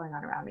what's going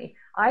on around me.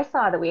 I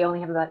saw that we only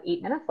have about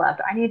 8 minutes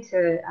left. I need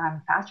to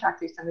fast track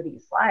through some of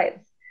these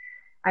slides.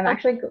 I'm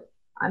actually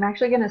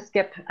going to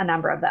skip a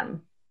number of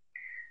them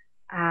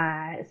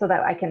so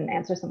that I can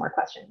answer some more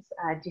questions.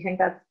 Do you think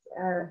that's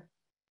a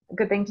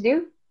good thing to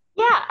do?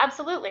 Yeah,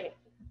 absolutely.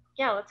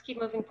 Yeah, let's keep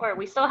moving forward.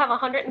 We still have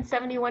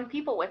 171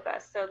 people with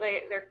us, so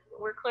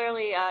we're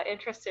clearly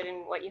interested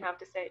in what you have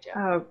to say, Joe.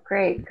 Oh,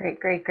 great.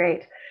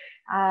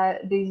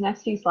 These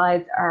next few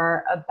slides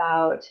are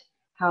about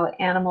how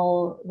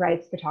animal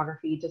rights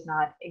photography does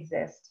not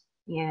exist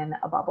in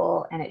a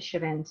bubble, and it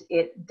shouldn't.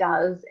 It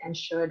does and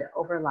should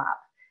overlap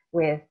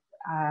with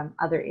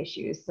other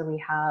issues. So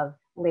we have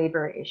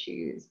labor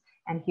issues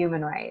and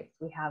human rights.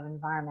 We have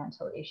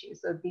environmental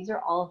issues. So these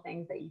are all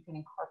things that you can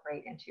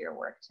incorporate into your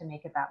work to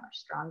make it that much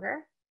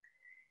stronger.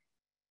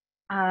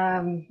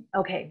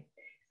 Okay,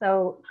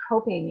 so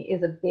coping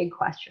is a big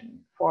question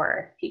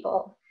for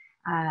people.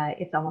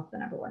 It's almost the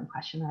 #1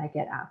 question that I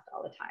get asked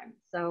all the time.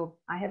 So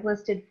I have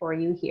listed for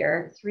you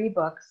here 3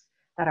 books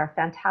that are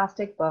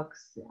fantastic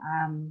books,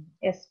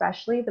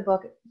 especially the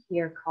book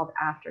here called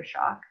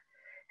Aftershock,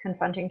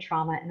 Confronting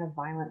Trauma in a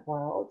Violent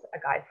World, a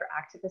guide for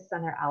activists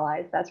and their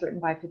allies. That's written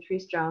by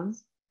Patrice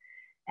Jones.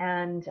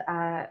 And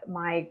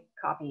my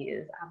copy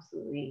is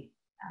absolutely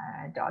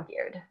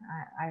dog-eared.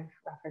 I've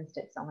referenced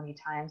it so many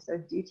times. So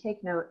do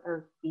take note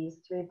of these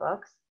 3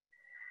 books.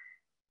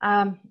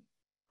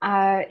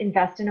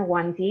 Invest in a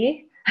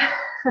onesie.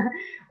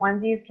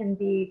 Onesies can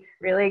be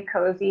really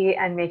cozy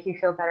and make you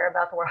feel better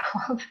about the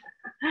world.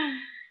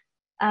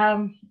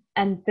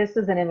 And this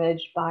is an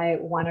image by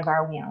one of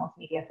our We Animals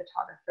Media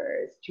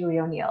photographers, Julie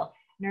O'Neill,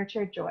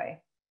 Nurture Joy.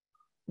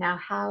 Now,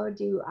 how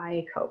do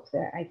I cope?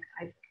 I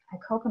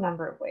cope a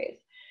number of ways.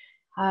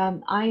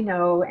 I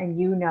know, and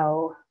you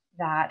know,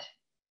 that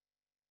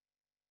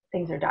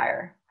things are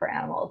dire for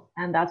animals,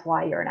 and that's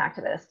why you're an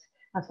activist.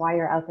 That's why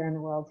you're out there in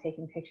the world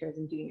taking pictures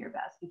and doing your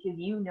best, because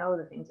you know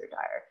that things are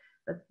dire.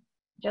 But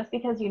just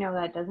because you know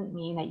that doesn't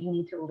mean that you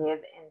need to live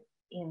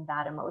in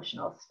that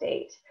emotional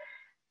state.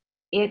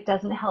 It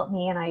doesn't help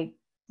me, and I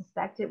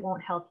suspect it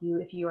won't help you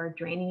if you are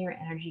draining your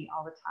energy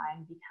all the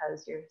time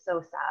because you're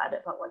so sad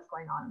about what's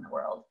going on in the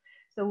world.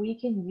 So we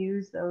can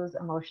use those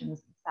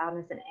emotions,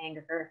 sadness and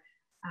anger,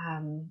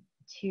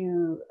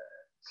 to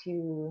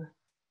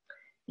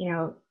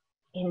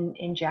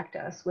inject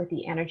us with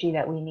the energy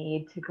that we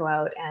need to go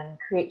out and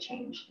create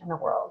change in the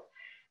world.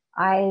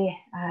 I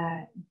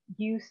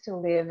used to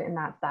live in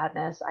that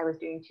sadness. I was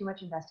doing too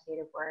much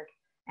investigative work,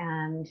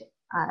 and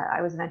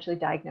I was eventually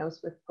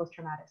diagnosed with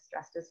post-traumatic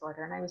stress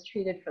disorder, and I was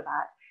treated for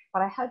that.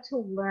 But I had to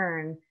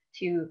learn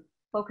to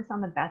focus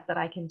on the best that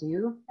I can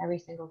do every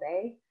single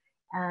day,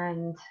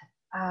 and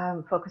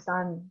focus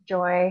on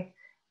joy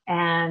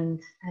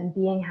and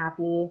being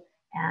happy,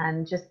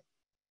 and just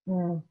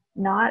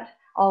not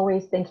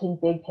always thinking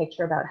big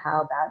picture about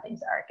how bad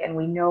things are. Again,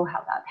 we know how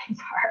bad things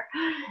are.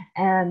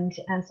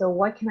 And so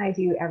what can I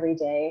do every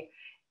day?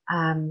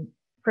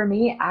 For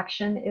me,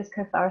 action is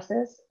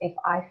catharsis. If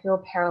I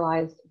feel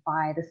paralyzed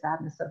by the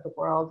sadness of the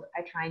world,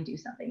 I try and do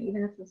something.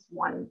 Even if it's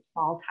one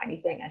small,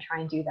 tiny thing, I try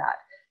and do that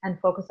and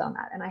focus on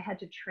that. And I had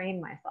to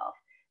train myself.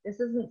 This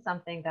isn't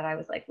something that I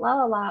was like, la,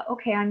 la, la,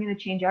 okay, I'm going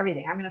to change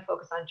everything. I'm going to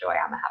focus on joy.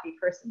 I'm a happy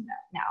person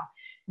now.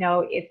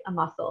 No, it's a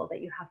muscle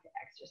that you have to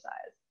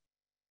exercise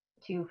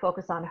to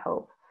focus on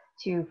hope,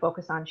 to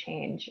focus on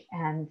change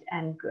and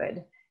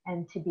good,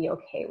 and to be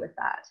okay with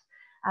that.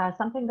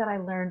 Something that I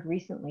learned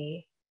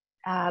recently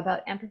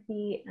about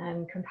empathy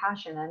and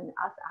compassion, and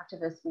us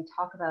activists, we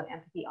talk about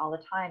empathy all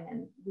the time,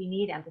 and we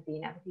need empathy,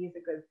 and empathy is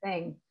a good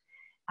thing.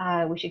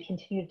 We should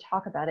continue to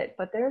talk about it,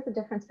 but there is a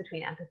difference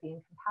between empathy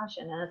and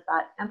compassion, and it's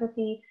that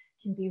empathy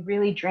can be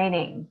really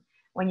draining.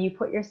 When you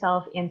put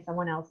yourself in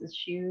someone else's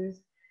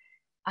shoes,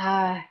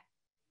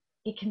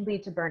 it can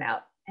lead to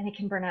burnout, and it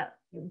can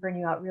burn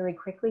you out really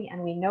quickly.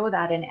 And we know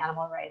that in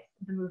animal rights,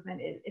 the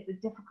movement is a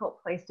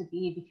difficult place to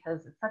be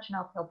because it's such an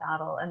uphill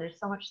battle and there's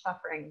so much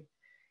suffering.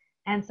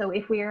 And so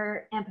if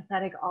we're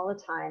empathetic all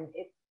the time,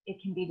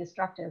 it can be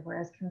destructive,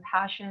 whereas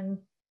compassion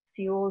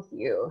fuels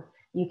you.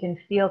 You can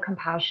feel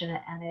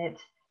compassionate, and it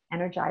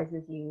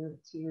energizes you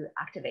to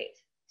activate,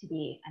 to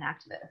be an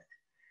activist.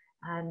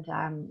 And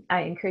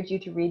I encourage you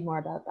to read more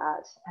about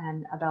that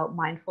and about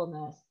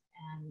mindfulness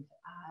and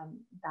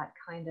that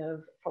kind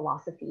of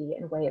philosophy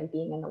and way of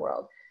being in the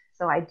world.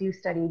 So I do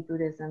study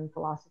Buddhism,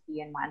 philosophy,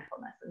 and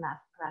mindfulness, and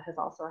that has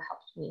also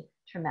helped me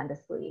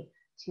tremendously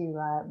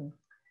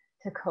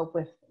to cope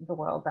with the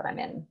world that I'm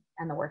in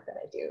and the work that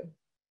I do.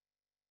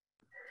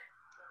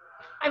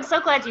 I'm so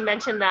glad you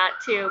mentioned that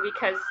too,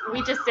 because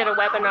we just did a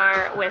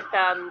webinar with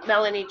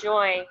Melanie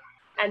Joy,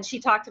 and she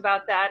talked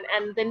about that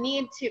and the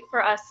need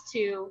for us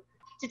to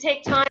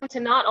take time to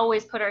not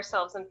always put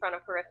ourselves in front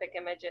of horrific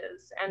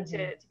images, and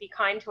to be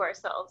kind to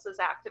ourselves as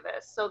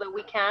activists so that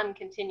we can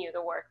continue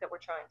the work that we're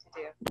trying to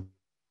do.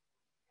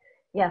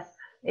 Yes,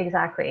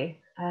 exactly.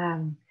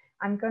 I'm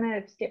going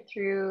to skip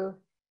through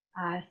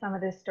some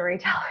of this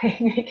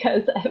storytelling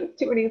because I have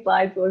too many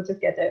slides. We'll just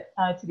get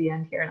to the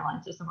end here and I'll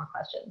answer some more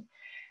questions.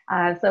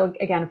 So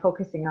again,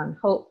 focusing on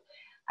hope.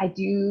 I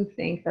do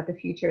think that the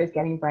future is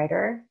getting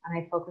brighter, and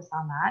I focus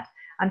on that.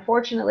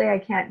 Unfortunately, I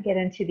can't get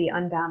into the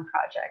Unbound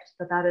project,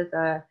 but that is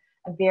a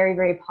very,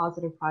 very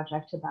positive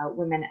project about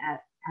women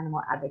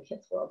animal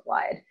advocates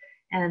worldwide.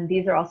 And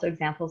these are also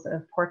examples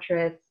of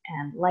portraits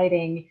and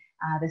lighting.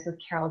 This is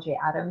Carol J.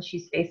 Adams.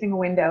 She's facing a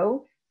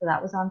window, so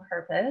that was on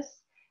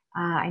purpose.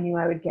 I knew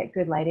I would get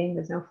good lighting.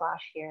 There's no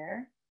flash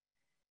here.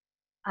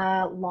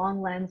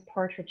 Long lens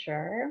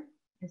portraiture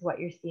is what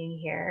you're seeing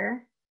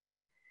here.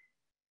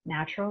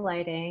 Natural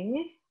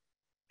lighting.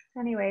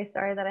 Anyway,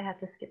 sorry that I had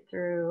to skip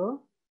through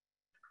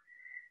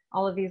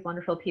all of these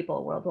wonderful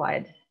people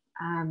worldwide.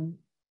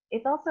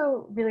 it's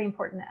also really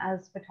important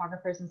as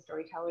photographers and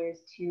storytellers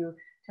to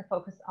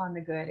focus on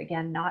the good.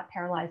 Again, not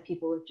paralyze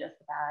people with just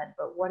the bad,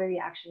 but what are the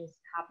actions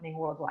happening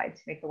worldwide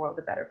to make the world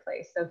a better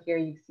place? So here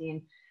you've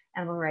seen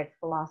animal rights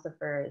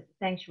philosophers,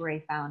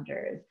 sanctuary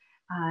founders.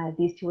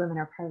 These two women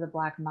are part of the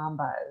Black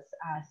Mambas,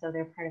 so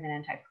they're part of an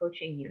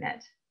anti-poaching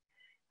unit.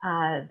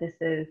 This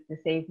is the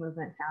Save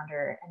Movement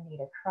founder,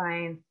 Anita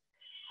Krines,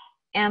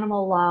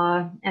 animal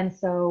law. And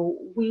so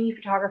we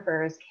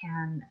photographers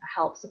can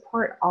help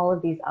support all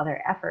of these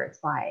other efforts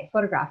by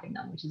photographing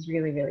them, which is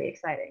really, really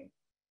exciting.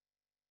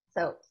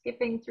 So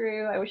skipping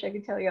through, I wish I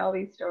could tell you all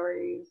these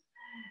stories,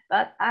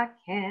 but I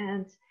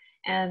can't.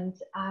 And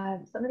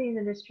some of these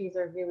industries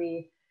are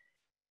really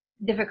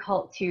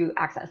difficult to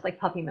access, like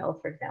puppy mills,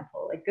 for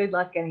example. Like, good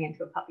luck getting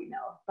into a puppy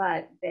mill,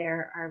 but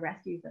there are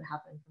rescues that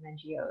happen from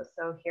NGOs.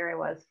 So here I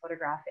was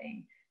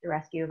photographing the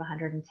rescue of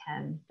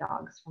 110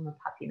 dogs from a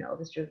puppy mill.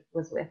 This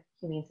was with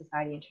Humane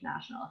Society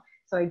International.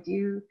 So I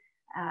do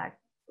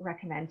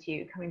recommend to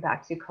you coming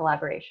back to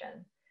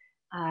collaboration.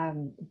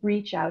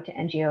 Reach out to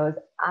NGOs,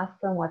 ask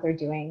them what they're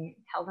doing,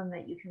 tell them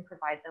that you can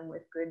provide them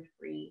with good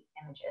free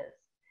images,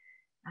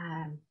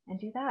 and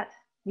do that.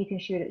 You can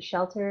shoot at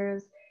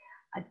shelters.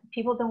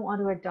 People don't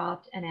want to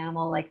adopt an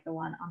animal like the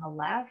one on the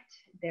left.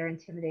 They're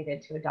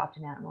intimidated to adopt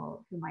an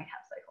animal who might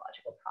have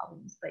psychological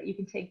problems, but you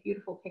can take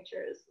beautiful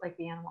pictures like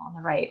the animal on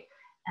the right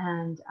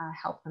and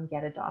help them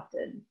get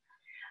adopted.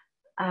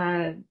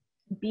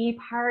 Be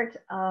part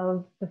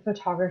of the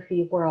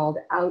photography world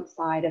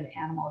outside of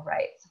animal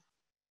rights.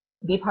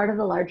 Be part of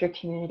the larger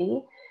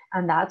community,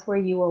 and that's where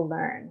you will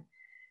learn.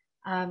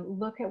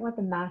 Look at what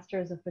the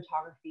masters of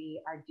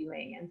photography are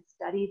doing and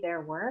study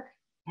their work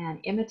and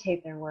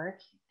imitate their work,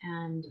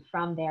 and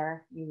from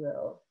there you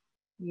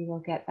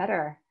will get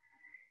better.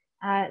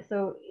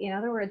 So in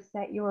other words,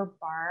 set your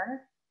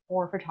bar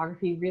for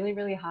photography really,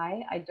 really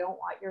high. I don't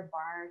want your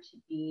bar to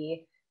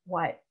be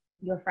what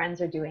your friends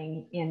are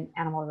doing in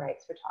animal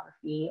rights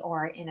photography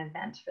or in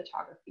event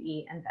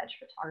photography and veg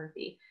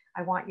photography.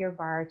 I want your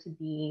bar to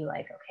be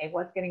like, okay,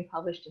 what's getting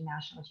published in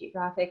National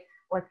Geographic?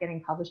 What's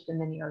getting published in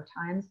the New York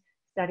Times?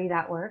 Study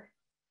that work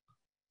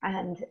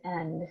and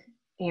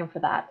aim for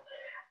that.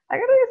 I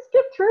gotta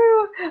skip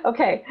through.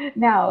 Okay,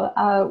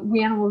 now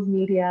We Animals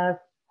Media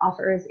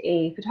offers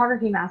a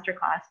photography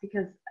masterclass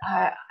because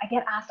I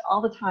get asked all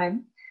the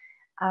time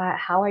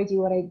how I do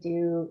what I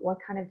do, what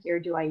kind of gear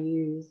do I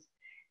use.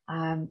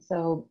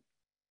 So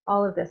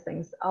all of these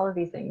things.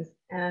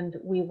 And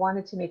we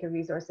wanted to make a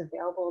resource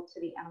available to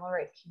the animal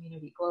rights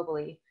community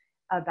globally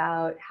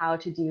about how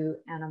to do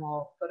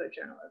animal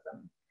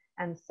photojournalism.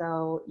 And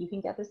so you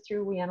can get this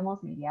through We Animals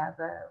Media.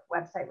 The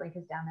website link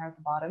is down there at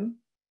the bottom.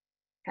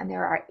 And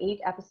there are 8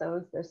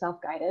 episodes. They're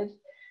self-guided.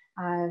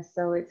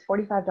 So it's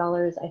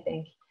 $45, I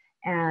think.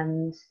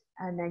 And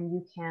then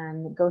you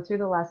can go through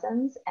the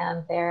lessons,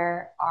 and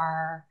there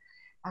are,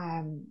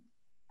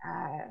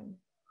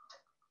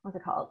 what's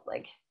it called?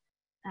 Like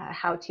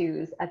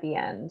how-tos at the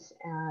end,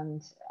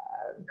 and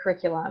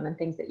curriculum and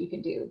things that you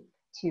can do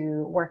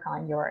to work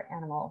on your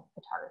animal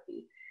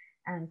photography.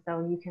 And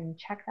so you can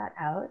check that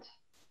out.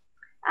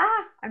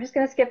 I'm just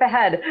going to skip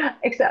ahead,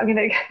 except I'm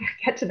going to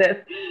get to this.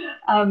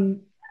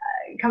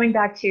 Coming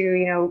back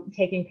to,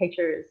 taking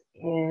pictures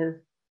is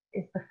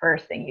the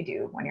first thing you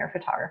do when you're a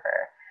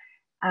photographer.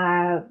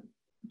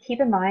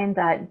 Keep in mind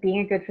that being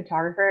a good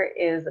photographer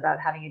is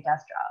about having a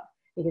desk job,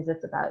 because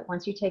it's about,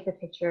 once you take a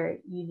picture,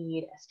 you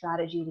need a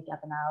strategy to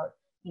get them out.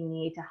 You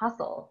need to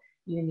hustle.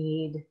 You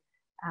need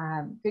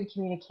good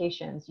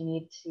communications. You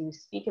need to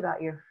speak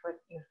about your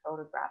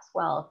photographs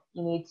well.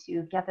 You need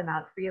to get them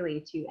out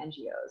freely to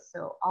NGOs.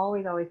 So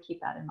always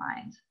keep that in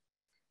mind.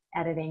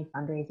 Editing,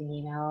 fundraising,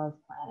 emails,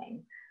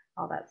 planning,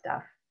 all that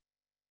stuff.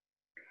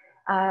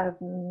 How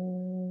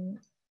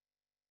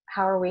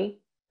are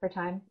we for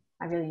time?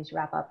 I really need to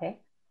wrap up, hey?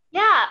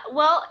 Yeah,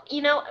 well,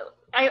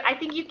 I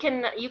think you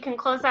can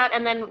close out,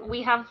 and then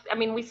we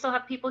still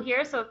have people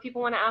here, so if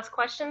people want to ask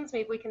questions,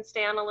 maybe we can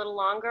stay on a little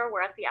longer.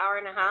 We're at the hour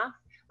and a half.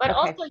 But okay.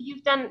 Also,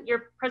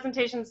 your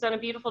presentation's done a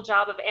beautiful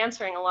job of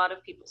answering a lot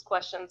of people's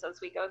questions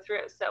as we go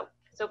through.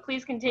 So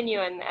please continue,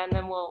 and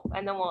then we'll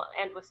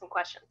end with some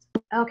questions.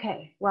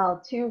 Okay,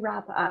 well, to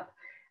wrap up,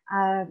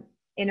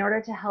 in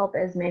order to help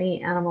as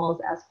many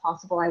animals as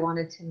possible, I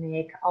wanted to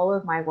make all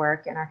of my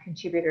work and our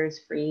contributors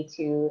free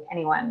to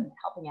anyone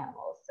helping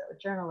animals. So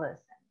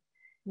journalists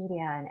and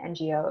media and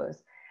NGOs,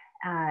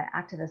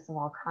 activists of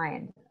all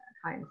kinds.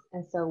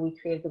 And so we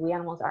created the We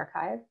Animals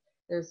Archive.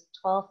 There's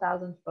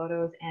 12,000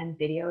 photos and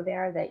video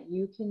there that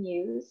you can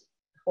use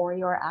for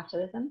your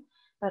activism.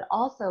 But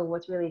also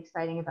what's really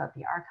exciting about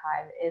the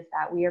archive is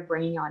that we are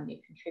bringing on new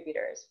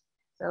contributors.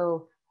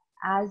 So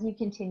as you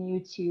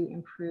continue to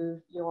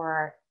improve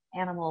your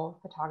animal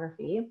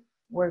photography,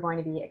 we're going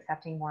to be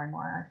accepting more and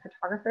more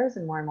photographers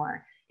and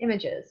more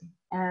images.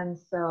 And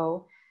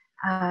so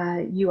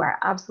you are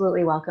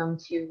absolutely welcome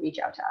to reach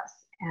out to us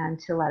and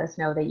to let us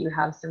know that you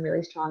have some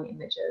really strong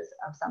images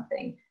of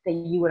something that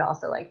you would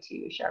also like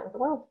to share with the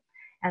world.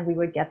 And we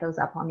would get those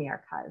up on the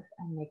archive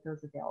and make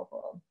those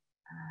available.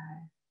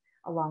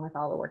 A along with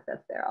all the work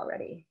that's there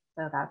already.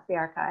 So that's the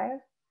archive.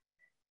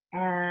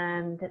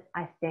 And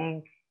I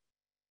think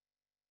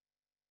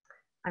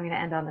I'm going to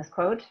end on this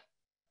quote.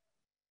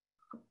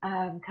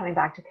 Coming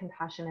back to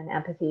compassion and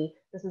empathy,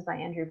 this is by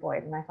Andrew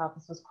Boyd, and I thought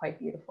this was quite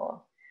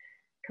beautiful.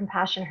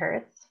 Compassion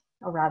hurts,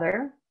 or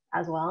rather,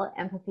 as well,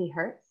 empathy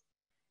hurts.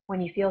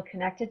 When you feel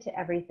connected to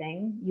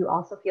everything, you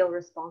also feel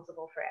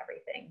responsible for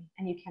everything,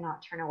 and you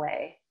cannot turn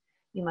away.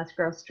 You must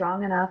grow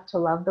strong enough to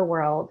love the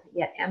world,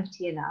 yet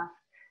empty enough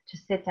to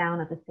sit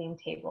down at the same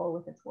table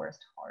with its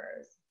worst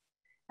horrors.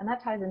 And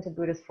that ties into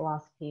Buddhist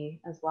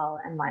philosophy as well,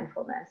 and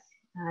mindfulness,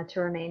 to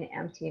remain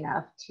empty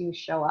enough to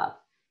show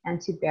up and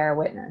to bear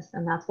witness.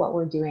 And that's what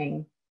we're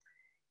doing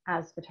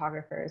as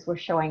photographers. We're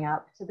showing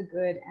up to the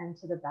good and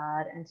to the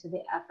bad and to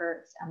the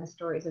efforts and the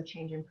stories of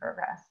change and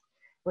progress.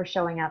 We're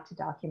showing up to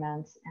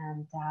document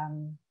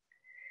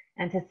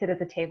and to sit at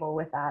the table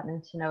with that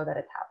and to know that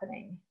it's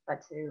happening,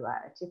 but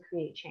to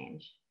create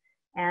change.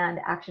 And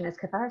action is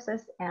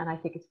catharsis. And I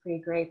think it's pretty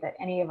great that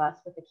any of us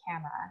with a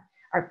camera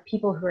are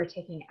people who are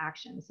taking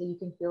action. So you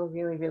can feel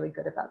really, really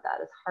good about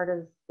that. As hard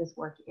as this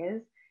work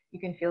is, you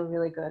can feel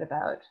really good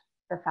about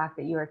the fact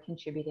that you are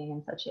contributing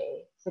in such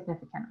a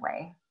significant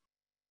way.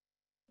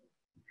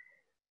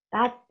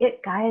 That's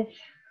it, guys.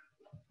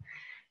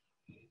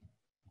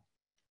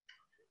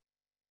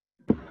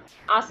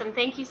 Awesome.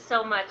 Thank you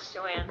so much,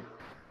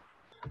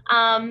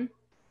 Joanne.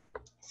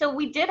 So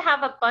we did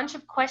have a bunch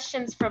of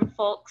questions from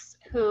folks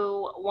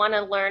who want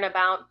to learn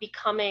about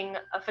becoming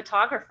a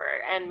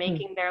photographer and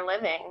making their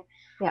living.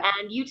 Yeah.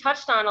 And you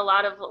touched on a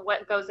lot of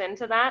what goes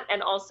into that.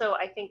 And also,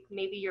 I think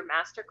maybe your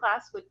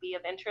masterclass would be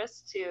of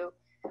interest to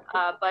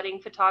budding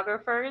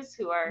photographers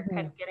who are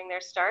kind of getting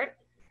their start.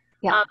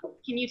 Yeah.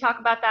 Can you talk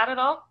about that at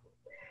all?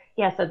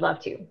 Yes, I'd love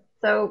to.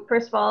 So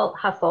first of all,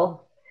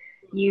 hustle.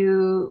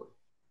 You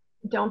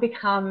don't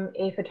become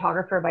a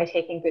photographer by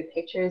taking good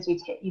pictures. You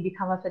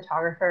become a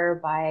photographer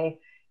by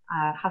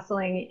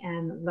hustling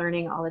and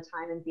learning all the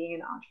time and being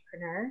an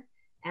entrepreneur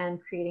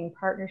and creating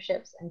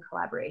partnerships and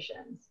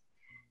collaborations.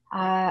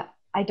 I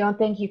don't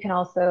think you can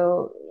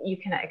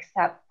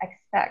expect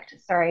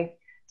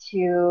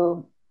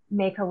to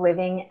make a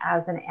living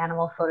as an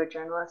animal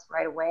photojournalist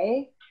right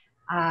away.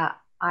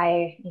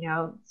 I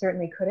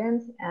certainly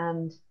couldn't,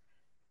 and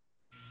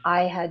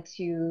I had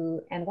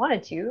to and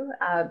wanted to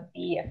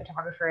be a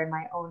photographer in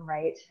my own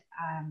right,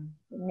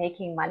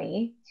 making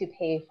money to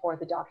pay for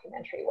the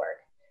documentary work.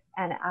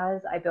 And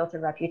as I built a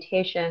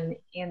reputation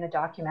in the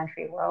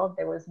documentary world,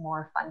 there was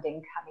more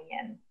funding coming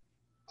in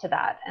to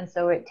that. And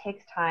so it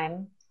takes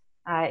time.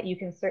 You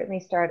can certainly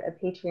start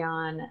a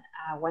Patreon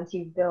once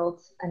you've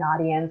built an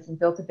audience and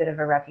built a bit of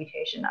a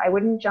reputation. I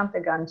wouldn't jump the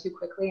gun too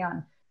quickly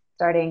on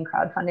starting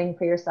crowdfunding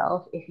for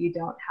yourself if you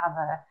don't have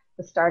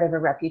the start of a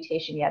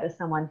reputation yet as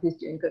someone who's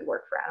doing good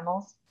work for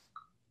animals.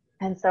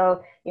 And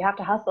so you have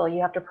to hustle,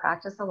 you have to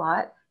practice a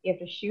lot, you have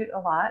to shoot a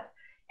lot.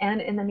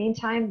 And in the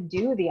meantime,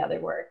 do the other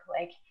work,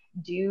 like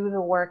do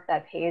the work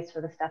that pays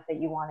for the stuff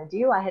that you want to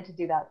do. I had to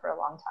do that for a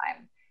long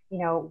time,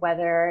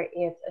 whether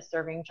it's a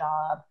serving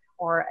job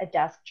or a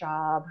desk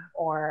job,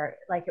 or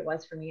like it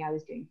was for me, I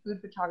was doing food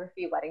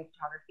photography, wedding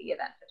photography,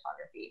 event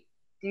photography.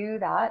 Do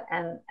that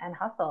and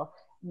hustle,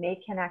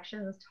 make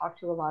connections, talk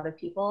to a lot of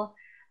people.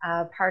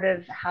 Part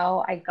of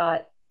how I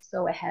got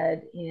so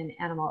ahead in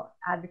animal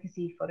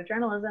advocacy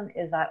photojournalism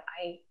is that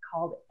I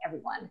called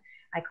everyone.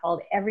 I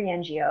called every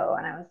NGO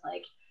and I was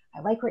like, I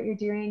like what you're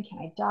doing. Can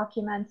I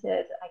document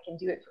it? I can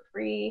do it for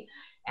free.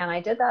 And I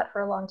did that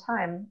for a long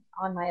time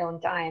on my own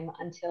dime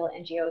until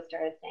NGOs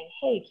started saying,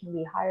 hey, can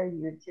we hire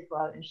you to go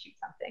out and shoot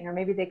something? Or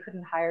maybe they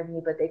couldn't hire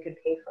me, but they could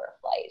pay for a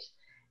flight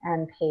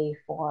and pay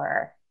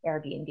for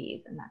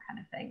Airbnbs and that kind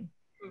of thing.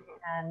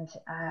 And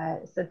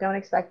so don't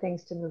expect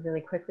things to move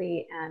really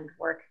quickly and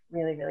work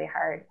really, really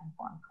hard and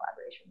form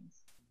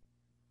collaborations.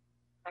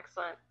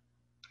 Excellent.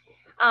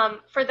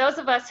 For those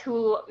of us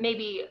who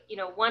maybe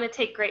want to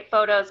take great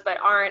photos but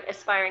aren't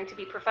aspiring to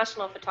be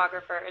professional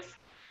photographers,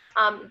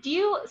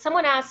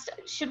 someone asked,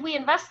 should we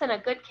invest in a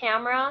good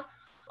camera,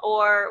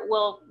 or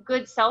will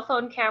good cell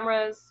phone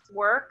cameras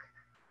work?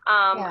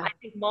 I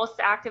think most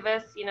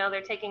activists,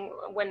 they're taking,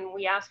 when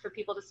we ask for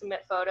people to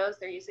submit photos,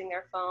 they're using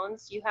their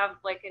phones. Do you have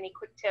like any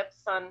quick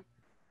tips on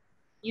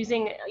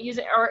using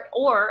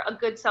or a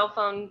good cell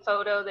phone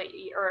photo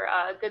or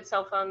a good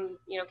cell phone,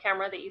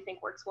 camera that you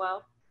think works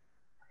well?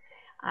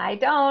 I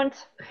don't,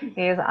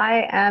 because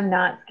I am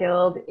not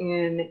skilled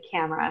in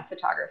camera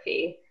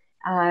photography.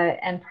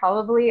 And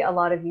probably a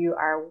lot of you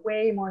are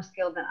way more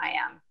skilled than I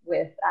am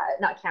with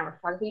not camera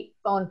photography,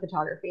 phone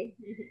photography.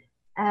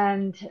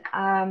 And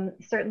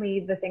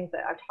certainly the things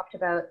that I've talked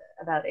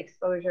about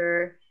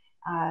exposure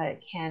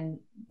can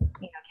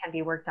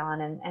be worked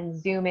on, and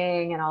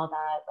zooming and all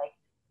that. Like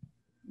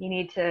you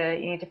need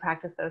to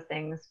practice those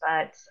things.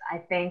 But I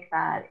think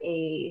that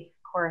a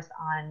course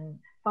on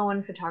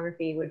phone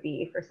photography would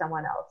be for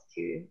someone else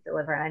to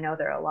deliver. And I know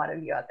there are a lot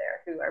of you out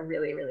there who are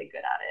really, really good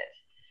at it.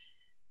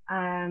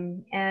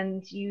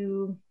 And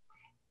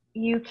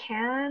you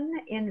can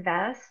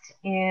invest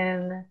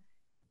in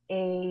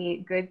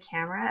a good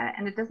camera,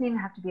 and it doesn't even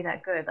have to be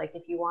that good. Like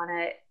if you want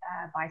to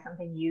buy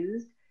something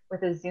used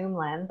with a zoom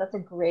lens, that's a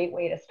great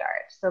way to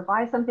start. So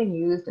buy something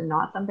used and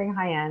not something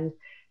high end.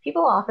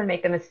 People often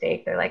make the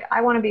mistake. They're like,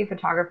 I want to be a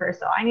photographer,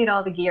 so I need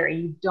all the gear.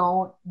 You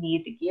don't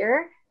need the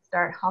gear.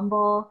 Start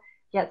humble,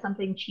 get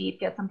something cheap,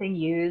 get something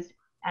used,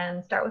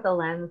 and start with a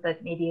lens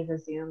that maybe is a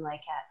zoom like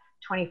at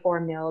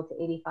 24 mil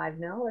to 85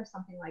 mil or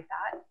something like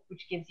that,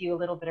 which gives you a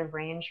little bit of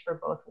range for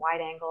both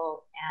wide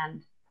angle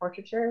and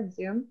portraiture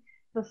zoom.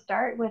 So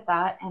start with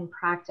that and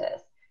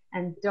practice,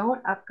 and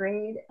don't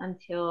upgrade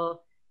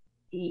until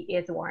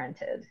it's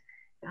warranted.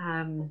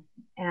 And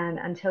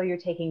until you're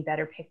taking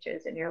better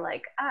pictures and you're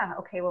like,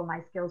 okay, well,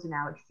 my skills are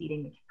now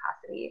exceeding the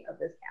capacity of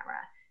this camera.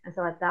 And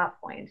so at that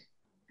point,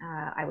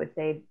 I would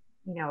say,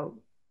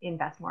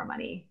 invest more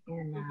money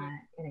in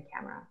a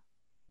camera.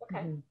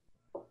 Okay.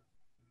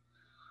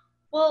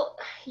 Well,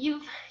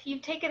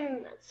 you've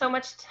taken so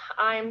much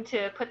time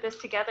to put this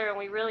together, and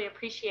we really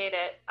appreciate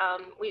it.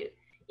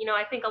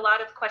 I think a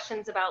lot of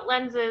questions about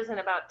lenses and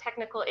about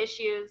technical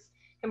issues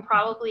can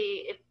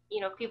probably, if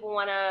people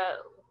want to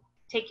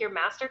take your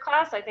master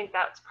class, I think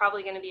that's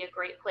probably going to be a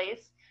great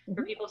place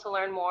for people to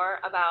learn more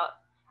about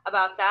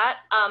that.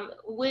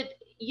 Would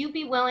you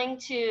be willing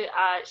to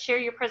share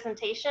your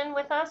presentation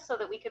with us so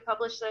that we could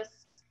publish this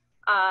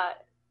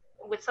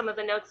with some of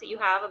the notes that you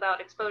have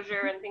about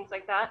exposure and things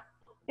like that?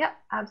 Yeah,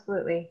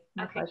 absolutely.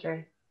 My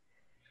pleasure.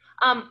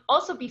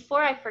 Also,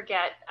 before I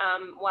forget,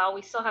 while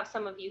we still have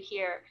some of you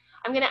here,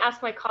 I'm going to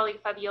ask my colleague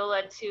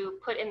Fabiola to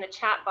put in the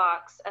chat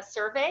box a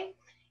survey.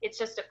 It's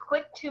just a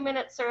quick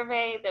 2-minute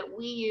survey that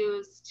we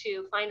use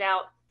to find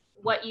out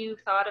what you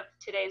thought of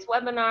today's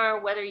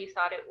webinar, whether you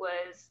thought it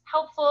was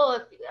helpful,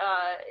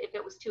 if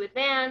it was too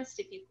advanced,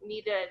 if you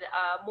needed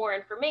more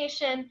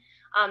information.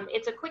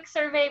 It's a quick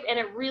survey,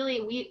 and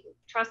we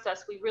trust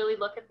us, we really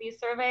look at these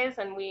surveys,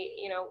 and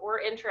we're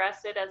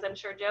interested, as I'm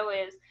sure Joe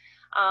is,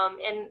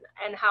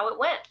 and how it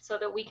went, so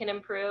that we can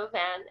improve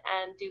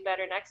and do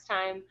better next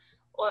time,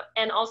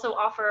 and also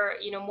offer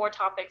more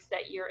topics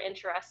that you're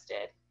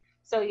interested.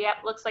 So yeah,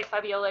 looks like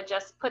Fabiola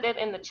just put it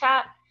in the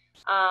chat.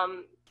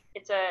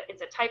 It's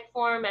a type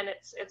form, and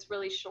it's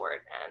really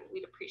short, and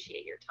we'd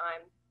appreciate your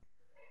time.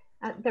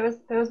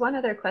 There was one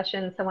other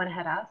question someone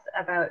had asked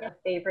about a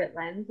favorite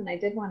lens, and I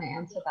did want to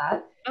answer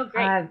that. Oh,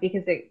 great.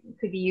 Because it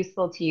could be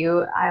useful to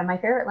you. My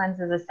favorite lens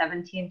is a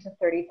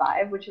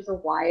 17-35, which is a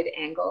wide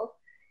angle.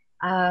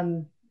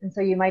 And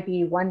so you might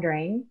be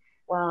wondering,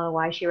 well,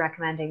 why is she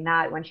recommending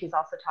that when she's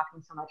also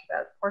talking so much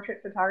about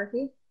portrait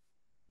photography?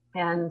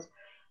 And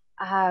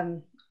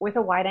with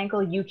a wide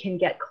angle, you can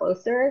get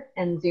closer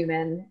and zoom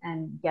in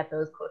and get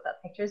those close-up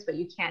pictures, but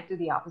you can't do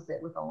the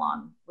opposite with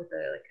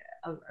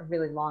a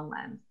really long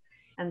lens.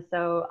 And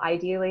so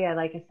ideally, I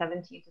like a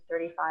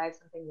 17-35,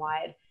 something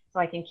wide, so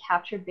I can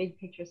capture big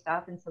picture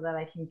stuff, and so that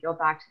I can go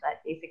back to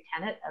that basic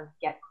tenet of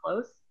get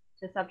close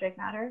to subject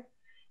matter.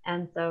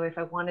 And so if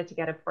I wanted to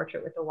get a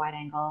portrait with a wide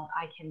angle,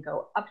 I can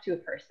go up to a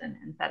person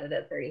and set it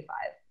at 35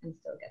 and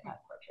still get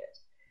that portrait.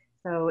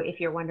 So if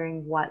you're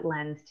wondering what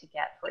lens to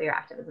get for your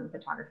activism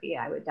photography,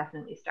 I would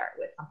definitely start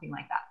with something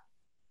like that.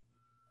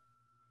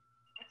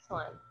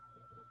 Excellent.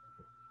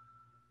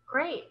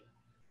 Great.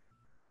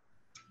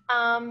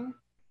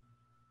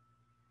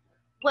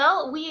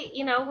 Well,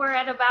 we're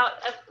at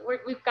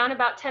we've gone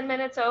about 10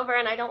 minutes over,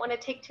 and I don't want to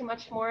take too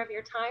much more of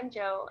your time,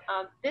 Joe.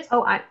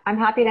 I'm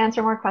happy to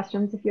answer more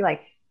questions if you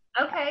like.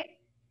 Okay.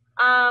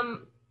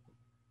 I'm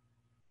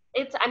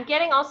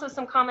getting also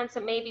some comments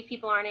that maybe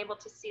people aren't able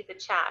to see the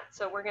chat,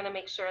 so we're going to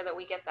make sure that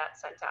we get that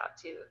sent out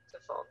to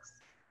folks.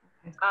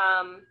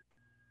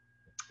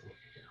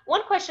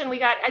 One question we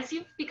got: as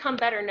you've become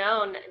better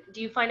known,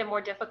 do you find it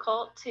more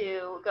difficult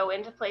to go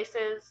into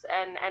places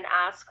and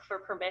ask for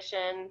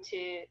permission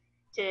to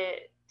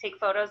take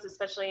photos,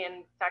 especially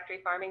in factory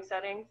farming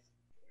settings?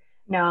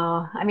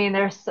 No, I mean,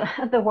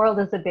 the world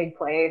is a big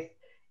place,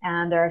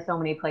 and there are so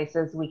many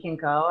places we can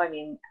go. I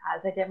mean,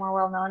 as I get more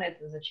well-known,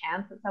 there's a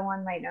chance that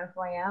someone might know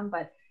who I am,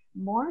 but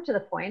more to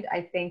the point,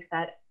 I think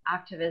that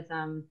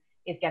activism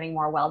is getting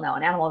more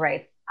well-known. Animal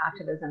rights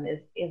activism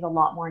is a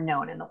lot more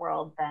known in the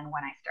world than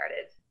when I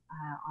started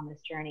on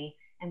this journey.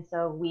 And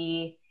so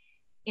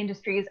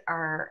industries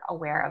are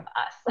aware of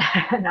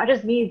us, not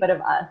just me, but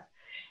of us.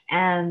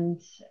 And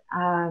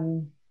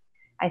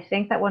I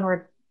think that when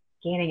we're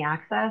gaining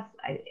access,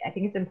 I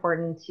think it's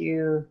important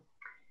to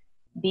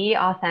be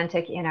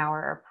authentic in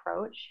our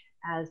approach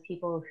as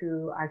people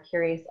who are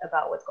curious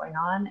about what's going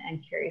on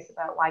and curious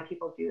about why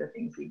people do the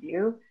things we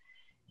do,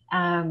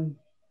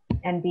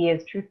 and be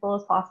as truthful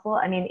as possible.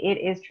 I mean, it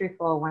is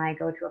truthful when I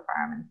go to a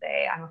farm and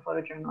say, I'm a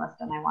photojournalist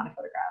and I want to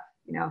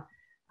photograph,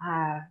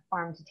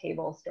 farm to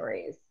table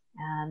stories.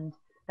 And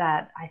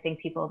that I think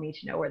people need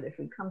to know where their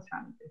food comes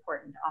from. It's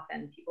important.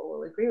 Often people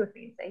will agree with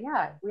me and say,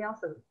 yeah, we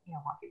also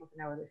want people to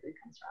know where their food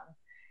comes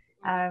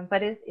from.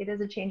 But it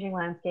is a changing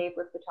landscape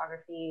with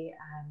photography.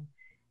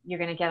 You're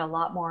going to get a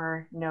lot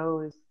more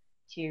no's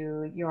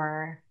to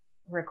your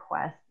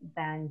request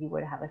than you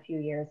would have a few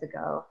years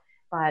ago.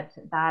 But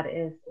that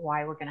is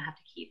why we're going to have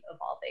to keep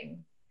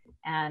evolving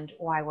and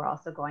why we're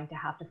also going to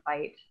have to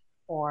fight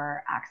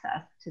for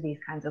access to these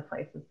kinds of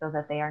places so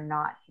that they are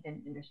not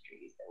hidden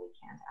industries that we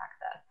can't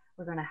access.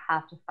 We're going to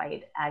have to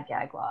fight ag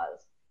gag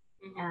laws.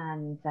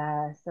 And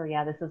so,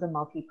 yeah, this is a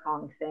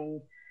multi-pronged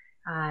thing,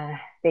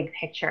 big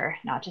picture,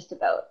 not just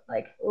about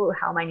like, oh,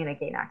 how am I going to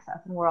gain access?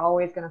 And we're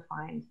always going to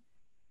find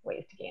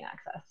ways to gain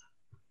access.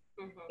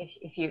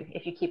 If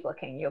you keep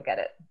looking, you'll get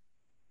it.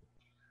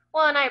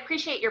 Well, and I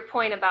appreciate your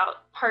point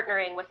about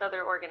partnering with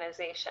other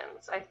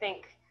organizations. I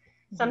think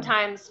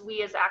sometimes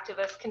we as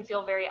activists can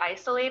feel very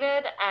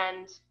isolated,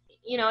 and,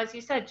 you know, as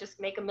you said, just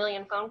make a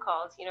million phone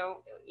calls, you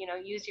know,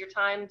 use your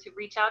time to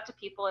reach out to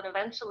people, and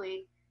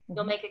eventually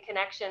you'll make a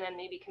connection and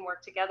maybe can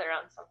work together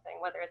on something,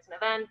 whether it's an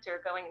event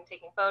or going and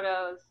taking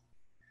photos.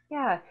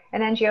 Yeah,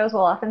 and NGOs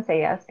will often say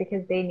yes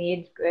because they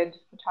need good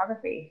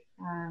photography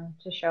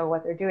to show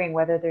what they're doing,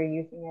 whether they're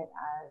using it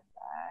as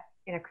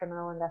in a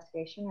criminal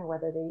investigation or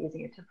whether they're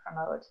using it to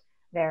promote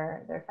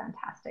their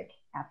fantastic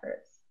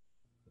efforts.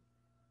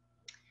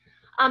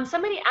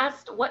 Somebody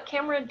asked, what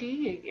camera do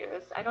you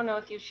use? I don't know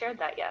if you've shared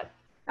that yet.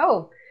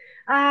 Oh,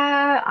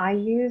 I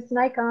use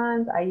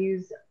Nikons. I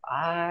use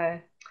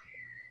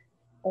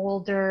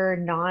older,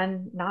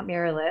 not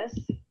mirrorless.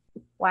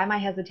 Why am I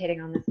hesitating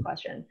on this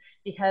question?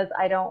 Because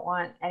I don't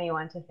want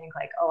anyone to think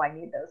like, oh, I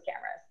need those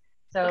cameras.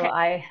 So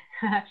okay.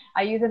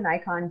 I use a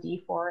Nikon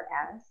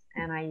D4S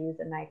and I use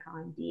a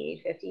Nikon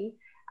D850.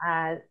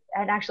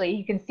 And actually,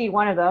 you can see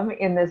one of them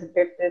in this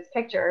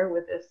picture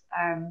with this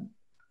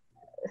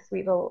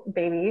sweet little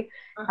baby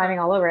climbing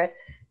all over it.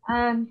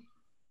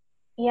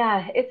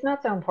 Yeah, it's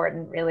not so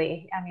important,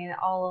 really. I mean,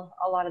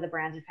 a lot of the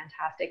brands are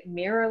fantastic.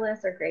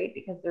 Mirrorless are great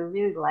because they're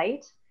really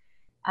light.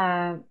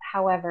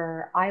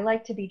 However, I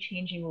like to be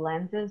changing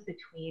lenses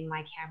between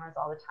my cameras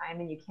all the time,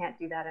 and you can't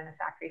do that in a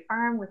factory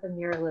farm with a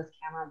mirrorless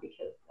camera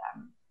because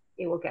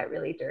it will get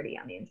really dirty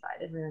on the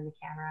inside and ruin the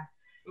camera.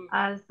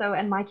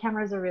 And my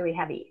cameras are really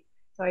heavy,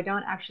 so I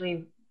don't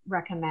actually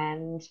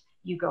recommend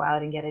you go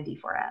out and get a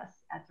D4S.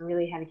 That's a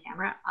really heavy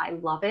camera. I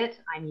love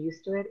it. I'm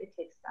used to it. It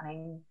takes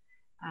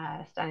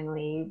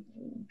stunningly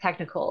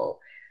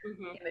technical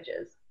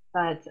images,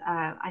 but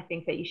I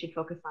think that you should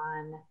focus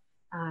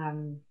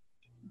on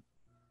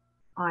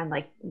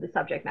like the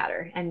subject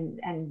matter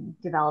and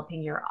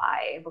developing your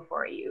eye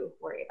before you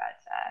worry about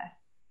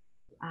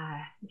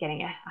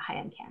getting a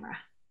high-end camera.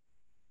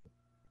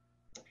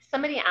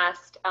 Somebody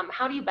asked,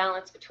 how do you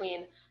balance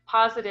between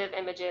positive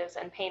images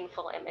and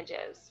painful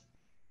images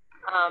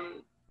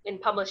in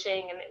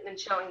publishing and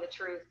showing the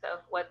truth of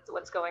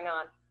what's going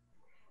on?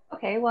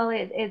 Okay, well,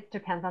 it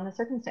depends on the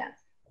circumstance.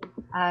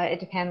 It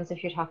depends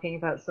if you're talking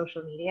about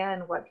social media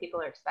and what people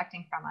are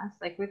expecting from us.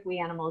 Like with We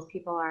Animals,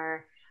 people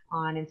are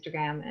on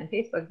Instagram and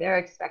Facebook, they're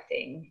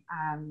expecting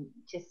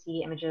to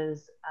see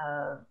images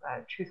of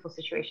truthful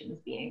situations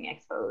being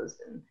exposed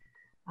and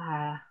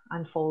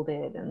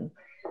unfolded, and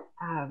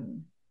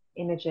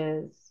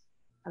images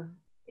of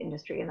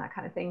industry and that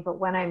kind of thing. But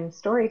when I'm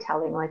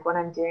storytelling, like when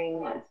I'm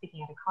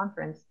speaking at a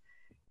conference,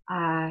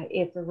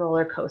 it's a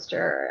roller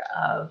coaster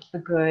of the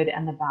good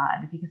and the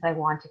bad, because I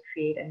want to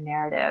create a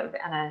narrative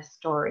and a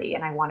story,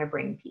 and I want to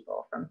bring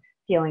people from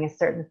feeling a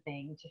certain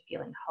thing to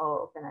feeling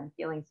hope, and then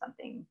feeling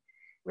something,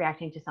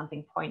 reacting to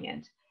something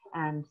poignant.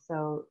 And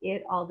so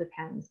it all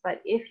depends.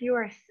 But if you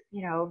are,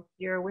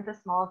 you're with a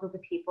small group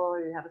of people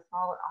or you have a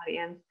small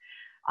audience,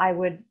 I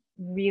would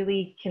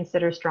really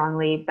consider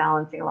strongly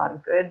balancing a lot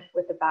of good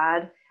with the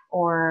bad,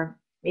 or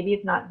maybe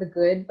it's not the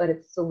good, but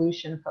it's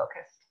solution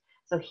focused.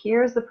 So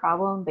here's the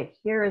problem, but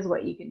here is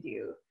what you can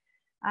do.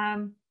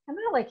 I'm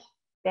not like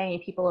banging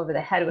people over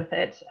the head with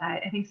it.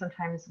 I think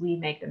sometimes we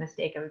make the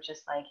mistake of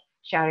just like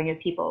shouting at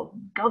people,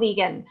 go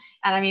vegan.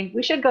 And I mean,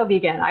 we should go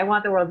vegan. I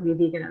want the world to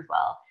be vegan as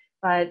well.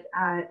 But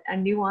a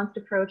nuanced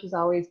approach is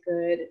always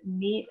good.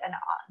 Meet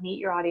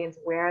your audience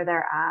where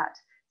they're at.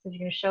 So if you're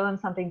going to show them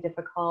something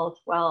difficult,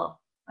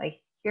 well,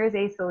 like here's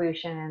a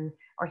solution,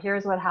 or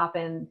here's what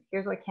happened,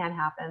 here's what can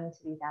happen to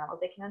these animals.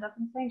 They can end up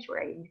in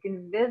sanctuary. You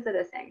can visit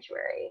a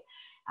sanctuary.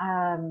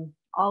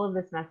 All of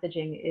this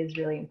messaging is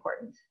really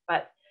important.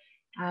 But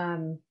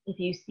if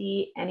you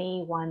see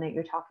anyone that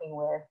you're talking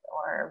with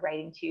or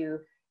writing to,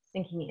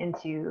 sinking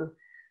into,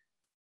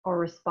 or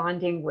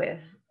responding with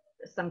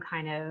some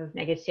kind of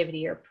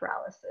negativity or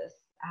paralysis,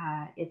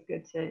 it's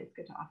good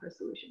to offer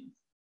solutions.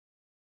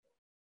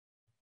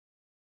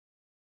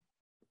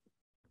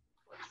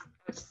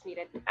 Just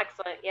needed.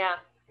 Excellent. Yeah,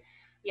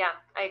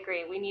 I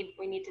agree. We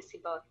need to see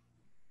both.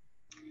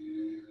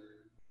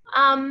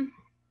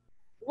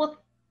 Well,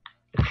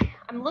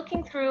 I'm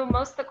looking through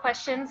most of the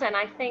questions, and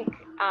I think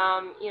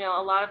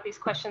a lot of these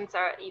questions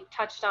you've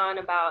touched on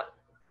about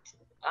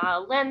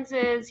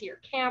lenses, your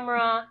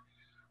camera,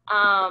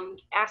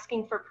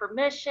 asking for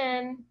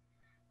permission,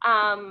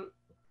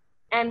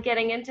 and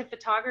getting into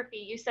photography.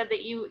 You said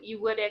that you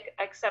would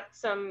accept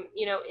some,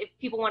 if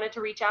people wanted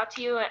to reach out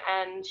to you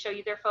and show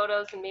you their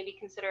photos and maybe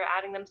consider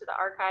adding them to the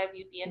archive,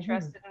 you'd be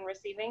interested in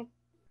receiving?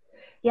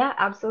 Yeah,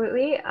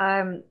 absolutely.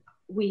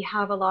 We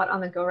have a lot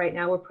on the go right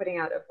now. We're putting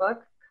out a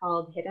book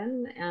called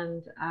Hidden,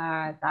 and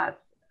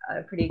that's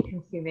pretty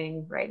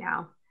consuming right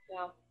now.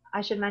 Yeah.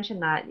 I should mention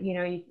that,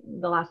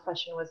 the last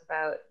question was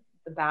about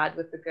the bad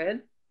with the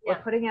good. Yeah.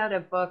 We're putting out a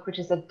book, which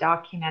is a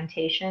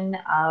documentation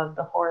of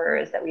the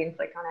horrors that we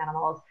inflict on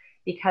animals,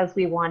 because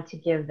we want to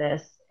give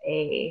this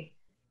a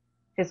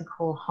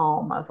physical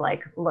home of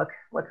like, look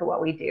at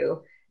what we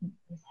do.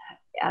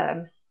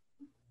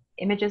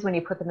 Images, when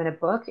you put them in a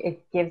book,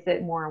 it gives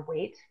it more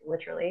weight,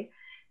 literally,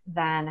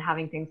 than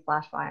having things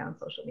flash by on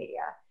social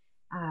media.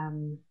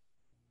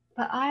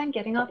 But I'm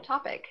getting off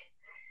topic.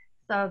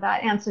 So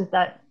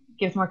that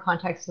gives more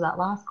context to that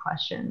last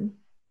question.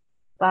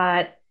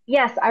 But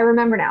yes, I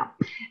remember now.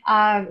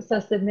 So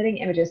submitting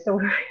images. So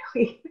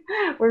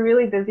we're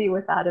really busy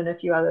with that and a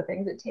few other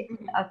things. It takes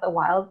us a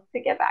while to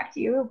get back to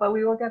you, but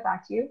we will get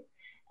back to you.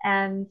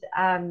 And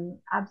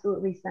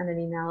absolutely send an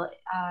email.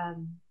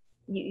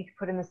 You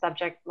put in the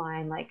subject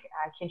line like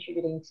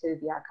contributing to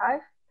the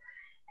archive.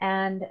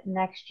 And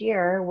next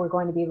year, we're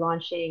going to be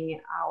launching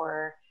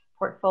our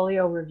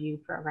portfolio review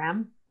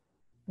program.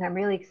 And I'm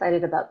really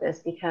excited about this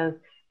because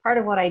part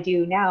of what I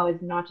do now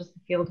is not just the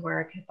field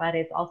work, but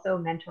it's also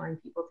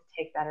mentoring people to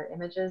take better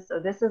images. So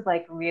this is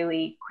like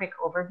really quick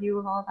overview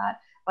of all that.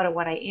 But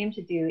what I aim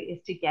to do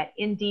is to get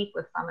in deep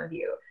with some of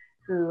you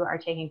who are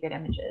taking good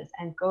images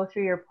and go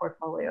through your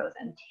portfolios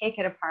and take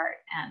it apart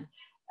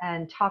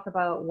and talk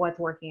about what's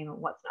working and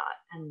what's not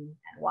and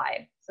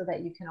why, so that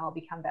you can all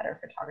become better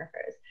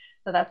photographers.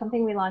 So that's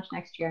something we launch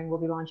next year, and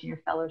we'll be launching a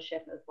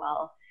fellowship as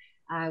well,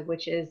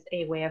 which is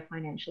a way of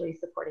financially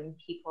supporting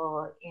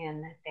people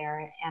in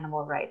their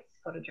animal rights,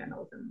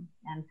 photojournalism,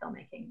 and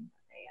filmmaking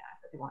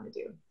that they want to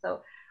do.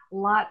 So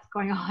lots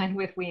going on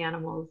with We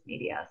Animals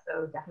Media.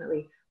 So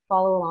definitely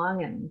follow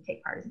along and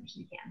take part as much as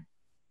you can.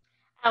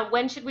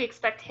 When should we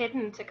expect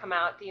Hidden to come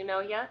out? Do you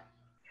know yet?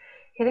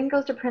 Hidden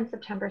goes to print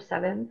September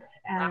 7th,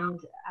 and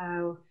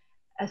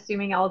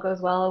assuming all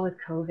goes well with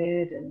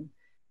COVID, and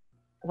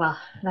well,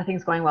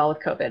 nothing's going well with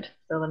COVID,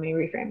 so let me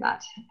reframe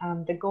that.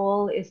 The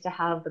goal is to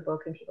have the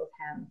book in people's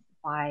hands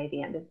by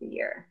the end of the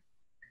year.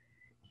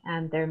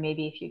 And there may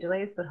be a few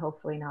delays, but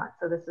hopefully not.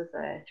 So this is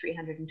a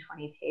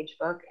 320-page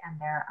book, and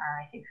there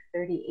are, I think,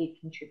 38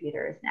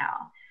 contributors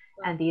now.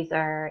 And these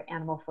are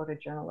animal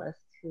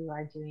photojournalists who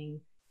are doing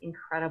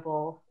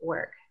incredible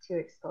work to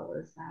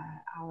expose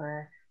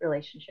our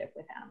relationship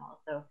with animals.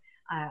 So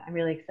I'm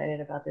really excited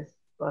about this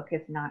book.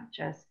 It's not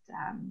just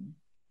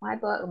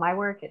my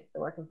work, it's the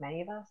work of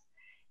many of us.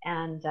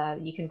 And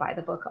you can buy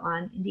the book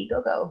on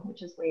Indiegogo,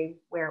 which is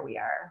where we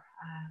are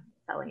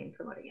selling and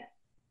promoting it.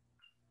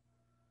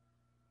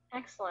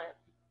 Excellent.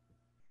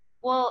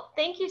 Well,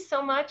 thank you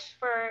so much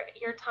for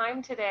your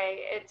time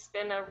today. It's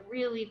been a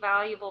really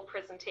valuable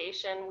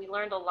presentation. We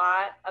learned a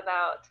lot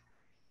about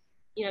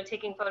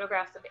taking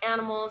photographs of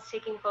animals,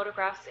 taking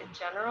photographs in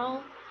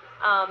general.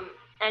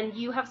 And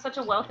you have such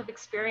a wealth of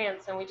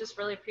experience, and we just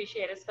really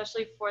appreciate it,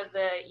 especially for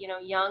the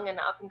young and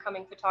up and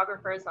coming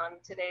photographers on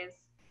today's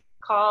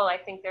call. I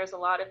think there's a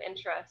lot of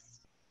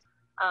interest.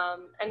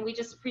 And we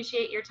just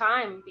appreciate your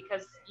time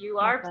because you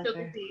are so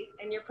busy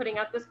and you're putting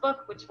out this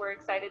book, which we're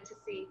excited to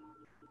see.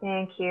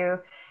 Thank you.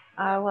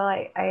 Well,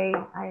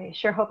 I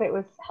sure hope it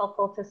was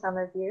helpful to some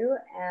of you,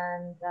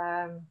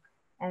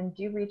 and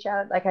do reach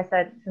out. Like I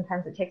said,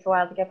 sometimes it takes a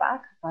while to get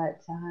back,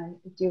 but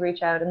do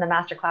reach out. And the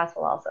masterclass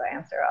will also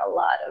answer a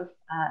lot of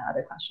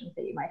other questions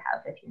that you might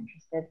have if you're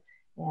interested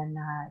in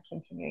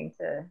continuing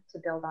to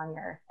build on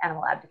your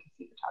animal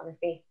advocacy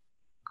photography.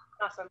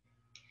 Awesome.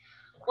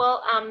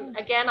 Well,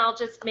 again, I'll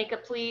just make a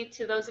plea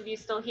to those of you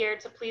still here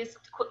to please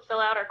fill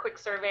out our quick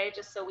survey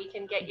just so we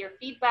can get your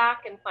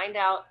feedback and find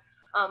out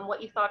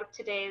what you thought of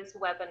today's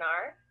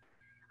webinar.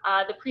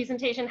 The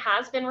presentation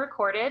has been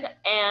recorded,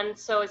 and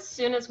so as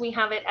soon as we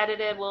have it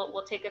edited,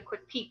 we'll take a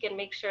quick peek and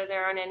make sure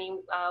there aren't any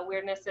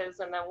weirdnesses,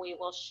 and then we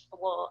will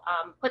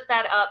put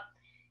that up.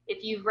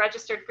 If you've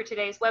registered for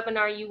today's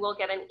webinar, you will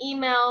get an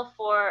email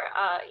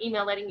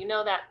letting you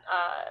know that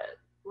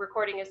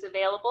recording is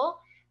available.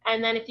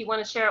 And then if you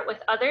want to share it with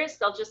others,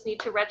 they'll just need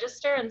to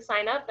register and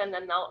sign up, and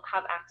then they'll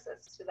have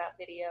access to that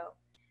video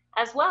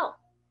as well.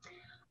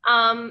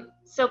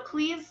 So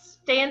please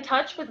stay in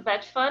touch with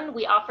VegFund.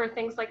 We offer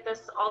things like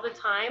this all the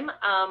time.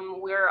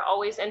 We're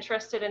always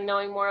interested in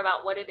knowing more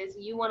about what it is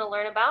you want to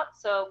learn about.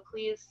 So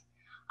please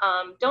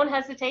don't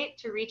hesitate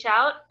to reach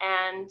out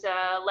and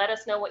let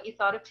us know what you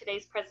thought of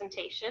today's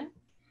presentation.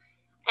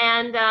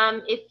 And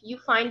if you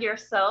find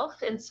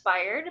yourself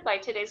inspired by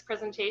today's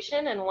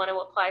presentation and want to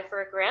apply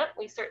for a grant,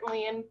 we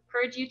certainly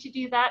encourage you to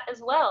do that as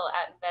well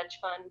at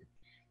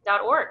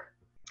vegfund.org.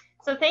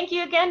 So thank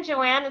you again,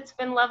 Joanne. It's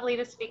been lovely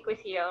to speak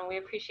with you, and we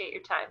appreciate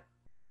your time.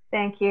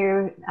 Thank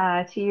you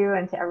to you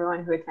and to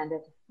everyone who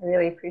attended. I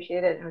really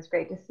appreciate it. It was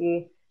great to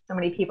see so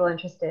many people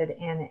interested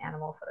in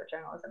animal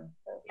photojournalism.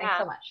 So thanks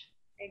so much.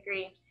 I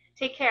agree.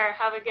 Take care.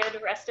 Have a good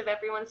rest of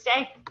everyone's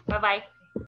day. Bye-bye.